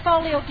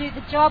 Foley will do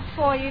the job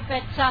for you,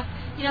 but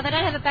they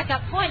don't have a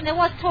backup point. And there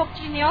was talk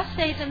in the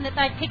off-season that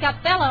they'd pick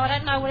up Bello. I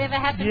don't know whatever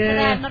happened to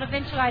that, not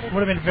eventuated.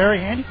 Would have been very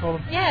handy for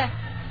them. Yeah.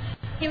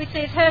 Here we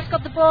see Hurst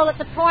got the ball at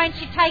the point.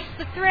 She takes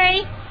the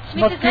three.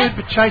 Not good,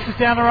 but chases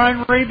down her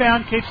own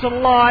rebound, keeps it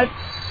alive,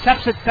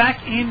 taps it back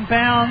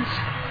inbounds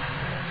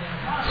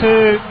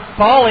to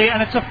Bowley,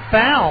 and it's a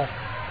foul.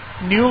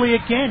 Newley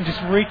again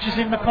just reaches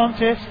in the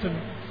contest and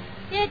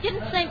it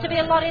didn't seem to be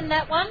a lot in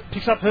that one.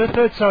 Picks up her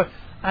third, so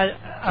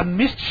a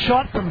missed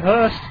shot from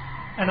Hurst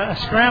and a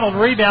scrambled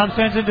rebound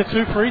turns into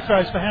 2 free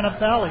throws for Hannah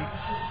Bowley.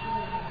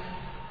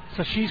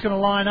 So she's going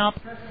to line up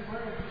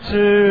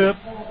to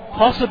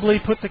possibly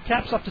put the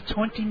Caps up to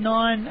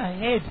 29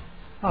 ahead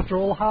after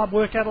all the hard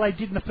work Adelaide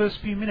did in the first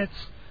few minutes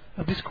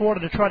of this quarter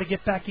to try to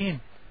get back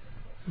in.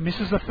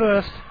 Misses the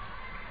first.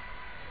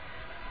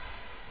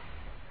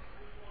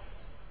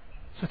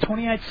 So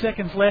 28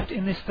 seconds left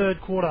in this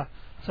third quarter.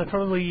 So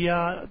probably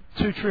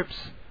 2 trips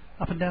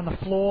up and down the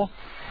floor.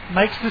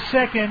 Makes the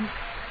second.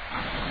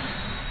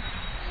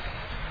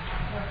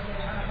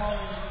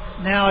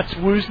 Now it's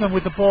Woosnam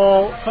with the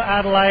ball for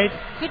Adelaide.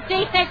 Good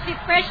defensive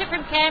pressure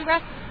from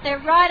Canberra. They're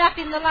right up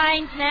in the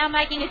lanes now,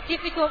 making it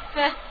difficult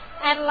for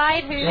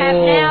Adelaide, who have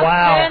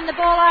now turned the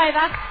ball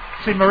over.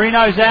 See,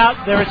 Marino's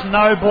out. There is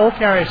no ball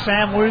carrier.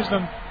 Sam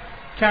Woosnam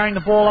carrying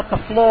the ball up the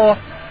floor,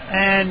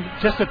 and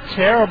just a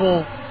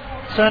terrible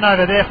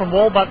turnover there from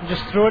Warburton,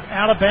 just threw it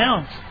out of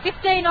bounds.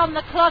 15 on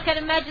the clock. I'd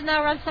imagine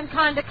they'll run some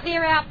kind of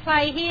clear-out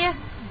play here.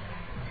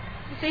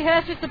 You see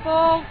Hurst with the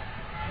ball,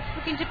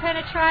 looking to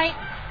penetrate.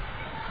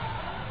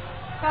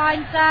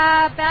 Finds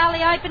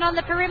Bowley open on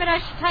the perimeter.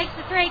 She takes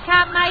the three,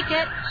 can't make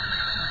it.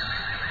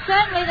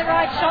 Certainly the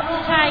right shot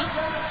to take.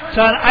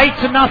 So an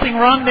 8-0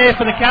 run there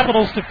for the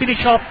Capitals to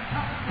finish off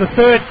the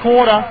third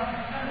quarter.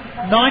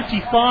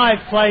 95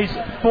 plays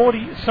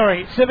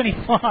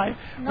 75.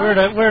 We're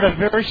at a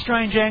very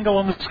strange angle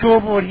on the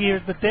scoreboard here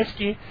at the desk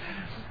here.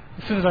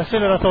 As soon as I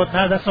said it, I thought,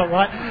 no, that's not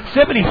right.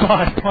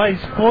 75 plays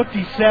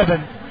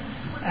 47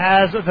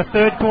 as the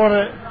third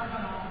quarter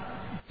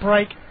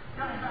break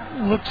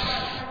looks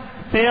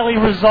fairly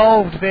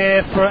resolved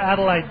there for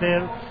Adelaide.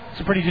 They're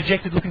some pretty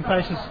dejected looking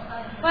faces.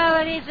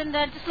 Well, it is, and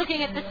just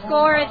looking at the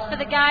scorers for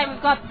the game,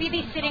 we've got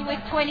Bibby sitting with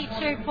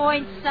 22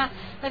 points.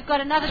 They've got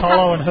another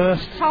Tolo and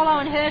Hurst. Tolo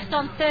and Hurst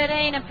on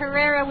 13, and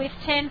Pereira with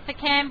 10 for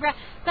Canberra.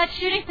 That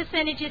shooting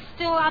percentage is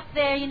still up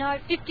there,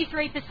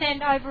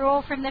 53%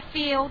 overall from the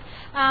field,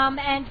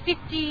 and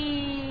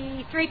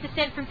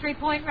 53% from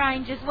three-point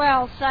range as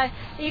well. So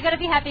you've got to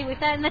be happy with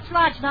that, and that's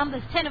large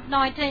numbers. 10 of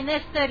 19.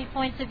 There's 30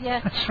 points of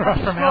your that's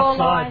right, from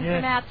outside,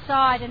 from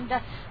outside, and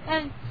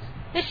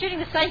they're shooting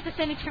the same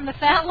percentage from the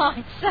foul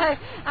line, so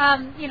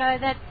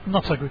that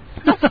not so good.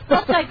 not so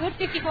good.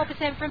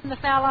 54% from the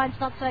foul line's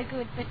not so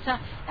good. But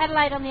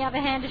Adelaide, on the other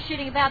hand, is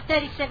shooting about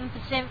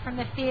 37% from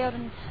the field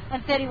and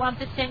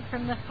 31%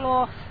 from the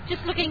floor.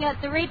 Just looking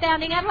at the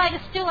rebounding, Adelaide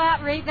is still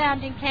out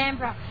rebounding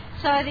Canberra.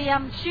 So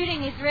the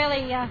shooting is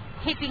really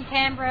keeping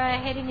Canberra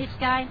ahead in this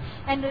game,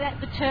 and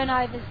the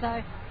turnovers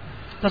though.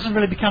 Doesn't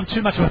really become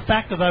too much of a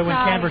factor though when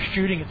Canberra's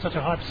shooting at such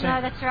a high percent. No,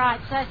 that's right.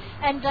 So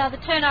and the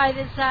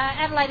turnovers,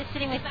 Adelaide is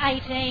sitting with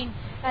 18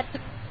 at the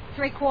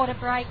three-quarter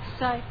break.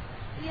 So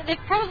they've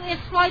probably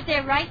slowed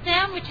their rate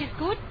down, which is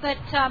good, but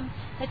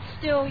it's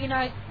still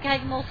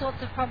gave them all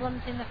sorts of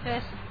problems in the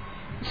first.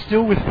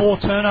 Still with 4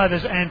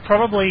 turnovers, and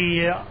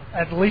probably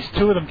at least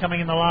 2 of them coming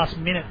in the last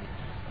minute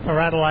for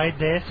Adelaide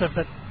there. So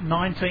that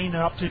 19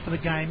 are up to for the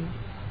game.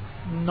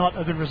 Not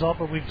a good result,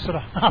 but we've sort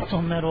of harped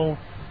on that all.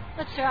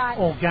 That's right.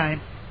 All game.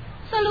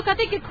 So look, I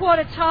think at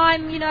quarter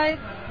time, it's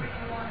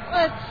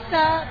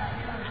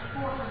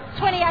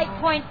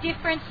 28-point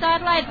difference.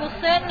 Adelaide will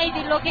certainly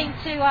be looking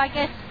to, I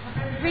guess,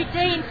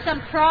 redeem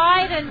some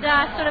pride and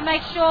sort of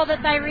make sure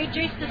that they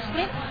reduce the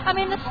split. I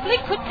mean, the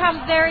split could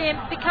become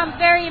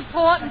very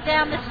important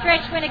down the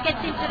stretch when it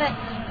gets into the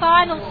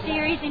final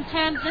series in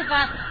terms of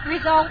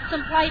results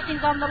and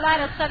placings on the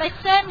ladder. So they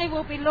certainly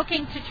will be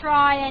looking to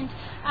try and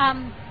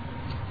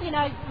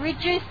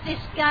reduce this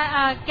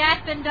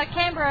gap, and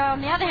Canberra,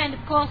 on the other hand, of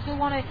course, will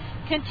want to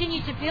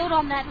continue to build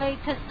on that lead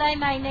because they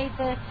may need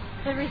the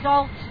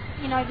results,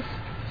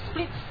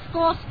 the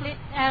score split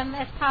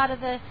as part of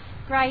the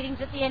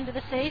gradings at the end of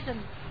the season.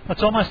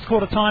 It's almost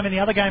quarter time in the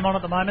other game on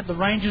at the moment. The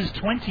Rangers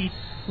 20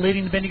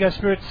 leading the Bendigo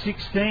Spirits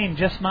 16.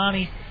 Jess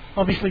Marnie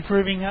obviously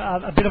proving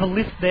a bit of a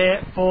lift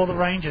there for the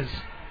Rangers.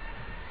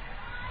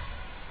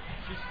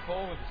 She's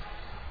forward.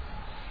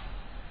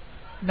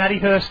 Natty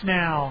Hurst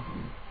now.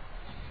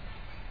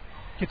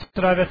 Gets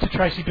it over to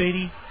Tracy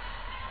Beattie.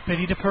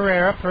 Beattie to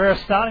Pereira. Pereira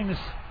starting this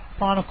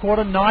final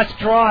quarter. Nice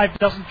drive.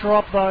 Doesn't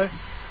drop though.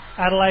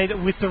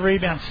 Adelaide with the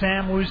rebound.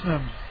 Sam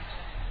Woosnam.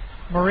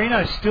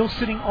 Marino still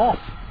sitting off.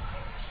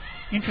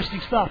 Interesting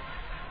stuff.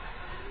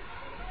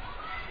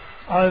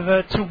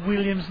 Over to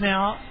Williams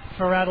now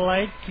for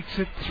Adelaide. Kicks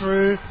it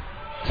through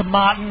to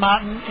Martin.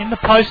 Martin in the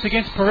post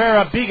against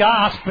Pereira. Big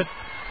ask, but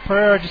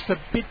Pereira just a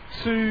bit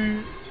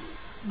too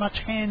much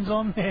hands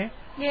on there.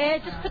 Yeah,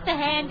 just put the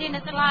hand in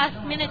at the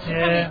last minute.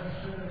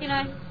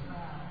 Probably,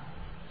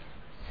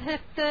 her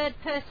third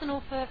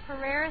personal for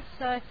Pereira.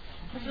 So as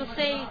we'll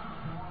see,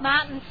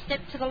 Martin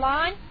step to the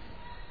line.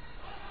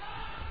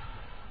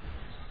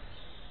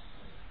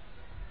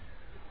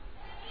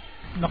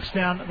 Knocks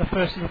down the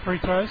first of the free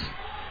throws.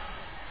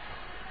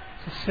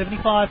 So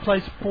 75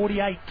 plays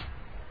 48.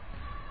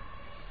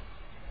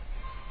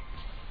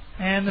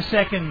 And the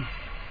second.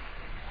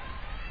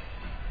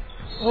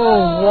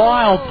 Oh,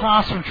 wild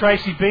pass from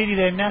Tracy Beattie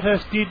there.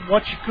 Nathurst did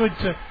what she could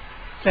to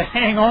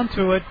hang on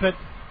to it, but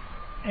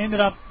ended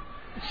up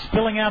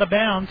spilling out of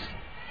bounds.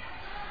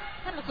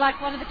 That looked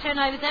like one of the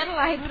turnovers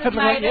Adelaide would have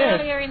made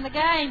earlier in the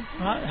game.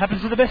 Well, it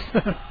happens to the best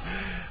of them.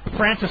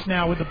 Francis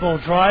now with the ball.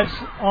 Drives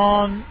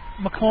on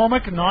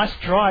McCormick. Nice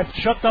drive.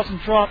 Shot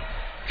doesn't drop.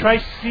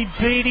 Tracy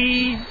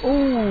Beattie.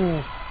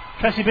 Ooh.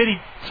 Tracy Beattie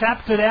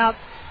tapped it out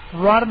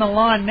right on the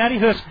line. Natty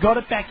Hurst got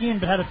it back in,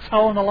 but had a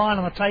toe on the line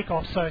on the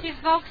takeoff. So She's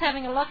Volk's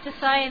having a lot to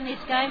say in this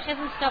game. She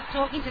hasn't stopped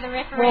talking to the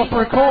referee. Well,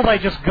 for a call they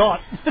just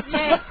got.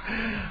 Yeah.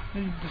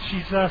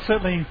 She's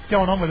certainly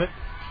going on with it.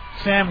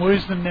 Sam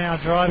Woosnam now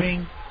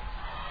driving.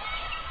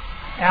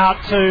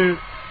 Out to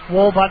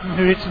Warburton,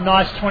 who hits a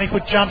nice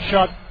 20-foot jump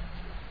shot.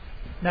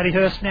 Maddie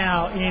Hurst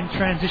now in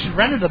transition.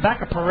 Ran into the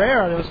back of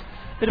Pereira. There was a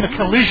bit of a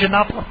collision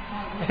up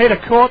ahead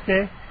of court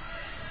there.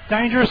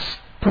 Dangerous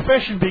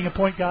profession being a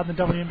point guard in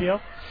the WNBL.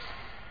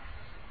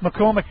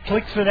 McCormick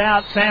clicks it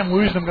out. Sam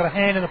Woosnam got a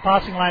hand in the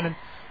passing lane and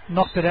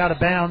knocked it out of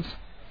bounds.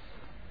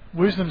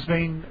 Woosnam's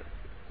been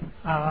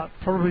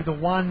probably the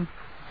one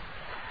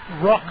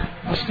rock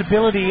of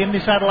stability in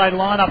this Adelaide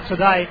lineup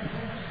today.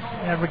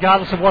 And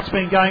regardless of what's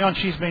been going on,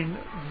 she's been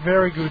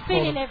very good she's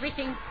been for in them.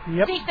 everything.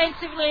 Yep.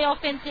 Defensively,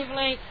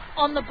 offensively,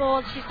 on the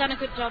board. She's done a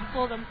good job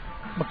for them.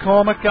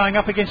 McCormick going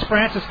up against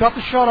Francis. Got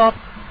the shot off.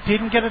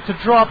 Didn't get it to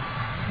drop.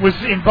 Was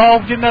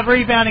involved in the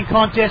rebounding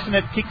contest, and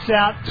it kicks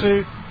out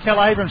to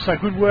Kel Abrams. So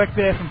good work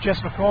there from Jess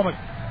McCormick.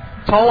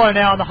 Tolo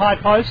now on the high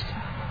post.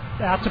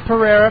 Out to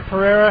Pereira.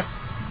 Pereira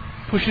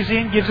pushes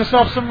in, gives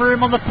herself some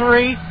room on the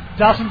three.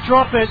 Doesn't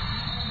drop it.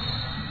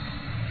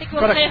 I think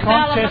we'll Got see a a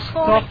foul on contest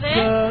McCormick off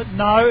there.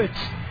 no, it's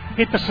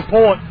hit the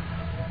support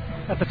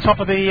at the top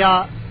of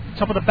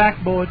the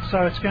backboard,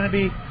 so it's going to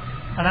be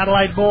an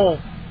Adelaide ball.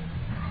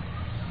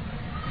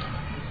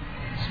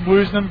 It's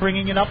Woosnam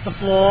bringing it up the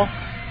floor.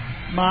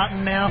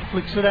 Martin now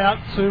flicks it out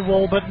to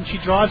Walbert, and she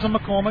drives on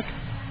McCormick.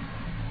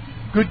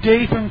 Good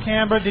D from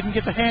Canberra, didn't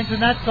get the hands in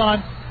that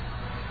time.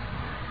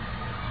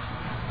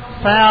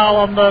 Foul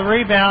on the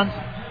rebound.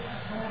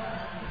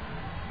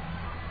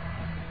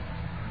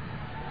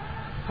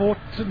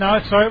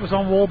 It was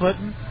on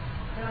Warburton.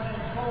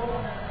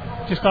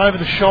 Just over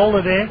the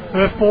shoulder there,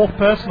 her fourth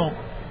personal.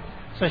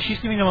 So she's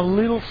giving them a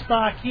little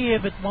spark here,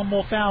 but one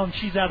more foul and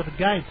she's out of the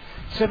game.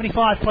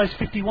 75 plays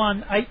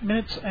 51, 8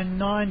 minutes and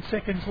 9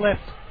 seconds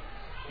left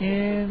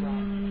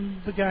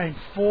in the game.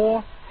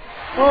 4.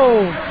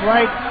 Oh,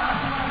 great.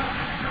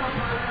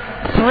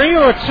 3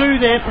 or a 2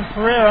 there from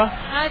Pereira.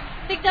 I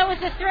think that was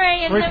a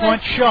 3. And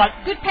 3-point shot.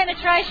 Good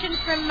penetration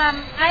from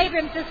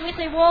Abrams as we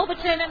see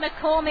Warburton and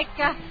McCormick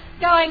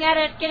going at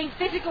it, getting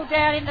physical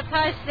down in the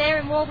post there.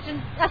 And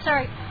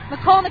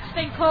McCormick's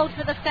been called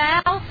for the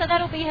foul, so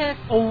that'll be her.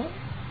 Oh,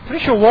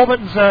 pretty sure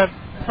Warburton's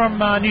from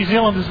New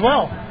Zealand as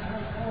well.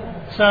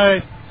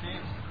 So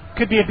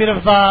could be a bit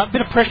of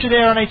pressure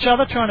there on each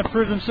other, trying to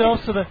prove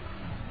themselves to the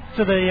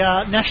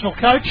national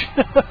coach.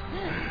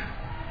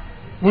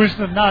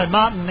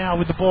 Martin now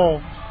with the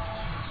ball.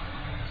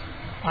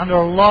 Under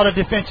a lot of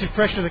defensive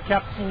pressure, the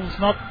Capitals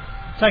not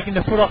taking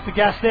the foot off the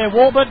gas there.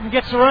 Warburton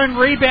gets her own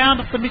rebound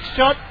off the mixed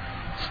shot,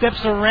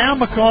 steps around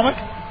McCormick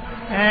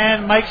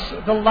and makes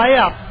the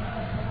layup.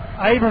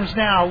 Abrams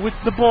now with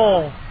the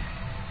ball.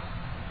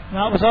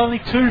 No, it was only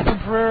 2 from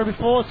Pereira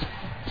before.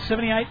 It's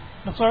 78.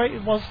 I'm sorry,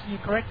 it was, you're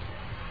correct.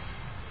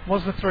 It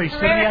was the 3.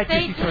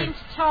 78-53. Into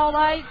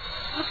Tolo.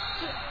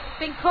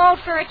 Been called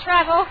for a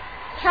travel.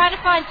 Trying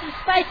to find some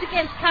space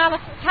against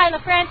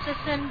Kayla Francis,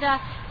 and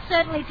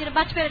certainly did a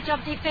much better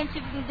job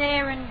defensively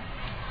there. And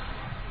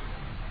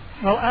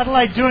well,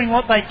 Adelaide doing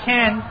what they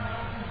can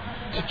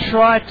to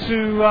try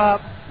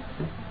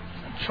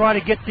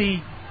to get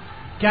the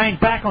game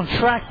back on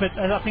track, but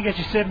I think, as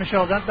you said,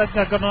 Michelle, they've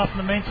got enough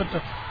momentum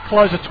to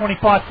close a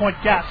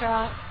 25-point gap. That's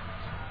right.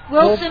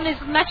 Wilson is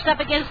matched up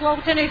against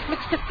Walton, who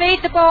looks to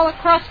feed the ball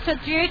across to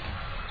Duke.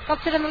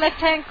 Got it in the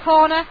left-hand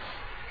corner.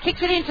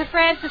 Kicks it into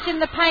Francis in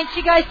the paint.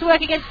 She goes to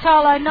work against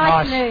Tolo.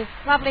 Nice move.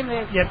 Lovely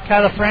move. Yeah,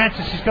 Kayla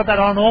Francis, she's got that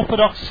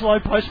unorthodox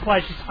slow post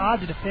play. She's hard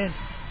to defend.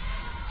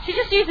 She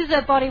just uses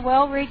her body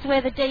well, reads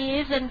where the D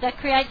is, and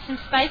creates some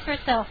space for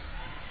herself.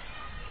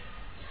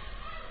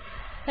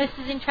 Hurst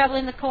is in trouble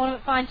in the corner,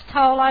 but finds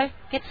Tolo.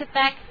 Gets it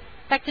back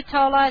to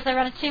Tolo as they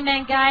run a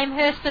 2-man game.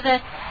 Hurst for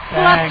the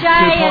pull-up J,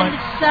 and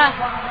it's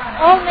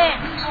all net.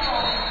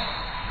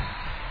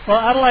 Well,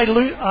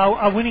 Adelaide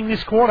are winning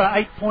this quarter,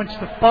 8 points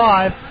to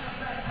 5.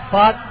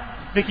 But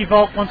Vicky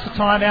Volk wants a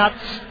timeout,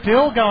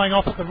 still going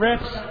off at the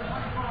refs.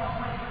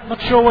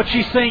 Not sure what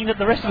she's seeing that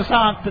the rest of us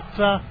aren't,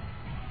 but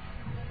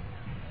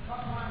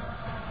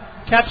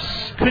Caps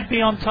could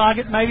be on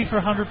target maybe for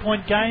a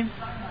 100-point game.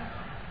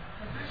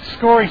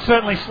 Scoring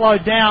certainly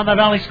slowed down. They've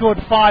only scored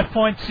 5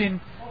 points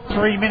in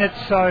 3 minutes,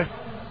 so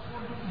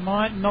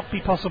might not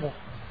be possible.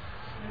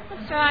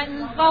 That's right,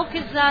 and Volk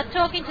is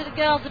talking to the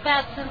girls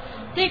about some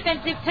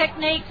defensive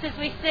techniques. As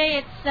we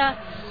see,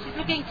 she's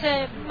looking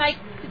to make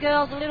the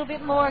girls a little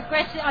bit more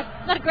aggressive,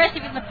 not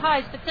aggressive in the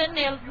post, but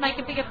certainly make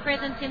a bigger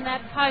presence in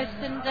that post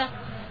and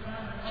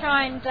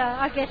try and,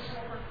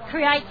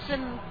 create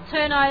some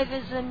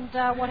turnovers and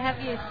what have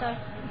you. So,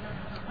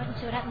 wait and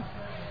see what happens.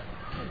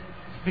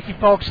 Vicky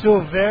Falk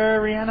still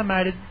very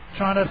animated,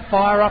 trying to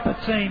fire up her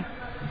team.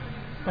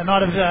 They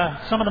might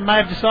have, some of them may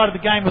have decided the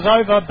game was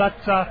over, but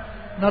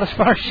not as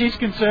far as she's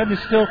concerned.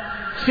 There's still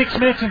 6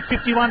 minutes and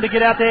 51 to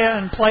get out there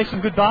and play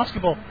some good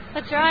basketball.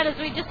 That's right, as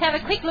we just have a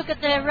quick look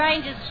at the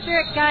Rangers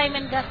Spirit game,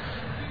 and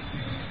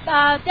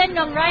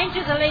Dandenong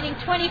Rangers are leading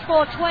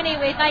 24-20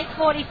 with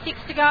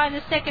 8:46 to go in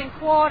the second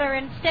quarter,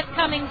 and Steph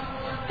Cummings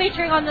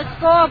featuring on the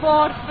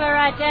scoreboard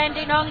for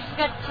Dandenong. She's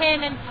got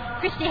 10, and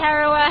Christy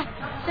Harrower,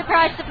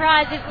 surprise,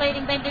 surprise, is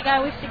leading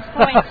Bendigo with 6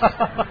 points.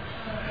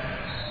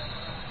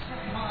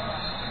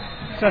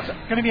 So it's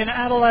going to be an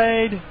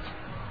Adelaide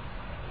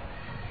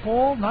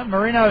ball. No,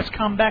 Marino has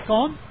come back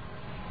on.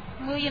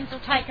 Williams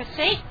will take a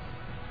seat.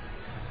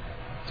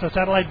 So it's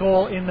Adelaide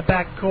ball in the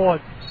back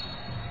court.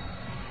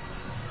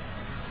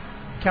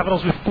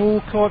 Capitals with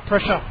full court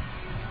pressure.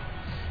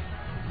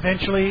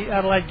 Eventually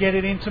Adelaide get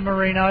it into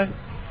Marino.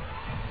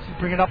 So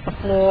bring it up the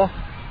floor.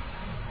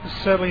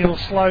 Certainly it'll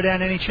slow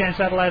down any chance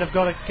Adelaide have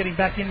got it getting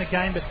back in the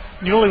game. But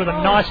Newley with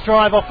a nice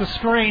drive off the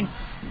screen.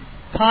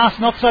 Pass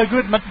not so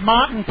good.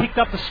 Martin picked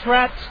up the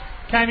scraps,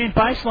 came in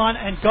baseline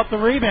and got the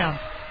rebound.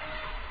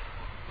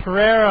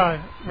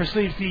 Pereira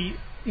receives the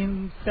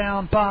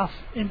inbound pass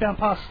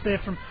there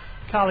from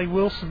Carly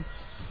Wilson.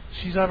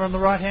 She's over on the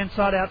right hand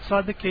side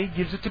outside the key,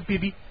 gives it to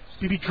Bibby.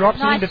 Bibby drops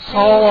it into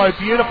Tolo.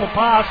 Beautiful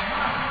pass.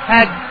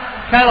 Had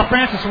Kayla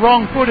Francis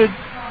wrong footed,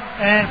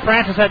 and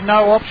Francis had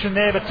no option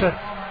there but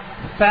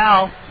to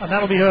foul, and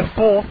that'll be her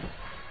fourth.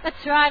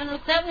 That's right, and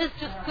look, that was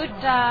just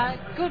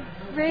good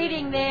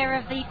reading there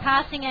of the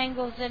passing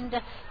angles, and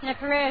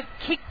Pereira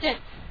kicked it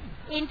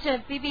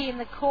into Bibby in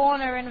the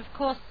corner, and of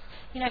course,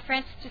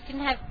 Francis just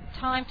didn't have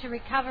time to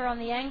recover on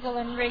the angle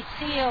and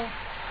reseal.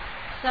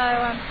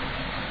 So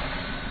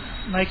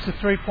makes a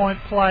 3-point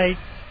play.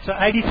 So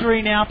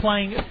 83 now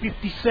playing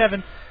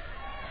 57.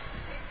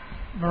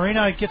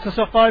 Marino gets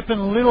herself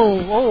open.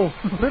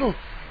 Little.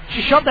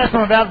 She shot that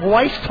from about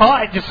waist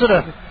high, just sort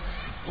of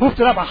hoofed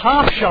it up a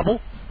half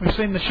shovel. We've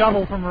seen the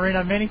shovel from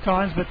Marino many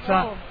times, but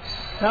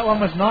that one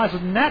was nice.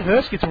 And Nat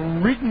Hurst gets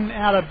ridden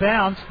out of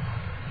bounds.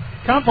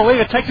 Can't believe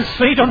it. Takes a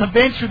seat on the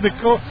bench with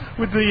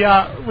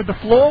the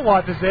floor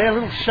wipers there. A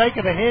little shake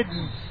of the head.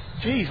 And,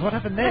 geez, what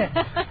happened there?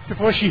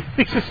 Before she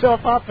picks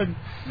herself up and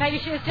maybe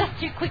she was just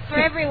too quick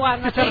for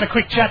everyone. Just having a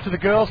quick chat to the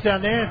girls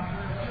down there.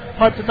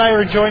 Hope that they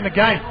were enjoying the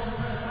game.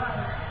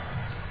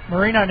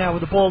 Marino now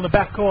with the ball in the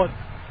back court.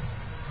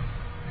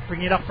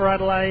 Bringing it up for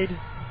Adelaide.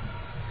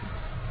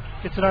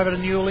 Gets it over to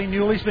Newley.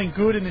 Newley's been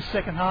good in this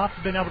second half.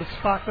 Been able to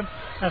spark them,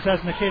 as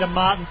has Nikita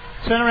Martin.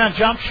 Turnaround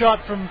jump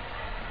shot from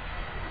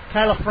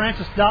Kayla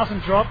Francis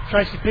doesn't drop.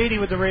 Tracy Beattie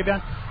with the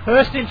rebound.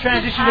 Hurst in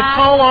transition to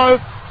Tolo.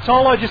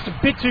 Tolo just a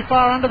bit too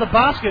far under the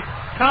basket.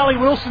 Carly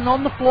Wilson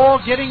on the floor,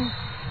 getting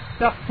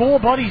about 4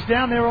 bodies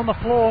down there on the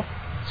floor.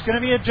 It's going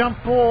to be a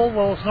jump ball.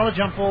 Well, it's not a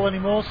jump ball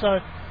anymore, so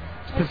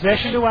it's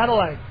possession to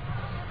Adelaide.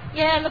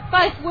 Yeah, look,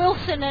 both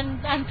Wilson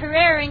and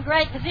Pereira in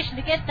great position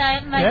to get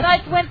that, and they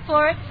both went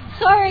for it,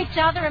 saw each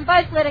other, and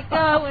both let it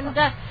go, and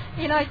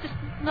just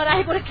not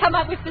able to come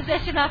up with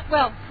possession.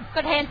 Well,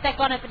 got hands back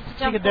on it, but it's a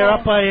jump ball. They're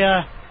up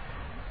by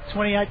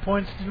 28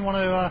 points. Didn't want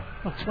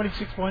to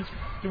 26 points.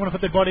 Didn't want to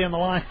put their body on the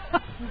line.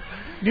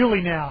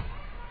 Newley now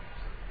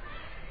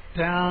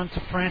down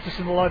to Francis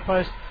in the low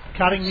post,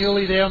 cutting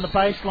Newley there on the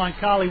baseline.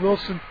 Carly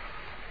Wilson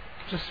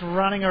just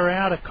running her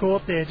out of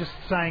court there, just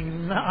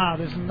saying, nah,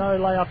 there's no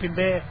layup in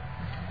there,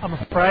 I'm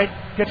afraid.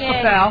 Gets the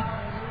foul,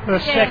 her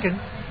second.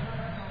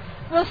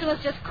 Wilson was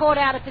just caught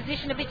out of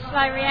position, a bit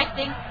slow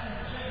reacting.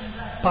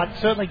 But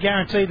certainly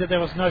guaranteed that there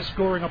was no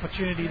scoring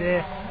opportunity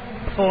there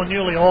for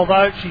Newley,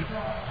 although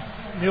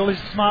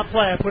Newley's a smart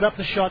player, put up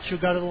the shot, she'll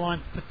go to the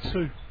line for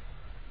 2.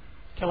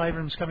 Kel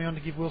Abrams coming on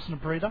to give Wilson a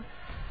breather.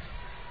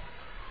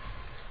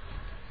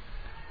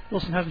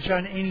 Wilson hasn't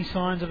shown any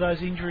signs of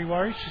those injury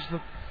worries. She's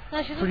looked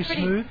pretty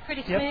smooth.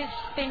 Pretty smooth.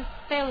 She's been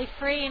fairly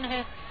free in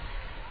her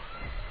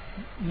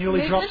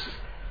Newley drops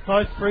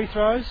both free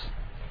throws.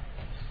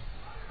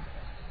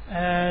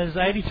 As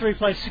 83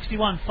 plays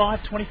 61,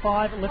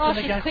 5:25 left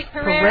in the game.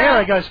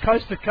 Pereira goes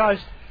coast to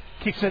coast,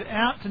 kicks it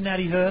out to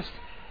Natty Hurst.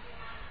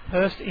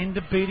 Hurst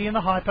into Beattie in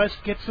the high post,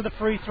 gets to the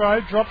free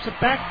throw, drops it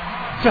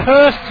back to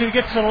Hurst, who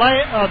gets a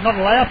not a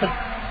layup, but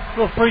a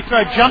little free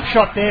throw jump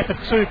shot there for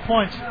 2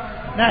 points.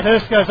 Nat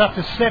Hurst goes up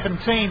to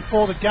 17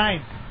 for the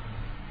game.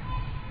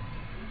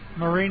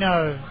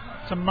 Marino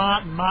to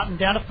Martin. Martin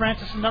down to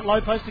Francis in that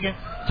low post again.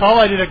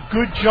 Tolo did a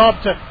good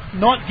job to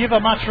not give her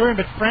much room,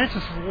 but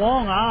Francis'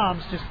 long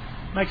arms just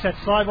makes that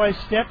sideways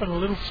step and a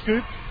little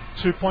scoop.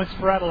 2 points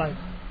for Adelaide.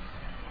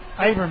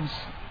 Abrams,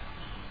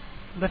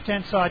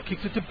 left-hand side,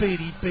 kicks it to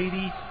Beattie.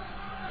 Beattie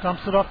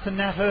dumps it off to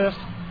Nat Hurst.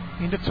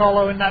 Into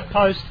Tolo in that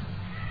post.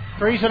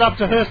 Frees it up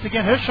to Hurst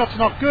again. Her shot's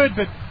not good,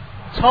 but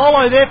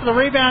Tolo there for the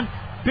rebound.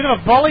 Bit of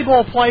a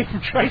volleyball play from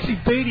Tracy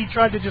Beattie.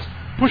 Tried to just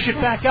push it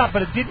back up,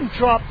 but it didn't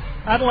drop.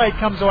 Adelaide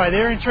comes away.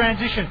 They're in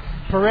transition.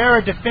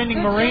 Pereira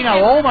defending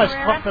Marino. Almost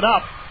cocked it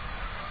up,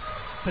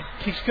 but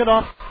kicks it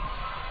off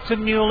to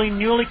Newley.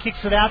 Newley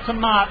kicks it out to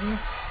Martin.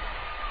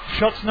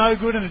 Shot's no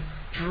good, and it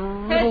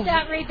dribbles. First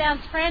out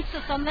rebounds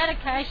Francis on that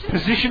occasion.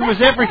 Position was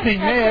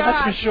everything there,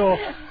 that's for sure.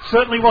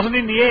 Certainly wasn't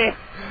in the air.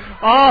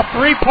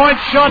 3-point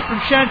shot from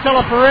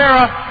Chantella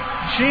Pereira.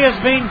 She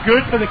has been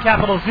good for the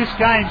Capitals this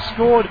game.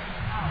 Scored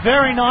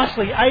very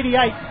nicely.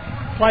 88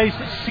 plays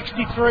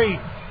 63.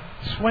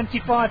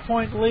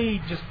 25-point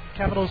lead. Just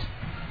Capitals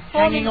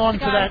hanging on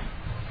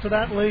to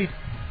that lead.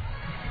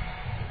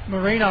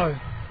 Marino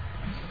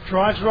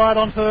drives right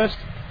on first.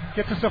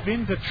 Gets herself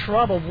into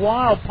trouble.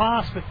 Wild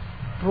pass, but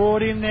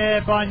brought in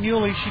there by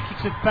Newley. She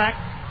kicks it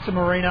back to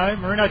Marino.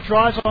 Marino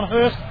drives on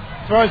Hurst.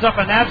 Throws up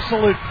an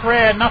absolute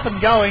prayer. Nothing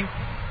going.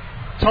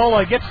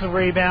 Tolo gets the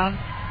rebound.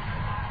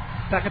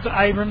 Back into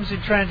Abrams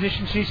in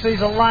transition. She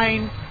sees a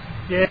lane.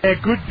 Yeah,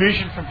 good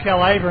vision from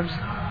Kel Abrams.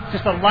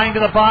 Just a lane to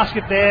the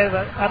basket there. The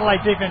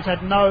Adelaide defence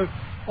had no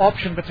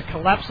option but to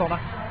collapse on her.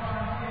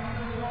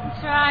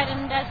 That's right,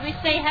 and as we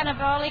see Hannah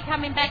Bowley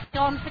coming back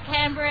on for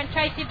Canberra, and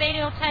Tracy Beattie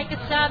will take a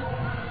sub.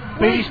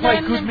 Beattie's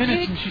played good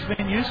minutes and she's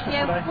been useful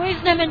today.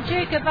 Woosnam and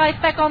Duke are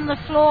both back on the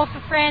floor for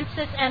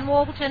Francis, and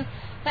Warburton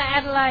for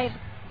Adelaide.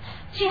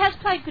 She has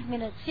played good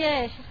minutes,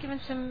 yeah. She's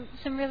given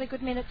some really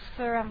good minutes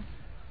for...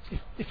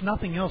 If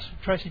nothing else,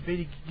 Tracy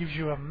Beattie gives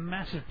you a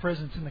massive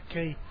presence in the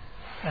key.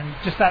 And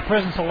just that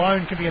presence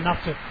alone can be enough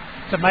to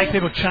make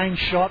people change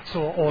shots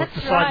or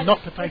decide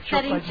not to take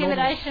shots. That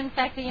intimidation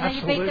factor,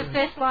 Absolutely. You beat the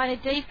first line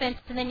of defence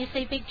and then you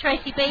see big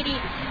Tracy Beattie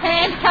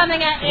hand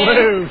coming at you.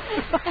 Woo.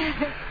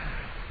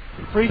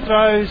 Free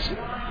throws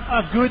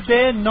are good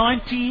there.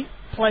 90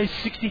 plays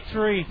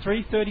 63.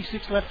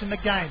 3:36 left in the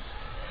game.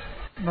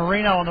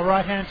 Marino on the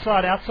right-hand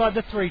side, outside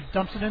the three,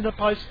 dumps it into the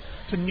post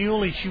to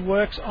Newley. She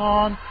works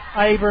on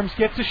Abrams,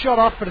 gets a shot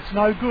off, but it's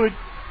no good.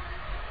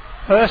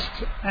 Hurst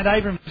and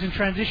Abrams in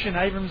transition.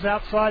 Abrams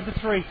outside the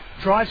three,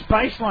 drives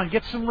baseline,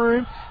 gets some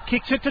room,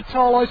 kicks it to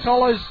Tolo.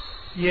 Tolo's,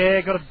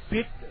 got a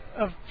bit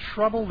of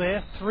trouble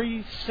there.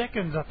 3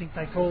 seconds, I think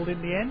they called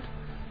in the end.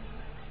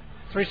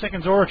 3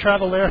 seconds or a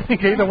travel there. I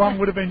think either one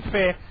would have been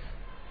fair.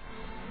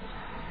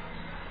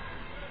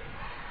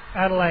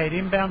 Adelaide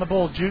inbound the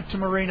ball. Duke to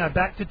Marino.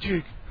 Back to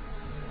Duke.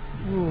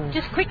 Ooh.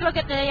 Just quick look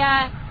at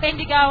the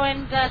Bendigo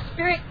and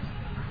Spirit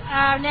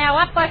are now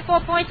up by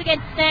 4 points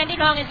against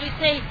Dandenong as we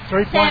see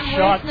 3-point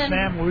shot.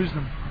 Sam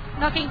Woosnam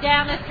knocking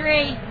down the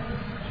three.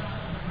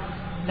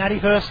 Natty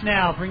Hurst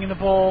now bringing the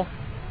ball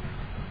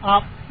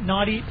up.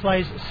 90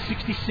 plays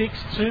 66.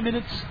 2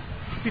 minutes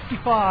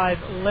 55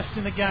 left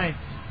in the game.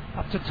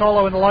 Up to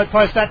Tolo in the low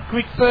post. That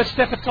quick first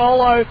step of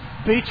Tolo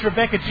beats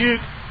Rebecca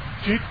Duke.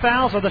 Duke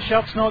fouls her. The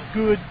shot's not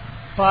good,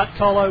 but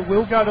Tolo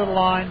will go to the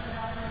line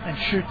and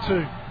shoot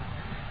two.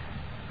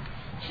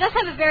 She does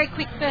have a very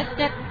quick first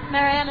step,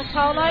 Mariana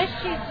Tolo.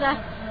 She's,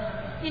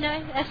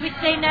 as we've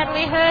seen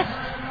Natalie Hurst.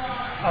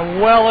 A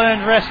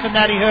well-earned rest for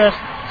Natty Hurst.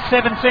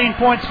 17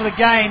 points for the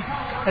game.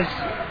 Has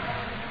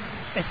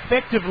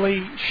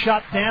effectively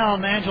shut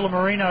down Angela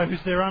Marino,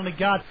 who's their only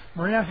guard.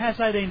 Marino has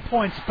 18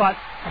 points, but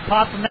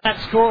apart from that,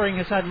 scoring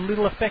has had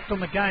little effect on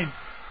the game.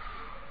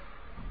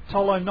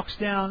 Tolo knocks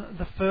down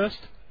the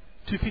first.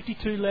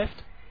 2:52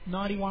 left.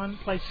 91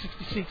 plays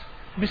 66.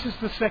 Misses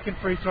the second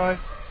free throw.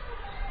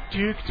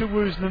 Duke to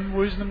Woosnam.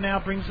 Woosnam now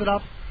brings it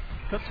up.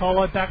 Got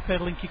Tolo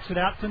backpedaling, kicks it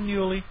out to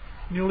Newley.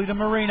 Newley to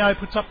Marino,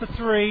 puts up the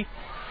three,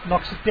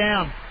 knocks it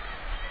down.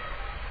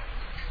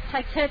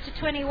 Takes her to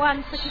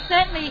 21, so she's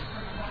certainly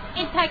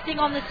impacting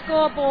on the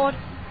scoreboard.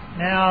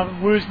 Now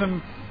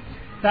Woosnam,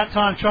 that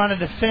time trying to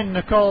defend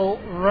Nicole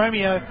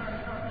Romeo.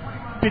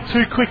 A bit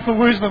too quick for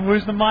Woosnam.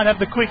 Woosnam might have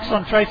the quicks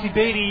on Tracy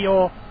Beattie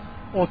or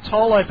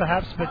Tolo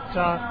perhaps, but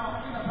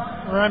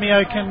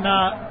Romeo can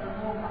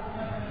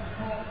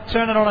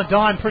turn it on a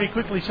dime pretty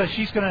quickly, so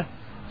she's going to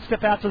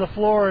step out to the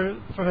floor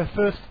for her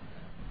first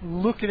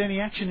look at any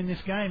action in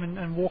this game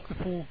and walk the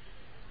full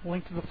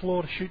length of the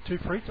floor to shoot two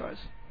free throws.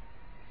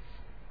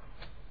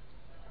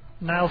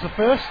 Nails the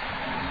first.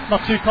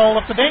 Not too cold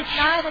off the bench.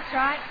 No, that's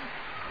right.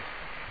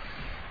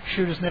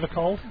 Shooter's never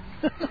cold.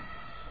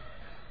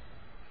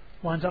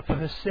 Lines up for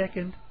her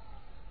second.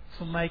 This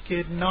will make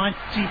it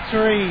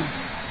 93.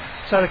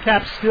 So the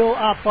Caps still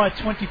up by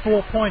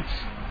 24 points.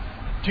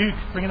 Duke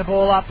bringing the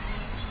ball up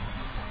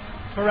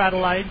for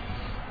Adelaide.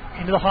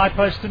 Into the high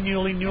post to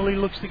Newley. Newley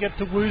looks to get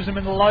to Woosnam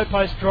in the low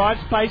post.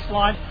 Drives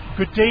baseline.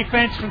 Good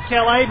defense from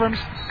Kel Abrams.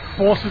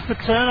 Forces the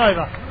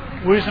turnover.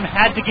 Woosnam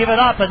had to give it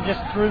up and just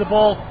threw the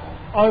ball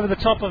over the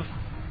top of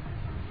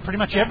pretty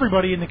much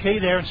everybody in the key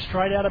there and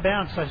straight out of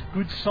bounds. So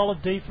good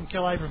solid D from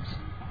Kel Abrams.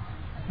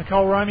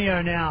 Nicole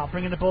Romeo now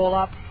bringing the ball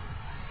up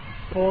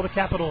for the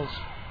Capitals.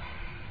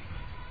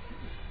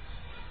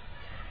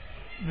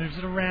 Moves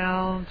it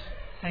around.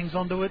 Hangs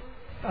onto it.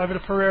 Over to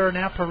Pereira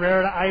now.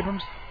 Pereira to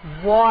Abrams.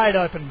 Wide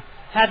open.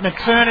 Had an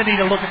eternity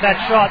to look at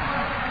that shot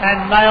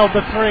and nailed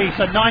the three.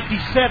 So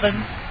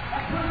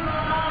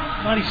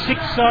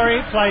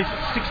 96, plays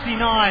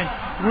 69.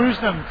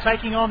 Woosnam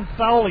taking on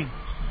Bowley.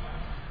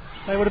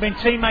 They would have been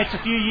teammates a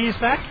few years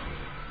back.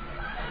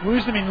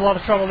 Woosnam in a lot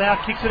of trouble now.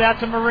 Kicks it out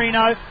to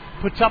Marino.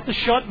 Puts up the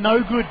shot.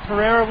 No good.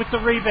 Pereira with the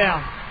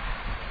rebound.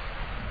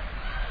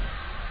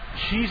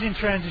 She's in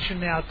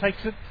transition now.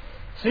 Takes it.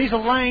 Sees a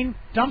lane.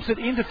 Dumps it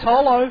into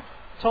Tolo.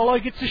 Tolo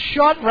gets a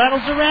shot.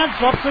 Rattles around.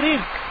 Drops it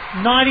in.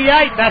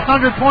 98. That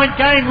 100-point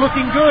game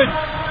looking good.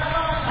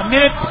 A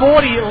minute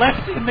 40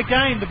 left in the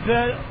game.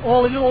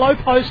 All in the low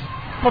post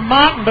for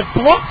Martin, but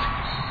blocked.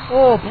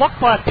 Blocked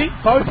by, I think,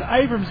 both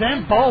Abrams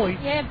and Bowley.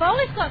 Yeah,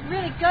 Bowley's got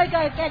really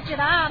go-go gadget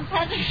arms,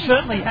 hasn't she? She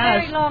certainly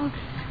has.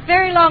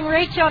 Very long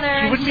reach on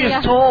her. She wouldn't be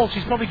as tall.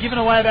 She's probably given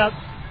away about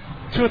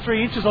 2 or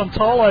 3 inches on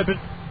Tolo, but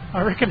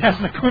I reckon has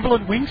an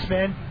equivalent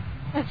wingspan.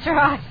 That's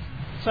right.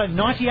 So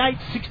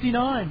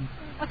 98-69.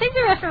 I think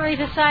the referees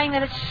are saying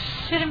that it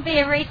shouldn't be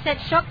a reset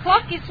shot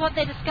clock, is what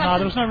they're discussing. No,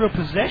 there was no real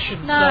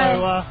possession. No.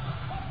 So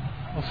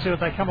We'll see what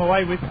they come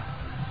away with.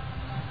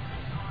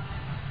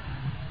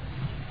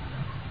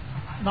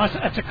 Nice.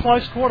 It's a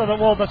close quarter.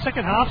 Well, the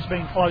second half's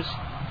been close.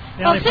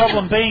 The only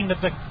problem being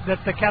that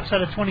the Caps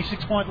had a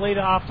 26-point lead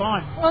at half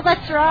time. Well,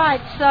 that's right.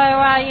 So,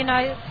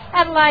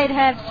 Adelaide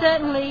have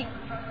certainly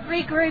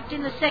regrouped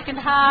in the second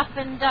half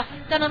and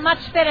done a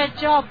much better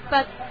job,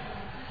 but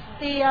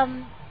the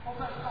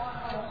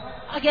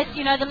I guess,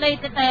 the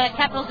lead that the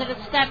Capitals had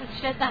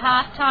established at the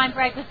half-time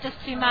break was just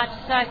too much.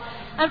 So,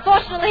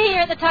 unfortunately,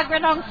 here at the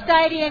Tuggeranong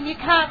Stadium, you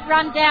can't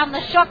run down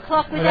the shot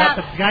clock without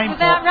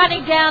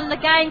running down the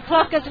game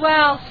clock as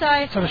well.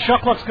 So the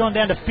shot clock's gone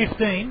down to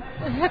 15.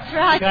 That's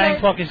right. The game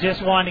clock is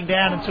just winding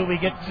down until we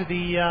get to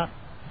the...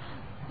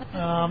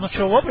 I'm not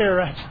sure what we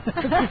were at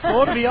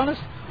before, to be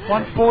honest.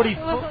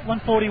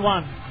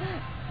 141.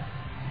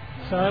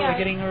 So we're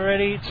getting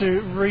ready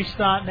to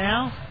restart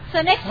now.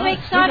 So next week,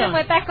 Simon,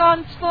 we're back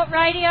on Sport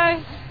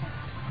Radio.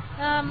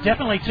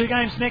 Definitely 2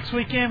 games next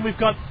weekend. We've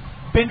got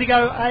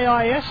Bendigo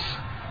AIS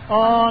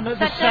on the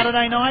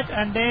Saturday night,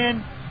 and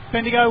then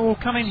Bendigo will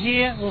come in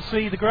here. We'll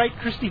see the great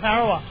Christy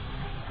Harrower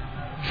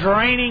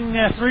draining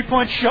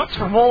 3-point shots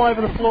from all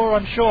over the floor,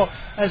 I'm sure,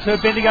 as her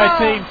Bendigo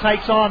team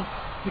takes on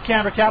the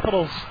Canberra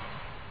Capitals.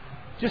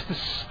 Just a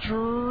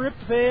strip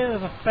there.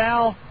 There's a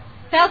foul.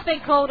 Foul's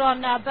been called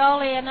on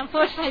Bowley, and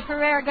unfortunately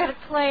Pereira got it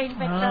clean.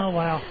 But,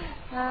 wow.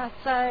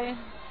 So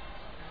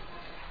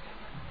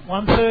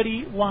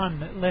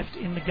 1:31 left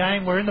in the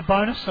game. We're in the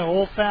bonus, so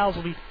all fouls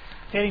will be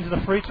heading to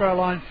the free throw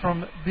line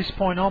from this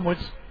point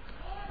onwards.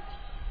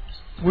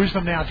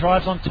 Woosnam now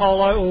drives on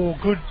Tolo. Oh,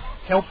 good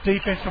help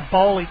defense from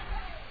Bowley.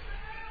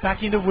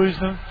 Back into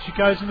Woosnam. She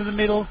goes into the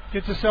middle,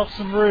 gets herself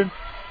some room.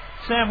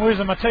 Sam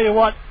Woosnam, I tell you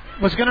what,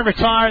 was going to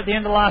retire at the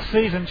end of last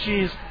season. She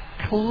is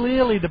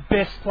clearly the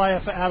best player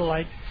for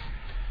Adelaide.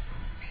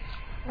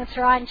 That's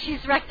right, and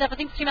she's racked up, I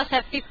think she must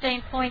have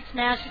 15 points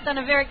now. She's done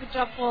a very good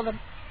job for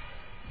them.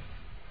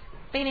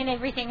 Been in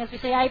everything, as we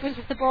see Abrams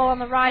with the ball on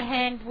the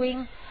right-hand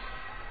wing.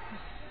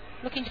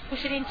 Looking to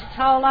push it into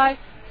Tolo.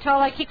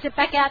 Tolo kicks it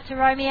back out to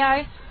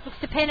Romeo. Looks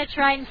to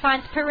penetrate and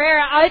finds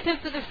Pereira open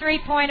for the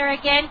three-pointer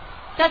again.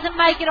 Doesn't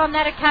make it on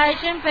that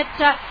occasion, but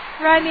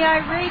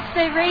Romeo reads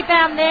the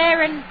rebound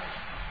there and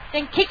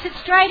then kicks it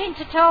straight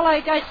into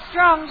Tolo. Goes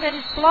strong, but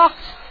is blocked.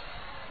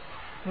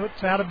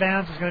 It's out of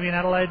bounds. It's going to be an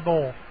Adelaide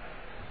ball.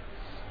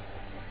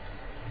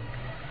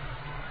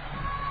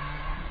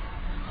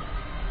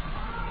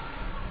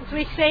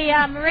 We see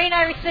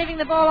Marino receiving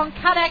the ball on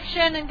cut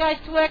action and goes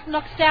to work,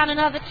 knocks down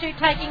another 2,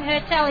 taking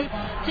her tally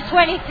to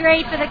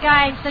 23 for the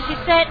game. So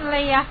she's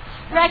certainly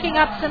racking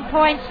up some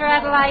points for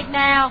Adelaide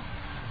now,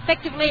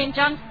 effectively in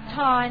junk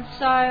time.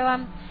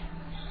 So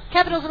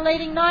Capitals are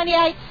leading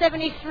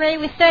 98-73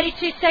 with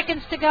 32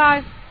 seconds to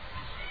go.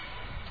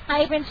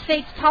 Abrams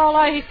feeds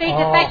Tolo, who feeds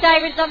it back to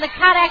Abrams on the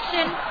cut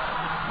action.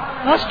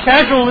 Nice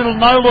casual little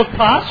no-look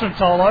pass from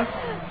Tolo.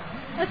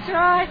 That's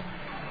right.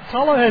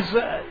 Tolo has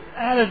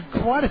added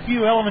quite a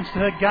few elements to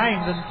her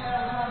game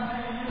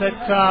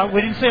that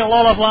we didn't see a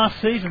lot of last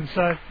season,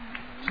 so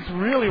she's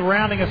really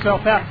rounding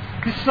herself out.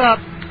 We see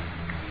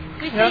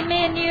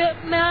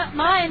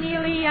Maya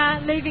nearly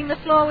leaving the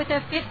floor with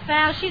her 5th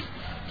foul.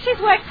 She's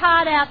worked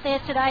hard out there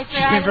today for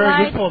Adelaide. She's been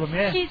very good for them,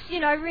 yeah. She's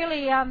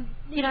really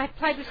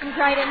played with some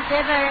great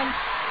endeavour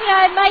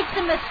and made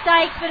some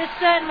mistakes, but has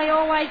certainly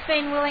always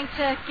been willing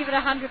to give it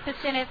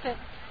 100% effort.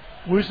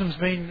 Woosnam's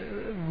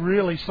been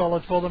really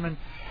solid for them, and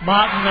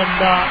Martin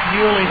and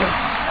Newley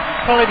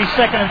have probably be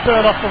second and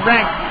third off the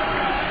rank.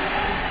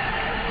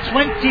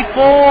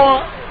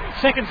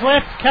 24 seconds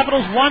left.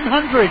 Capitals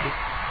 100.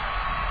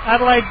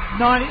 Adelaide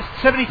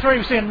 73.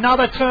 We see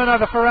another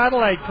turnover for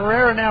Adelaide.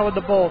 Pereira now with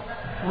the ball.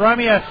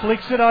 Romeo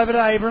flicks it over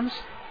to Abrams.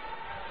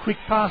 Quick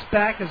pass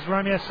back as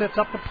Romeo sets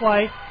up the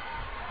play.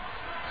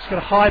 She's got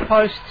a high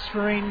post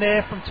screen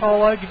there from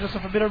Tolo. Gives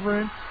herself a bit of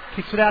room.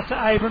 Kicks it out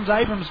to Abrams.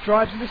 Abrams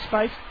drives into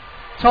space.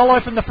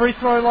 Tolo from the free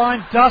throw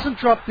line doesn't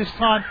drop this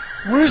time.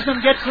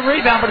 Woosnam gets the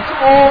rebound, but it's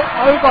all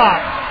over.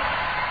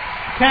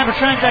 Canberra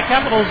Transact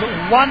Capitals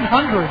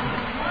 100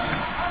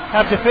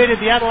 have defeated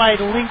the Adelaide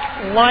Link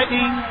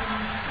Lightning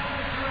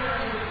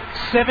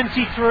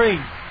 73.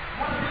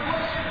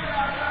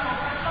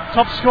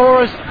 Top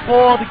scorers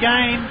for the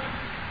game.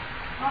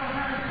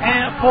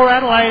 And for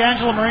Adelaide,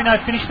 Angela Marino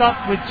finished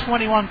up with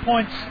 21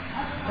 points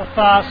of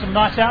some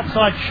nice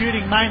outside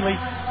shooting mainly.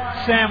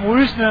 Sam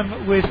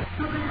Woosnam with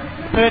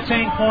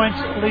 13 points,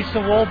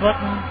 Lisa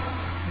Warburton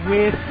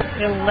with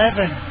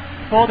 11.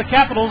 For the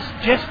Capitals,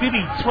 Jess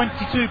Bibby,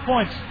 22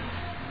 points.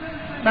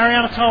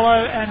 Mariana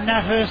Tolo and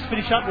Nat Hurst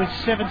finish up with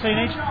 17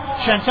 each.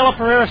 Chantella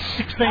Pereira,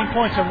 16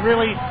 points. A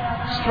really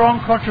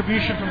strong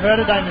contribution from her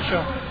today,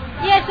 Michelle.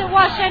 Yes, it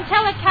was.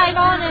 Chantella came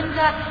on and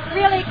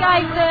really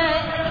gave the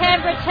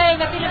Canberra team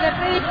a bit of a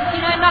boost,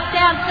 knocked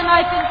down some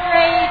open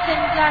threes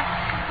and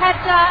had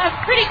a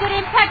pretty good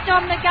impact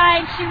on the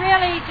game. She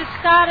really just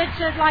started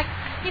to,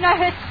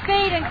 her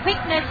speed and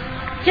quickness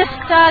just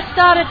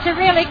started to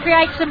really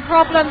create some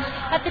problems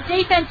at the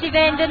defensive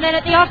end, and then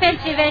at the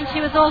offensive end she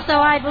was also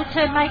able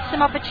to make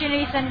some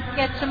opportunities and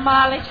get some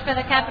mileage for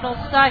the Capitals.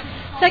 So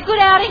So good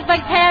outing by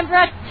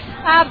Canberra,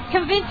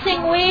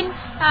 convincing win.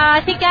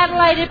 I think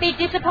Adelaide would be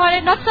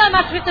disappointed, not so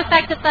much with the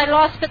fact that they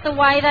lost, but the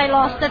way they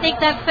lost. I think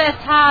that first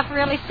half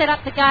really set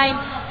up the game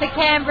for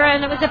Canberra,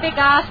 and it was a big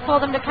ask for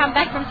them to come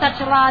back from such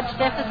a large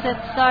deficit.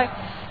 So,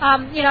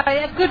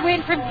 a good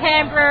win from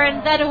Canberra,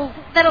 and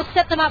that'll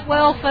set them up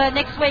well for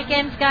next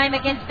weekend's game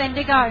against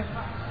Bendigo.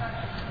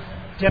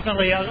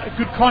 Definitely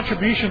good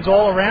contributions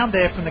all around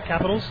there from the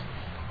Capitals.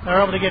 They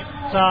were able to get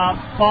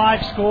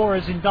 5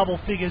 scorers in double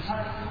figures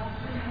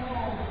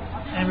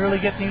and really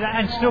get things,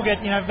 and still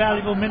get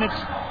valuable minutes.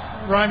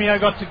 Romeo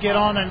got to get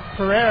on, and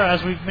Pereira,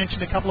 as we've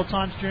mentioned a couple of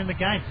times during the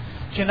game,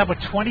 she ended up with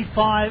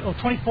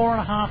 24 and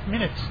a half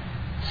minutes,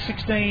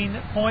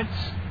 16 points,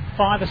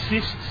 5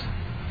 assists,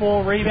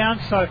 4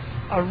 rebounds. So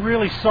a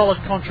really solid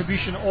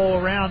contribution all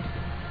around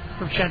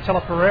from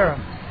Chantella Pereira.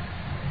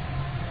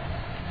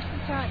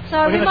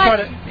 So we're going to try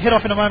to head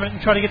off in a moment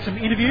and try to get some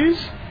interviews.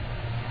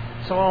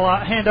 So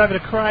I'll hand over to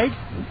Craig,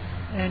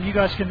 and you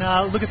guys can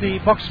look at the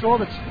box score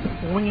that's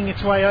winging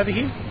its way over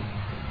here.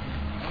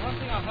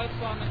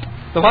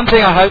 The one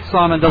thing I hope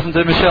Simon doesn't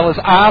do, Michelle, is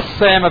ask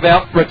Sam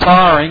about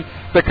retiring,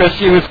 because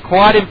she was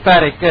quite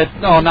emphatic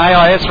on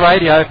AIS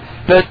radio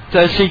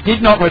that she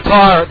did not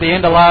retire at the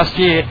end of last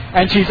year,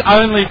 and she's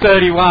only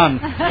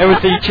 31. It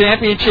was the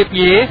championship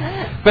year.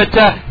 But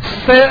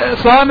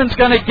Simon's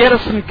going to get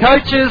us some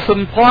coaches,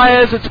 some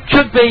players. It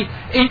should be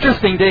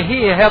interesting to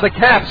hear how the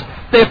Caps,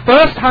 their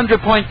first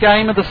 100-point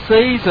game of the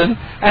season,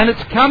 and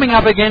it's coming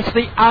up against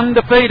the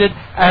undefeated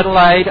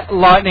Adelaide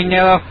Lightning.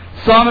 Now,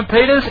 Simon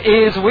Peters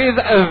is with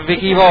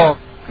Vicky Volk.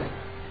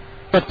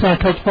 But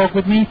Coach Volk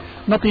with me.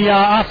 Not the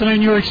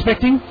afternoon you were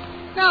expecting?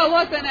 No, it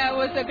wasn't. It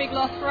was a big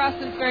loss for us.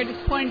 It's very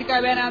disappointing to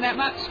go down that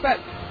much, but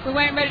we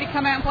weren't ready to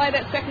come out and play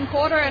that second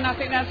quarter, and I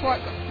think that's what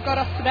got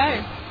us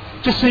today.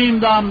 Just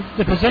seemed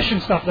the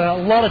possession stuff, a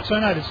lot of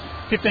turnovers,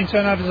 15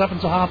 turnovers up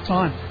until half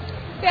time.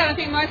 Yeah, I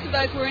think most of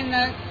those were in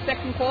the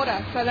second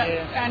quarter. So that,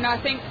 and I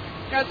think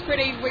it's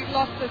pretty. We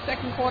lost the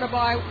second quarter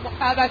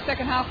that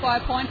second half by a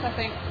point, I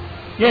think.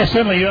 Yeah,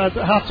 certainly. At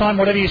half time,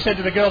 whatever you said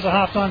to the girls at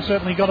half time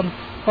certainly got them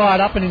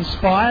fired up and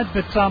inspired.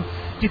 But do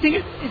you think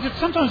is it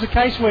sometimes the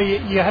case where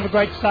you have a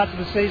great start to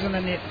the season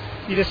and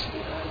you just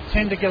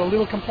tend to get a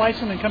little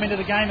complacent and come into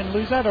the game and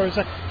lose that, or is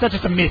that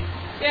just a myth?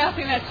 Yeah, I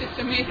think that's just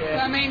a myth.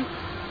 Yeah. I mean,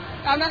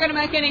 I'm not going to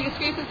make any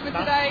excuses for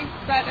today,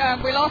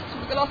 but we lost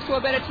to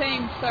a better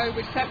team, so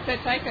we just have to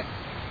take it.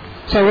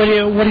 So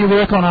what do you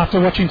work on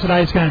after watching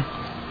today's game?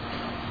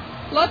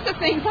 Lots of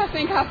things, I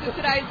think, after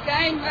today's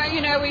game.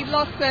 We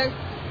lost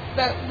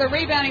the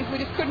rebounding. We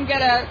just couldn't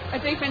get a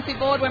defensive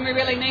board when we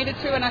really needed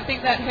to, and I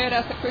think that hurt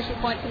us at crucial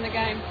points in the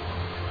game.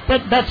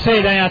 But that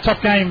said, a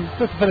tough game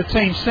for the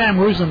team. Sam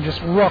Ruslan just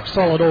rock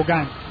solid all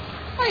game.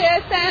 Oh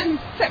yeah, Sam,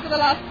 except for the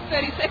last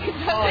 30 seconds,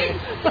 I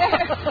think.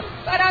 Yeah.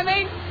 But I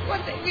mean,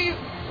 we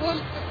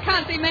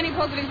can't see many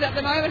positives at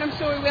the moment. I'm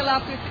sure we will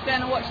after we sit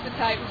down and watch the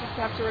tape. We'll just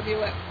have to review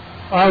it.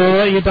 I will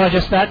let you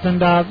digest that,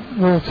 and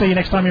we'll see you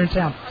next time you're in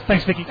town.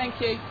 Thanks, Vicky.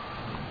 Thank you.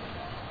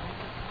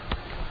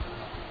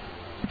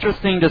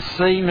 Interesting to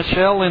see,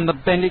 Michelle, in the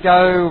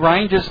Bendigo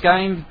Rangers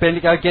game.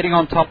 Bendigo getting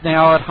on top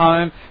now at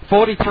home,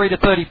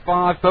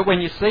 43-35. But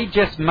when you see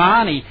Jess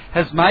Marnie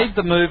has made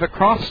the move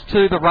across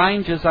to the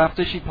Rangers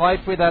after she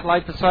played with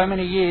Adelaide for so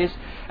many years,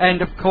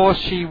 and of course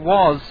she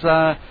was,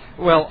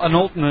 an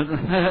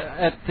alternate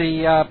at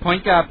the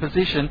point guard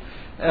position,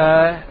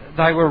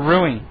 they were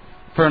ruining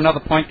for another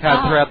point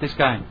guard throughout this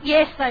game.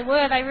 Yes, they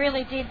were. They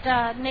really did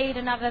need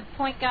another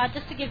point guard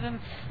just to give them,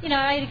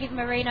 to give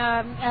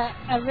Marina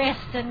a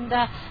rest. And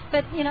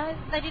but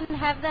they didn't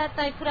have that.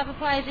 They put other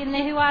players in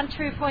there who aren't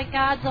true point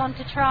guards on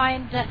to try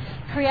and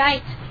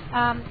create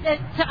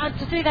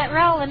to do that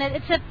role. And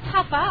it's a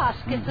tough ask.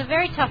 It's a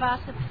very tough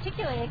ask,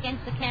 particularly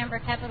against the Canberra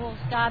Capitals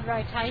guard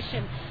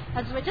rotation.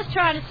 As we're just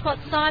trying to spot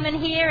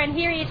Simon here, and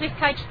here he is with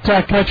Coach.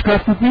 Coach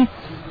Croft with me.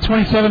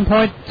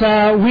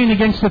 27-point win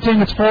against the team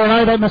that's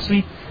 4-0. That must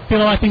be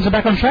feeling like things are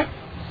back on track.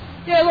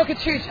 Yeah, look,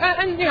 it's huge.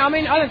 And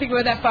I don't think we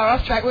were that far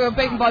off track. We were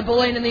beaten by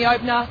Bulleen in the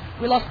opener.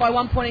 We lost by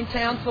 1 point in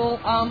Townsville.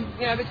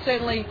 But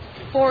certainly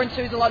 4-2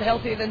 is a lot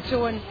healthier than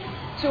 2 and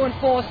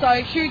 4. So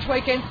huge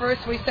weekend for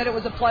us. We said it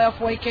was a playoff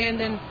weekend,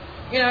 and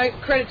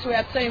credit to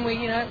our team.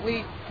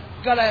 We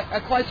got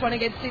a close one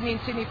against Sydney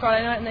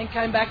Friday night, and then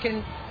came back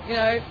and.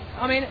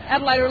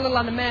 Adelaide are a little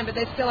undermanned, but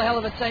they're still a hell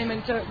of a team,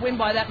 and to win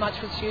by that much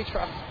was huge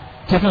for us.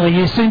 Definitely.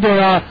 You seem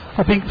to,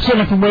 I think,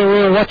 certainly from where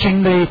we were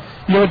watching,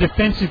 your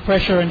defensive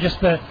pressure and just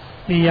the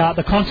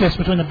contest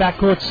between the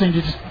backcourts seemed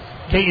to just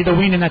get you the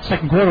win in that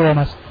second quarter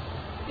almost.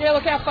 Yeah,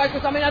 look, our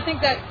focus, I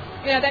think that,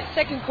 that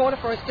second quarter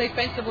for us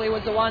defensively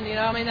was the one,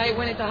 they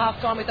went into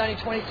half-time with only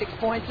 26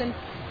 points, and,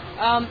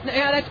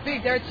 that's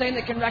big. They're a team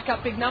that can rack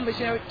up big numbers,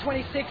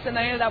 26, and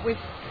they ended up with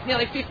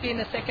nearly 50 in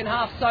the second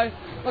half. So,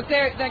 look,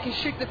 they can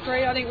shoot the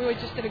three. I think we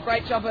just did a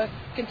great job of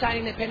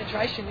containing their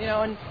penetration,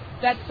 and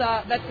that's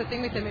the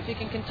thing with them. If you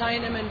can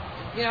contain them and,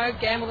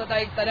 gamble that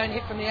they don't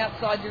hit from the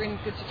outside, you're in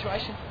a good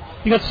situation.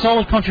 You got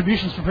solid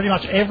contributions from pretty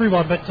much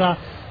everyone, but the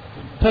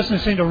person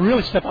who seemed to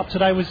really step up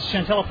today was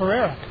Chantella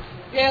Pereira.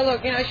 Yeah,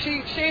 look,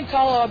 she and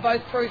Tolo are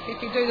both proof.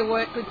 If you do the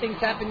work, good things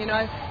happen.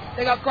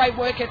 They've got great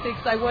work ethics.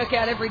 They work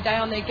out every day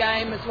on their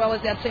game as well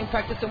as our team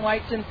practice and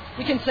weights, and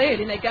you can see it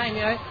in their game.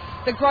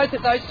 The growth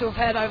that those two have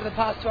had over the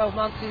past 12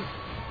 months is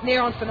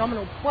near on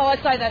phenomenal. Well, I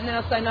say that and then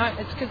I say no.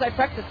 It's because they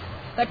practice.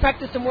 They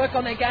practice and work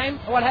on their game.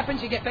 And what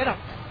happens? You get better.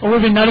 Well,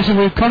 we've been noticing,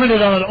 we've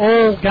commented on it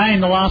all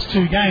game, the last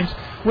 2 games.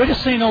 We're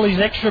just seeing all these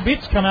extra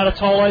bits come out of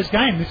Tolo's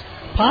game. This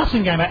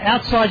passing game,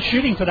 outside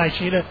shooting today.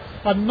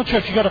 I'm not sure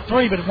if she got a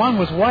 3, but one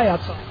was way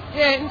outside.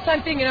 Yeah, and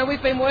same thing.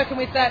 We've been working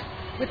with that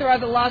with her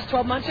over the last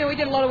 12 months. We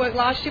did a lot of work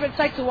last year, but it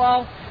takes a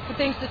while for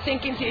things to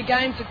sink into your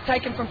game, to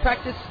take them from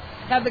practice,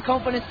 have the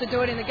confidence to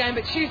do it in the game.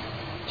 But she's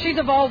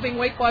evolving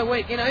week by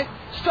week.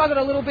 Struggled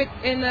a little bit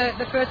in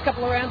the first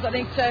couple of rounds, I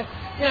think, to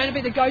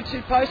be the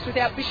go-to post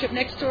without Bishop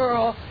next to her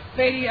or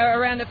Beattie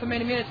around her for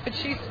many minutes. But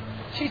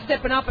she's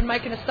stepping up and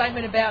making a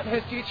statement about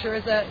her future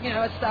as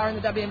a star in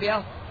the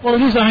WNBL. Well,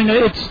 it is. I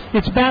mean,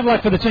 it's bad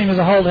luck for the team as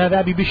a whole to have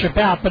Abby Bishop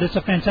out, but it's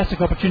a fantastic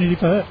opportunity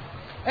for her.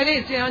 It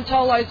is, and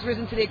Tolo's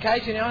risen to the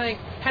occasion. I think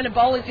Hannah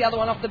Bowley's the other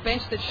one off the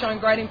bench that's shown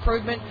great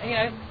improvement.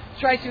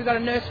 Tracy, we've got a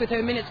nurse with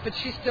her minutes, but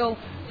she's still,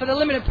 for the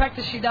limited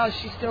practice she does,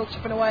 she's still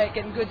chipping away at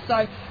getting good.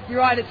 So you're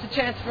right, it's a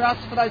chance for us,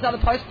 for those other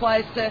post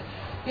players to,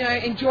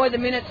 enjoy the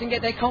minutes and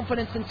get their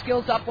confidence and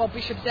skills up while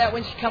Bishop's out.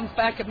 When she comes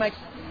back, it makes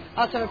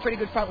us have a pretty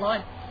good front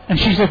line. And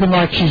she's looking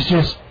like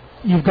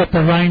you've got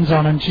the reins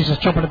on and she's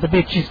just chopping at the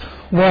bit. She's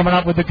warming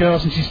up with the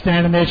girls and she's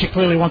standing there. She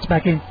clearly wants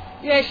back in.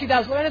 Yeah, she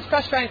does. Well, and it's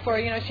frustrating for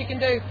her. She can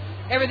do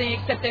everything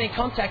except any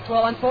contact.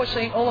 Well,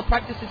 unfortunately, all the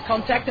practice is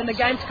contact and the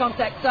game's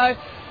contact. So,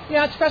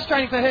 it's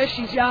frustrating for her.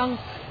 She's young.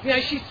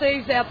 She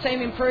sees our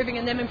team improving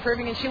and them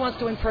improving, and she wants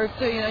to improve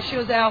too. She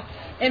was our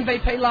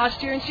MVP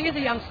last year, and she is a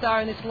young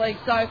star in this league.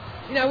 So,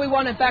 we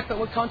want her back, but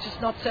we're conscious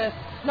not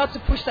to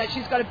push that.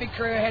 She's got a big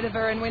career ahead of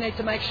her, and we need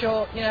to make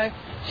sure,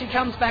 she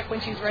comes back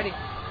when she's ready.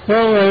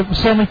 Well, we're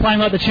certainly playing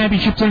like the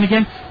championship team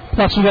again.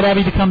 Plus, we've got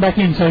Abby to come back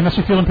in, so you must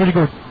be feeling pretty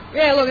good.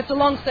 Yeah, look, it's a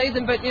long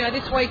season, but,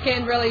 this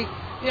weekend really,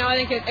 I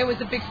think it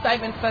was a big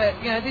statement for,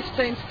 this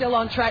team's still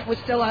on track.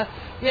 We're still a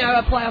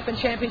playoff and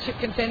championship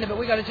contender, but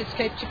we've got to just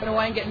keep chipping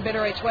away and getting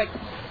better each week.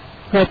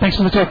 Great, thanks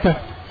for the talk, Bill.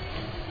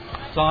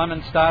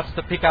 Simon starts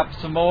to pick up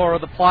some more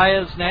of the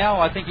players now.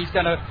 I think he's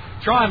going to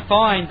try and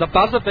find the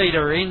buzzer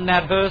beater in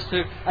Nat Hurst,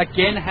 who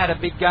again had a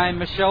big game,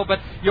 Michelle, but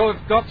you've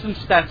got some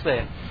stats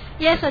there.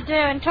 Yes, I do.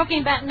 And talking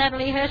about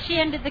Natalie Hurst, she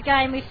ended the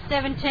game with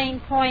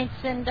 17 points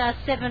and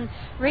 7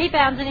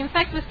 rebounds, and in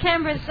fact was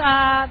Canberra's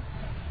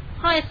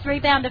highest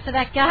rebounder for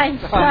that game.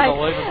 So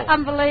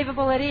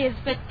unbelievable it is.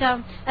 But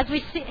as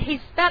we see,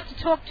 he's about to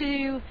talk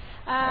to.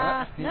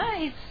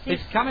 He's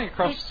coming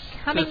across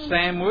to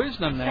Sam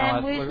Woosnam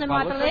now. Sam Woosnam,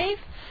 I believe.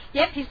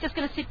 Yep, he's just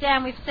going to sit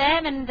down with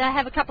Sam and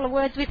have a couple of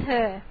words with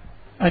her.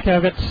 Okay,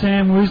 I've got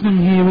Sam Woosnam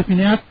here with me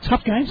now.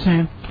 Tough game,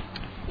 Sam.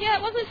 Yeah,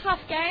 it was a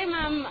tough game.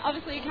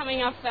 Obviously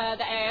coming off the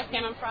AF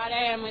game on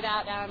Friday and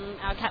without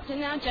our captain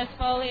now, Jess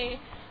Foley.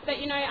 But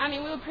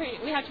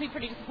we had to be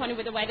pretty disappointed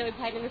with the way that we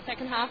played in the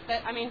second half.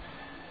 But I mean,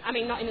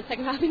 not in the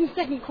second half, in the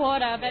second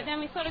quarter. But then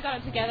we sort of got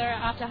it together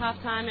after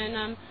half time,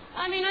 and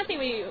I think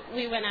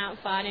we went out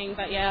fighting.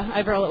 But yeah,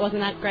 overall it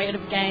wasn't that great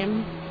of a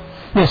game.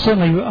 Yeah,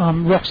 certainly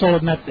rock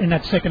solid in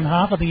that second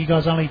half. I think you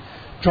guys only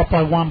dropped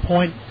by 1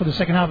 point for the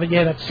second half. But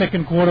yeah, that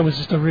second quarter was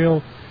just a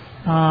real.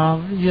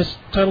 You just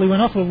totally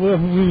went off. We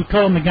were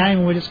calling the game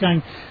and we're just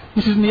going,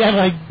 this isn't the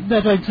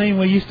Adelaide team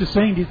we're used to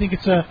seeing. Do you think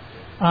it's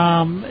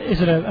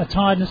is it a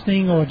tiredness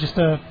thing or just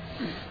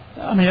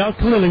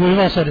clearly we've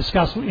also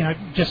discussed,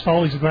 Jess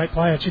Foley's a great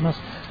player. She must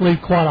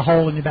leave quite a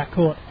hole in your back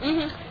court.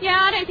 Mm-hmm. Yeah,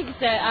 I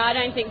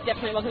don't think it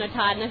definitely wasn't a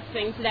tiredness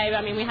thing today.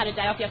 But, we had a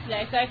day off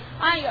yesterday. So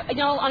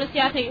in all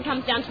honesty, I think it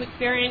comes down to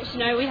experience.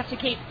 We have to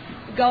keep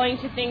going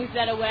to things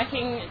that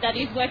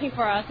is working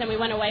for us, and we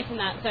went away from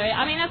that. So,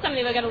 that's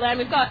something we're going to learn.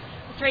 We've got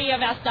 3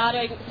 of our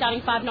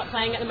starting 5 not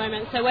playing at the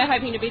moment, so we're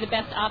hoping to be the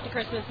best after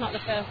Christmas,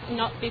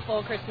 not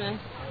before Christmas.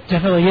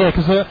 Definitely, yeah,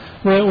 because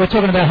we're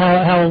talking about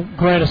how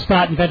great a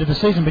start you've had to the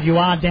season, but you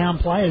are down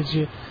players.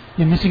 You're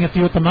missing a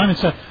few at the moment.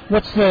 So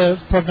what's the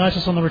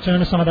prognosis on the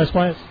return of some of those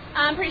players?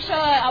 I'm pretty sure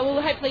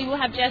hopefully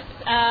we'll have Jess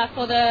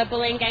for the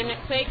Bulleen game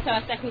next week, so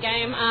our second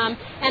game, and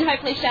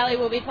hopefully Shelley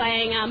will be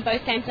playing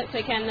both games next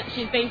weekend.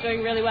 She's been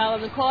doing really well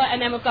on the court,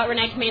 and then we've got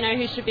Renee Camino,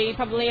 who should be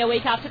probably a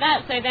week after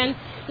that. So then,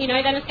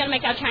 then it's going to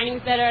make our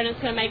trainings better, and it's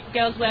going to make the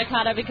girls work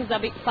harder because they'll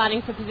be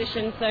fighting for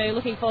position. So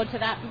looking forward to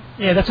that.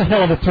 Yeah, that's a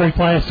hell of a 3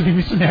 players to be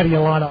missing out of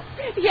your lineup.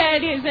 Yeah,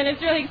 it is, and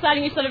it's really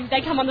exciting.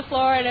 They come on the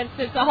floor, and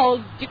it's a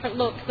whole different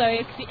look. So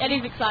it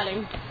is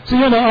exciting. So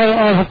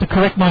I'll have to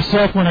correct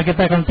myself when I get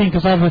back on thing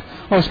because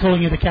I was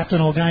calling you the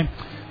captain all game.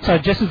 So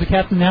Jess is the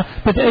captain now.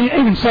 But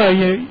even so,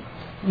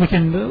 we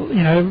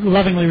can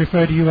lovingly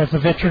refer to you as the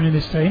veteran in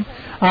this team.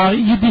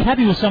 You'd be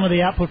happy with some of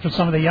the output from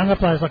some of the younger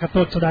players. Like I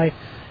thought today,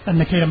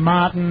 Nikita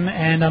Martin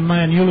and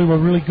Maya Newley were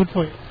really good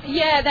for you.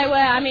 Yeah, they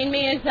were.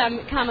 Mia's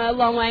come a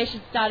long way.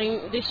 She's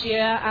starting this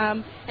year,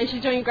 and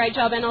she's doing a great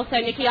job. And also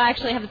Nikki, I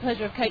actually have the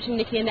pleasure of coaching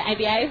Nikki in the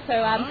ABA.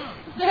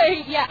 So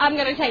yeah, I'm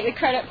going to take the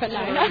credit for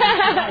no.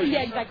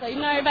 Yeah, exactly.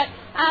 No, but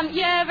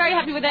Yeah, very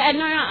happy with it. And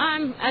no,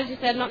 I'm, as you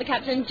said, not the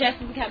captain. Jess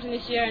is the captain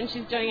this year, and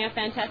she's doing a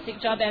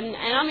fantastic job, and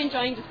I'm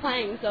enjoying just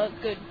playing, so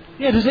it's good.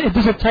 Yeah, does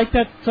it take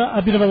that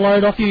a bit of a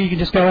load off you? You can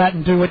just go out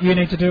and do what you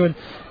need to do and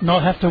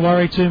not have to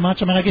worry too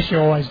much? I mean, I guess you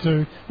always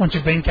do. Once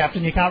you've been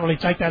captain, you can't really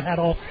take that hat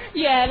off.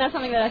 Yeah, and that's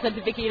something that I said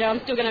to Vicky, I'm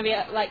still going to be,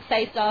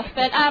 say stuff.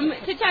 But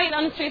to tell you the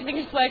honest truth, I think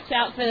it's worked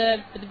out for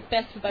the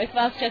best for both of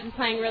us. Jess is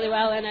playing really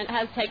well, and it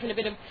has taken a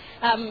bit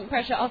of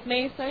pressure off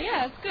me. So,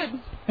 yeah, it's good.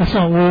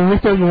 Excellent. Well, we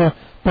thought you were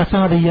by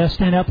far the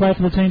standout player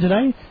for the team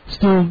today.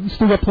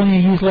 Still got plenty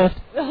of years left.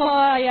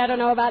 Oh, yeah, I don't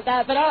know about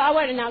that, but I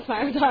won't announce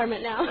my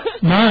retirement now.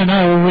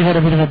 No, we had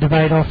a bit of a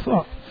debate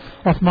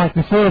off mic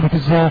before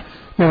because there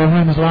were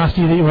rumours last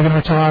year that you were going to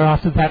retire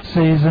after that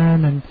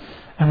season,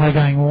 and we're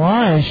going,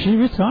 why is she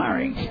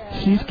retiring?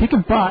 Yeah. She's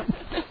kicking butt.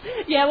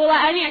 Yeah, well,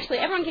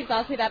 everyone keeps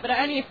asking me that, but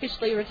I only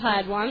officially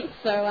retired once,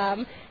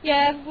 so,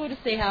 yeah, we'll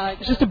just see how it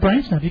goes. It's just a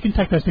brain snap. You can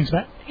take those things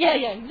back. Yeah,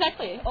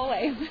 exactly,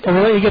 always. Well,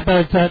 we'll let you get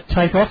that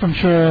tape off. I'm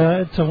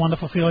sure it's a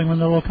wonderful feeling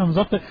when it all comes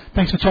off, but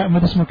thanks for chatting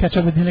with us, and we'll catch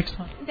up with you next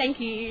time. Thank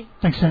you.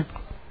 Thanks, Sam.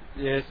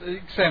 Yes,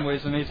 Sam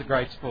Wisdom, he's a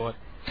great sport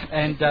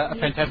and a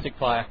fantastic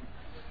player.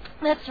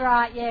 That's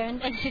right, yeah,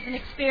 and she's an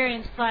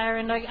experienced player,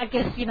 and I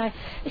guess,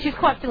 she's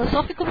quite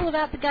philosophical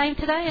about the game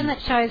today, and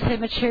that shows her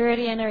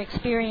maturity and her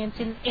experience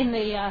in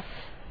the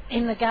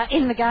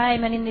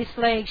game and in this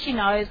league. She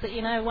knows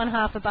that, one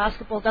half of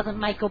basketball doesn't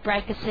make or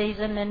break a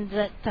season, and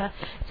that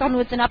it's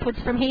onwards and upwards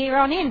from here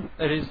on in.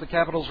 It is the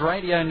Capitals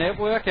Radio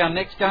Network. Our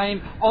next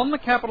game on the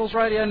Capitals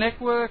Radio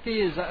Network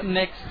is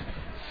next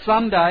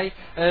Sunday,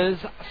 as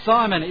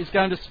Simon is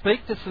going to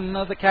speak to some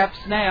of the Caps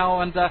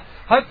now, and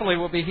hopefully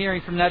we'll be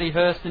hearing from Natty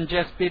Hurst and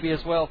Jess Bibby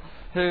as well,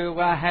 who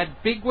had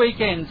big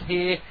weekends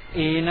here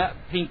in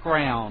Pink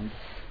Ground.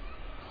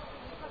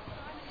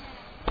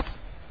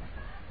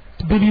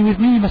 Bibby with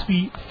me, you must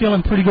be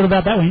feeling pretty good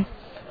about that win.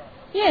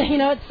 Yeah,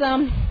 it's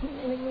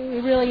we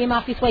really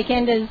earmarked this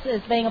weekend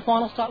as being a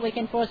finals type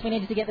weekend for us. We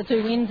needed to get the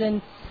 2 wins,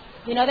 and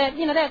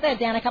they're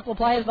down a couple of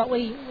players, but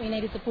we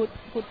needed to put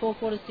 4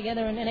 quarters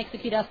together and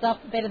execute our stuff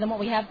better than what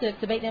we have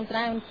to beat them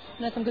today,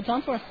 and some good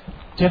times for us.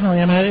 Definitely.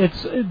 I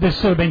mean, there's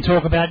sort of been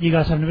talk about you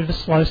guys having a bit of a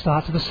slow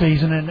start to the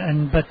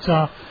season, but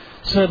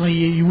certainly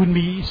you wouldn't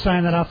be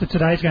saying that after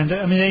today's game.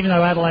 I mean, even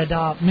though Adelaide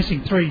are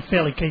missing 3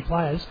 fairly key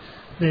players,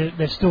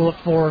 they're still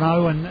at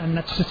 4-0, and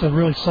that's just a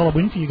really solid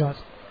win for you guys.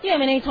 Yeah, I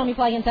mean, anytime you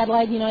play against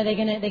Adelaide,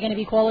 they're going to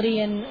be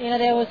quality, and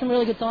there were some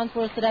really good signs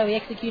for us today. We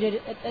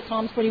executed at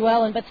times pretty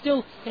well, but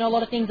still, a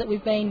lot of things that we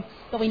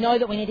know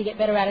that we need to get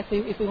better at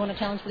if we want to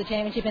challenge for the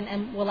championship,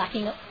 and we're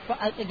lacking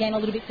again a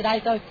little bit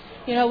today. So,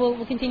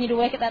 we'll continue to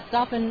work at that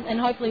stuff, and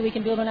hopefully we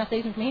can build on our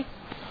season from here.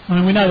 I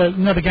mean, we know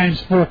that the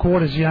game's 4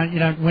 quarters. You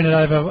don't win it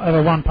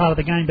over one part of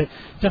the game, but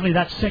definitely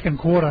that second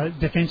quarter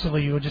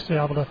defensively, you were just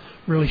able to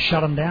really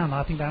shut them down.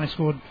 I think they only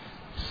scored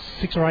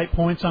 6 or 8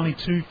 points, only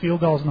 2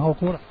 field goals in the whole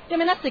quarter. Yeah, I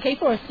mean, that's the key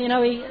for us. We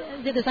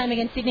did the same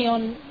against Sydney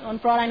on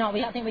Friday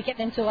night. I think we kept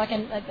them to like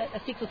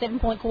a 6 or 7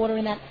 point quarter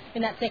in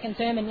that second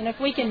term. And if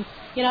we can,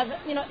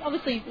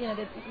 obviously,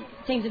 the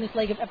teams in this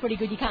league are pretty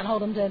good. You can't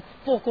hold them to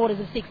 4 quarters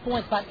of 6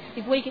 points. But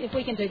if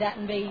we can do that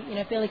and be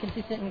fairly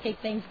consistent and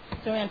keep things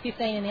to around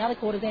 15 in the other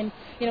quarters, then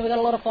we've got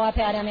a lot of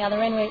firepower down the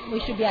other end where we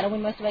should be able to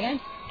win most of our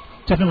games.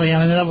 Definitely, I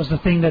mean, that was the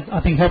thing that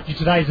I think helped you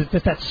today, is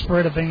that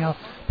spread of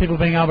people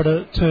being able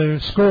to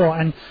score.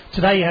 And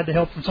today you had the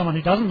help from someone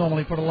who doesn't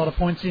normally put a lot of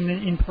points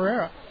in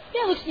Pereira.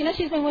 Yeah, look,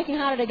 she's been working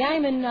hard at her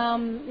game,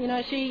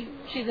 and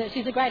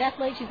she's a great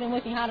athlete. She's been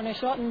working hard on her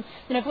shot, and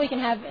if we can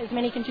have as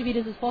many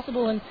contributors as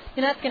possible, and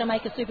that's going to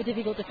make it super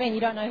difficult to defend.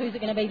 You don't know who's it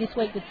going to be this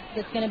week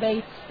that's going to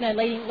be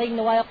leading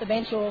the way off the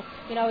bench, or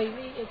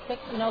we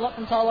expect a lot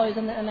from Tolos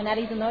and the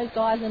Natties and those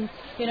guys, and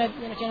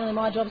generally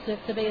my job's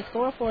to be a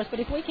scorer for us. But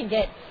if we can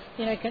get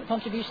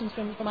contributions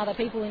from other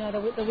people,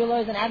 the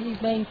Willows and Abby's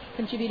been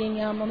contributing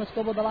on the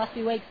scoreboard the last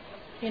few weeks,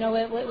 we're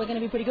going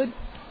to be pretty good.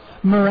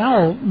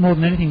 Morale, more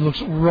than anything,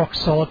 looks rock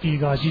solid for you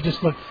guys. You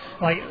just look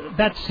like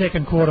that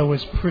second quarter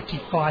was pretty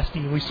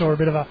feisty. We saw a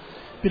bit of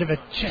a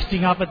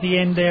chesting up at the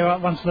end there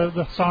once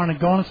the siren had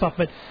gone and stuff.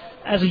 But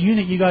as a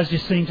unit, you guys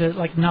just seem to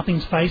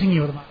nothing's phasing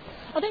you at the moment.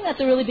 I think that's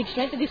a really big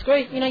strength of this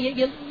group.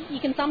 You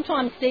can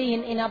sometimes see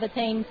in other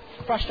teams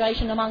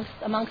frustration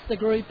amongst the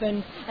group,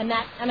 and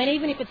that, I mean,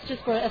 even if it's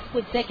just for a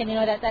split second,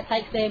 that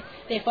takes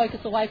their focus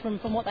away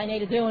from what they need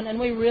to do, and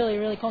we really,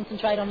 really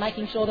concentrate on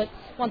making sure that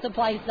once a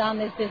play's done,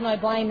 there's no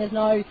blame, there's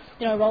no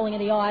rolling of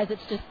the eyes.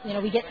 It's just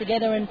we get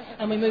together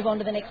and we move on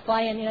to the next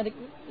play, and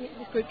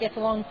this group gets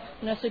along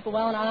super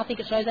well, and I think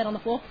it shows that on the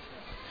floor.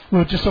 We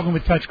were just talking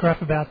with Coach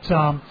Kraft about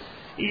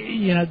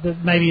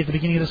maybe at the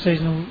beginning of the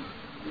season.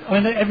 I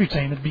mean, every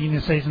team at the beginning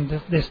of the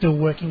season, they're still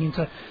working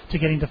to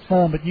get into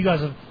form, but you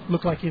guys have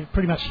looked like you've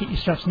pretty much hit your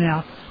straps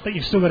now, but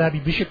you've still got Abby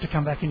Bishop to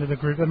come back into the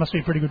group. That must be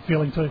a pretty good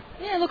feeling too.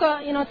 Yeah, look,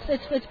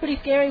 it's pretty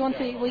scary once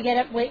we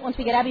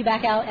get Abby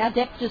back. Our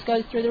depth just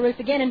goes through the roof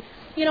again, and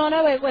I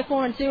know we're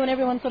 4-2, and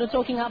everyone's sort of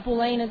talking up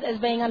Bulleen as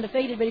being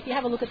undefeated, but if you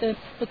have a look at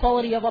the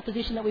quality of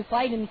opposition that we've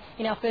played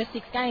in our first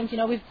 6 games,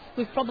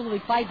 we've probably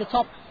played the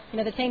top.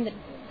 The team that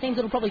teams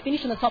that will probably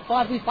finish in the top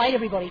 5, we've played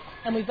everybody,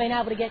 and we've been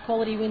able to get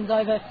quality wins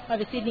over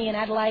Sydney and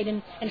Adelaide,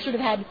 and should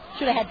have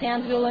had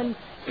Townsville, and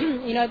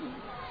you know,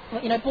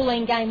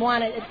 Bulleen game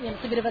 1.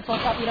 It's a bit of a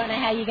toss up. You don't know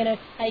how you're going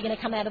to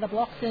come out of the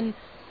blocks, and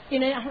you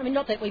know, I mean,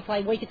 not that we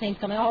play weaker teams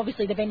coming.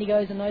 Obviously, the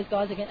Bendigos and those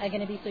guys are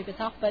going to be super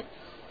tough, but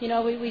you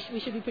know, we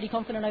should be pretty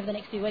confident over the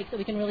next few weeks that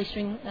we can really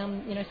string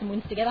some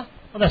wins together.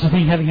 Well, that's the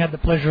thing. Having had the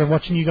pleasure of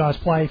watching you guys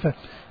play for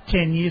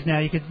 10 years now,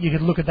 you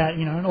could look at that.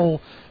 You know, in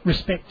all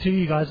respect to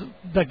you guys,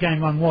 that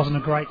game 1 wasn't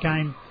a great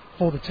game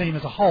for the team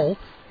as a whole,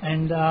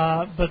 and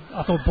but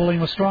I thought Bulleen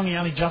was strong. He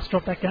only just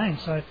dropped that game,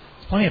 so.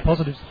 Plenty of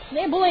positives.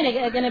 Yeah, Bulleen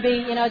are going to be,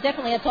 you know,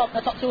 definitely a top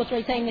 2 or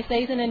 3 team this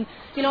season, and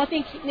you know, I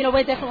think, you know,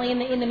 we're definitely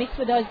in the mix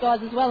with those guys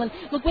as well. And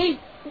look,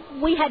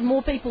 we had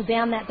more people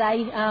down that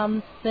day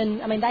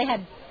than, I mean, they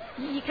had.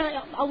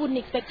 I wouldn't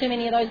expect too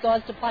many of those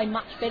guys to play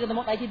much better than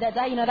what they did that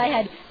day. You know, they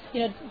had,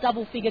 you know,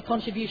 double-figure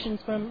contributions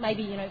from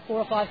maybe, you know, 4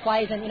 or 5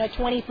 players, and you know,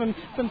 20 from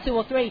 2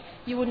 or 3.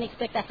 You wouldn't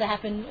expect that to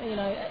happen. You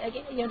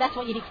know, that's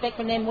what you'd expect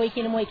from them week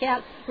in and week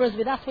out. Whereas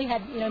with us, we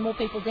had, you know, more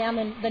people down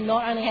than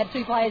not. Only had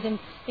 2 players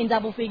in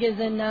double figures,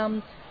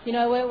 and you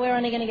know, we're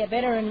only going to get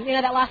better. And you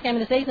know, that last game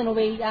of the season will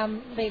be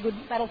a good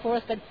battle for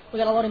us, but we've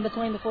got a lot in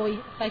between before we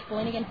face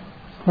Bulleen again.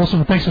 Awesome.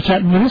 Well, thanks for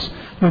chatting with us.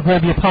 We'll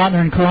grab your partner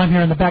in crime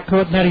here in the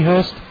backcourt, Maddie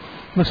Hurst.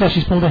 Looks like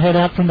she's pulled her head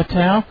out from the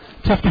towel.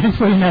 Tough game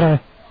for you, Natto.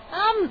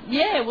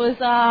 Yeah, it was,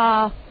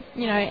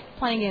 you know,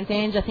 playing against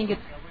Ange. I think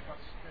it's...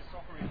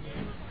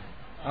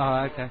 Oh,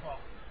 okay.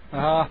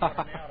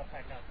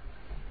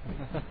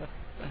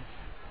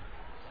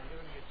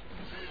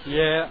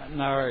 Yeah,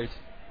 no worries.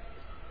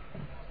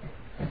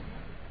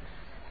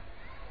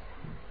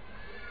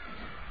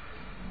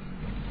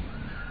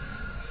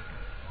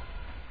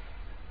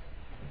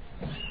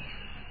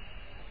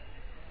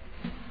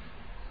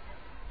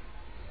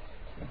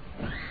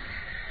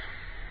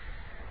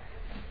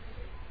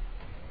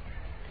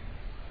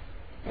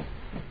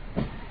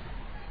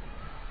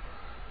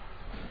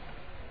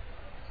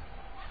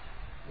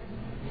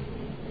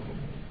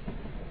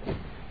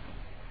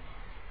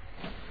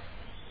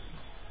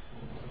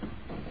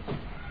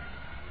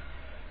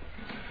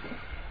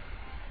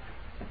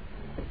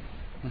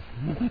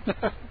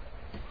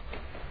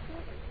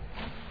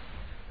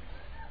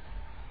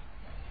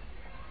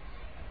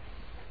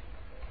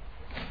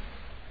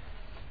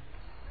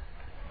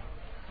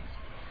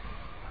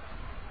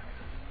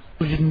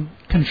 Didn't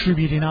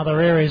contribute in other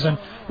areas, and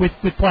with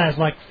players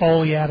like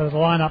Foley out of the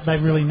lineup, they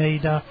really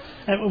need.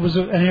 It was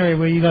an area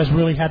where you guys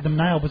really had them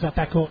nailed. Was that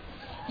backcourt?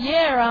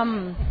 Yeah,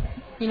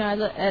 you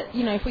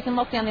know, if we can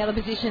lock down the other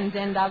positions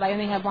and they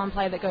only have one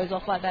player that goes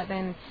off like that,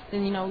 then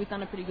you know, we've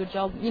done a pretty good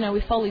job. You know,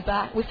 with Foley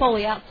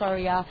out.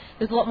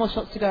 There's a lot more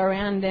shots to go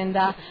around, and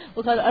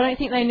look, I don't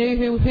think they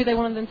knew who they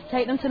wanted them to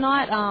take them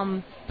tonight.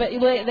 But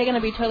they're going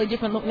to be totally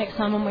different look next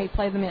time when we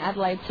play them in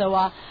Adelaide.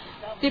 So.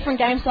 Different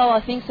game style,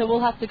 I think, so we'll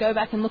have to go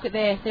back and look at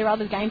their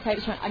other game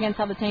tapes against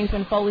other teams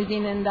when Foley's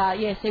in,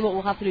 and see what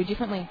we'll have to do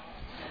differently.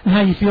 And how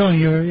are you feeling?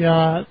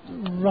 You're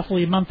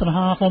roughly a month and a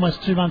half,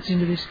 almost 2 months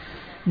into this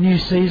new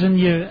season.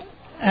 You're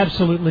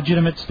absolute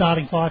legitimate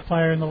starting 5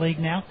 player in the league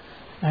now,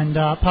 and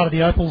part of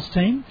the Opals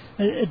team.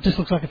 It just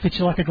looks like it fits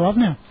you like a glove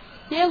now.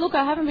 Yeah, look,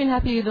 I haven't been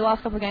happy the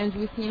last couple of games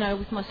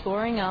with my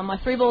scoring. My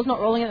 3 ball's not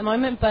rolling at the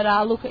moment, but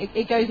look,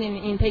 it goes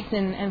in peaks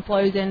and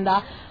flows, and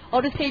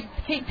I'll just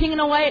keep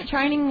pinging away at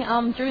training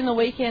during the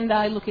weekend.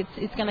 Look,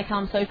 it's going to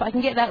come. So if I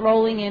can get that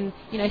rolling and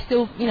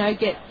still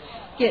get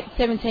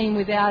 17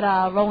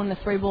 without rolling the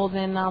 3 ball,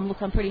 then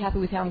look, I'm pretty happy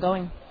with how I'm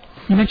going.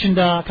 You mentioned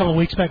a couple of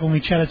weeks back when we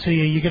chatted to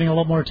you, you're getting a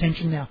lot more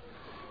attention now.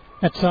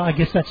 That's I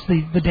guess that's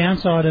the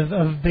downside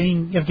of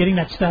getting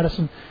that status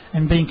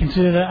and being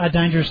considered a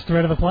dangerous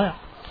threat of a player.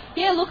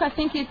 Yeah, look, I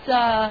think it's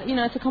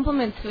it's a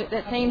compliment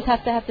that teams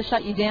have to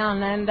shut you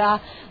down, and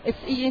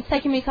it's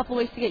taken me a couple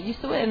of weeks to get used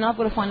to it, and I've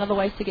got to find other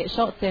ways to get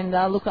shots. And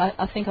look,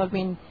 I think I've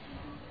been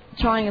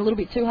trying a little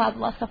bit too hard the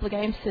last couple of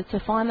games to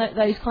find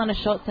those kind of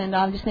shots, and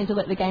I just need to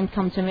let the game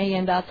come to me.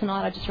 And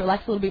tonight I just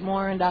relaxed a little bit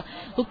more and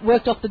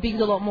worked off the bigs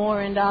a lot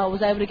more, and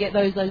was able to get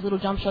those little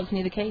jump shots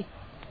near the key.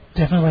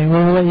 Definitely.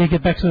 We'll let you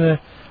get back to the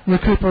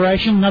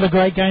recuperation. Another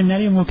great game,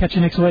 Natty, and we'll catch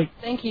you next week.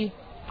 Thank you.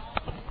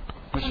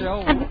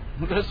 Michelle,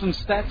 there's some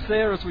stats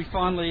there as we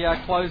finally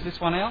close this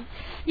one out.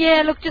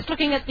 Yeah, look, just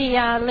looking at the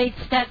lead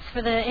stats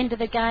for the end of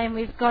the game,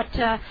 we've got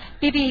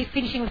Bibby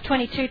finishing with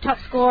 22, top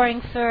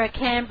scoring for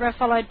Canberra,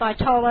 followed by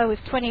Tolo with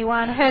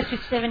 21, Hurst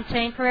with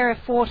 17, Pereira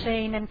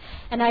 14,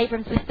 and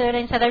Abrams with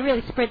 13. So they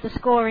really spread the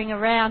scoring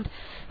around.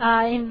 For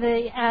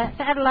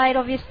Adelaide,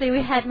 obviously,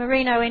 we had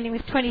Marino ending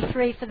with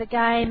 23 for the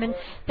game, and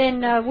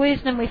then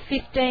Woosnam with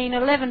 15,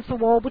 11 for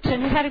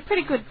Warburton, who had a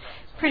pretty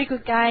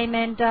good game,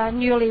 and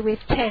Newley with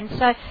 10.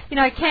 So,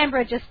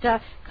 Canberra just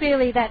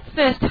clearly that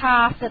first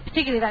half,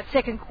 particularly that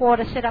second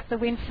quarter, set up the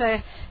win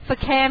for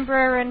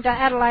Canberra, and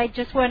Adelaide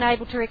just weren't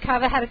able to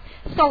recover. Had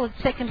a solid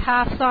second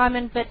half,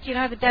 Simon, but,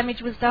 the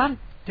damage was done.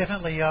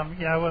 Definitely,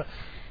 we're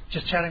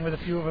just chatting with a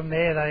few of them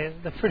there.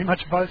 They pretty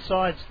much both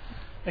sides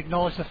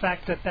acknowledge the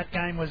fact that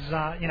game was,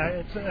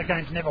 it's a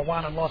game's never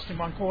won and lost in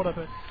one quarter,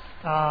 but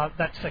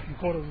that second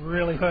quarter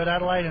really hurt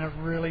Adelaide, and it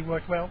really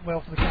worked well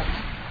for the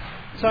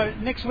Cats. So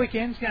next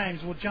weekend's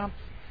games, we'll jump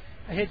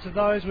ahead to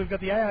those. We've got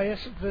the AIS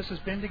versus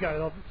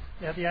Bendigo.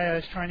 They'll at the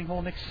AIS Training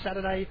Hall next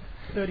Saturday,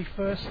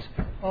 31st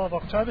of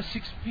October,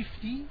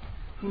 6:50.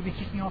 We'll be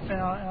kicking off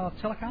our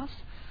telecast,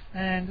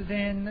 and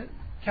then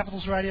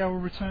Capitals Radio will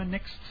return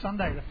next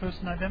Sunday, the 1st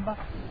of November,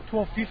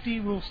 12:50.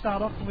 We'll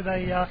start off with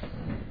a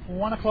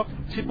 1 o'clock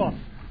tip-off.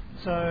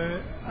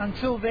 So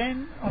until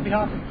then, on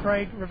behalf of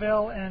Craig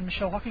Revell and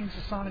Michelle Hawkins,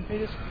 Simon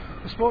Peters,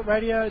 for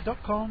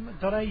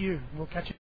sportradio.com.au. We'll catch you.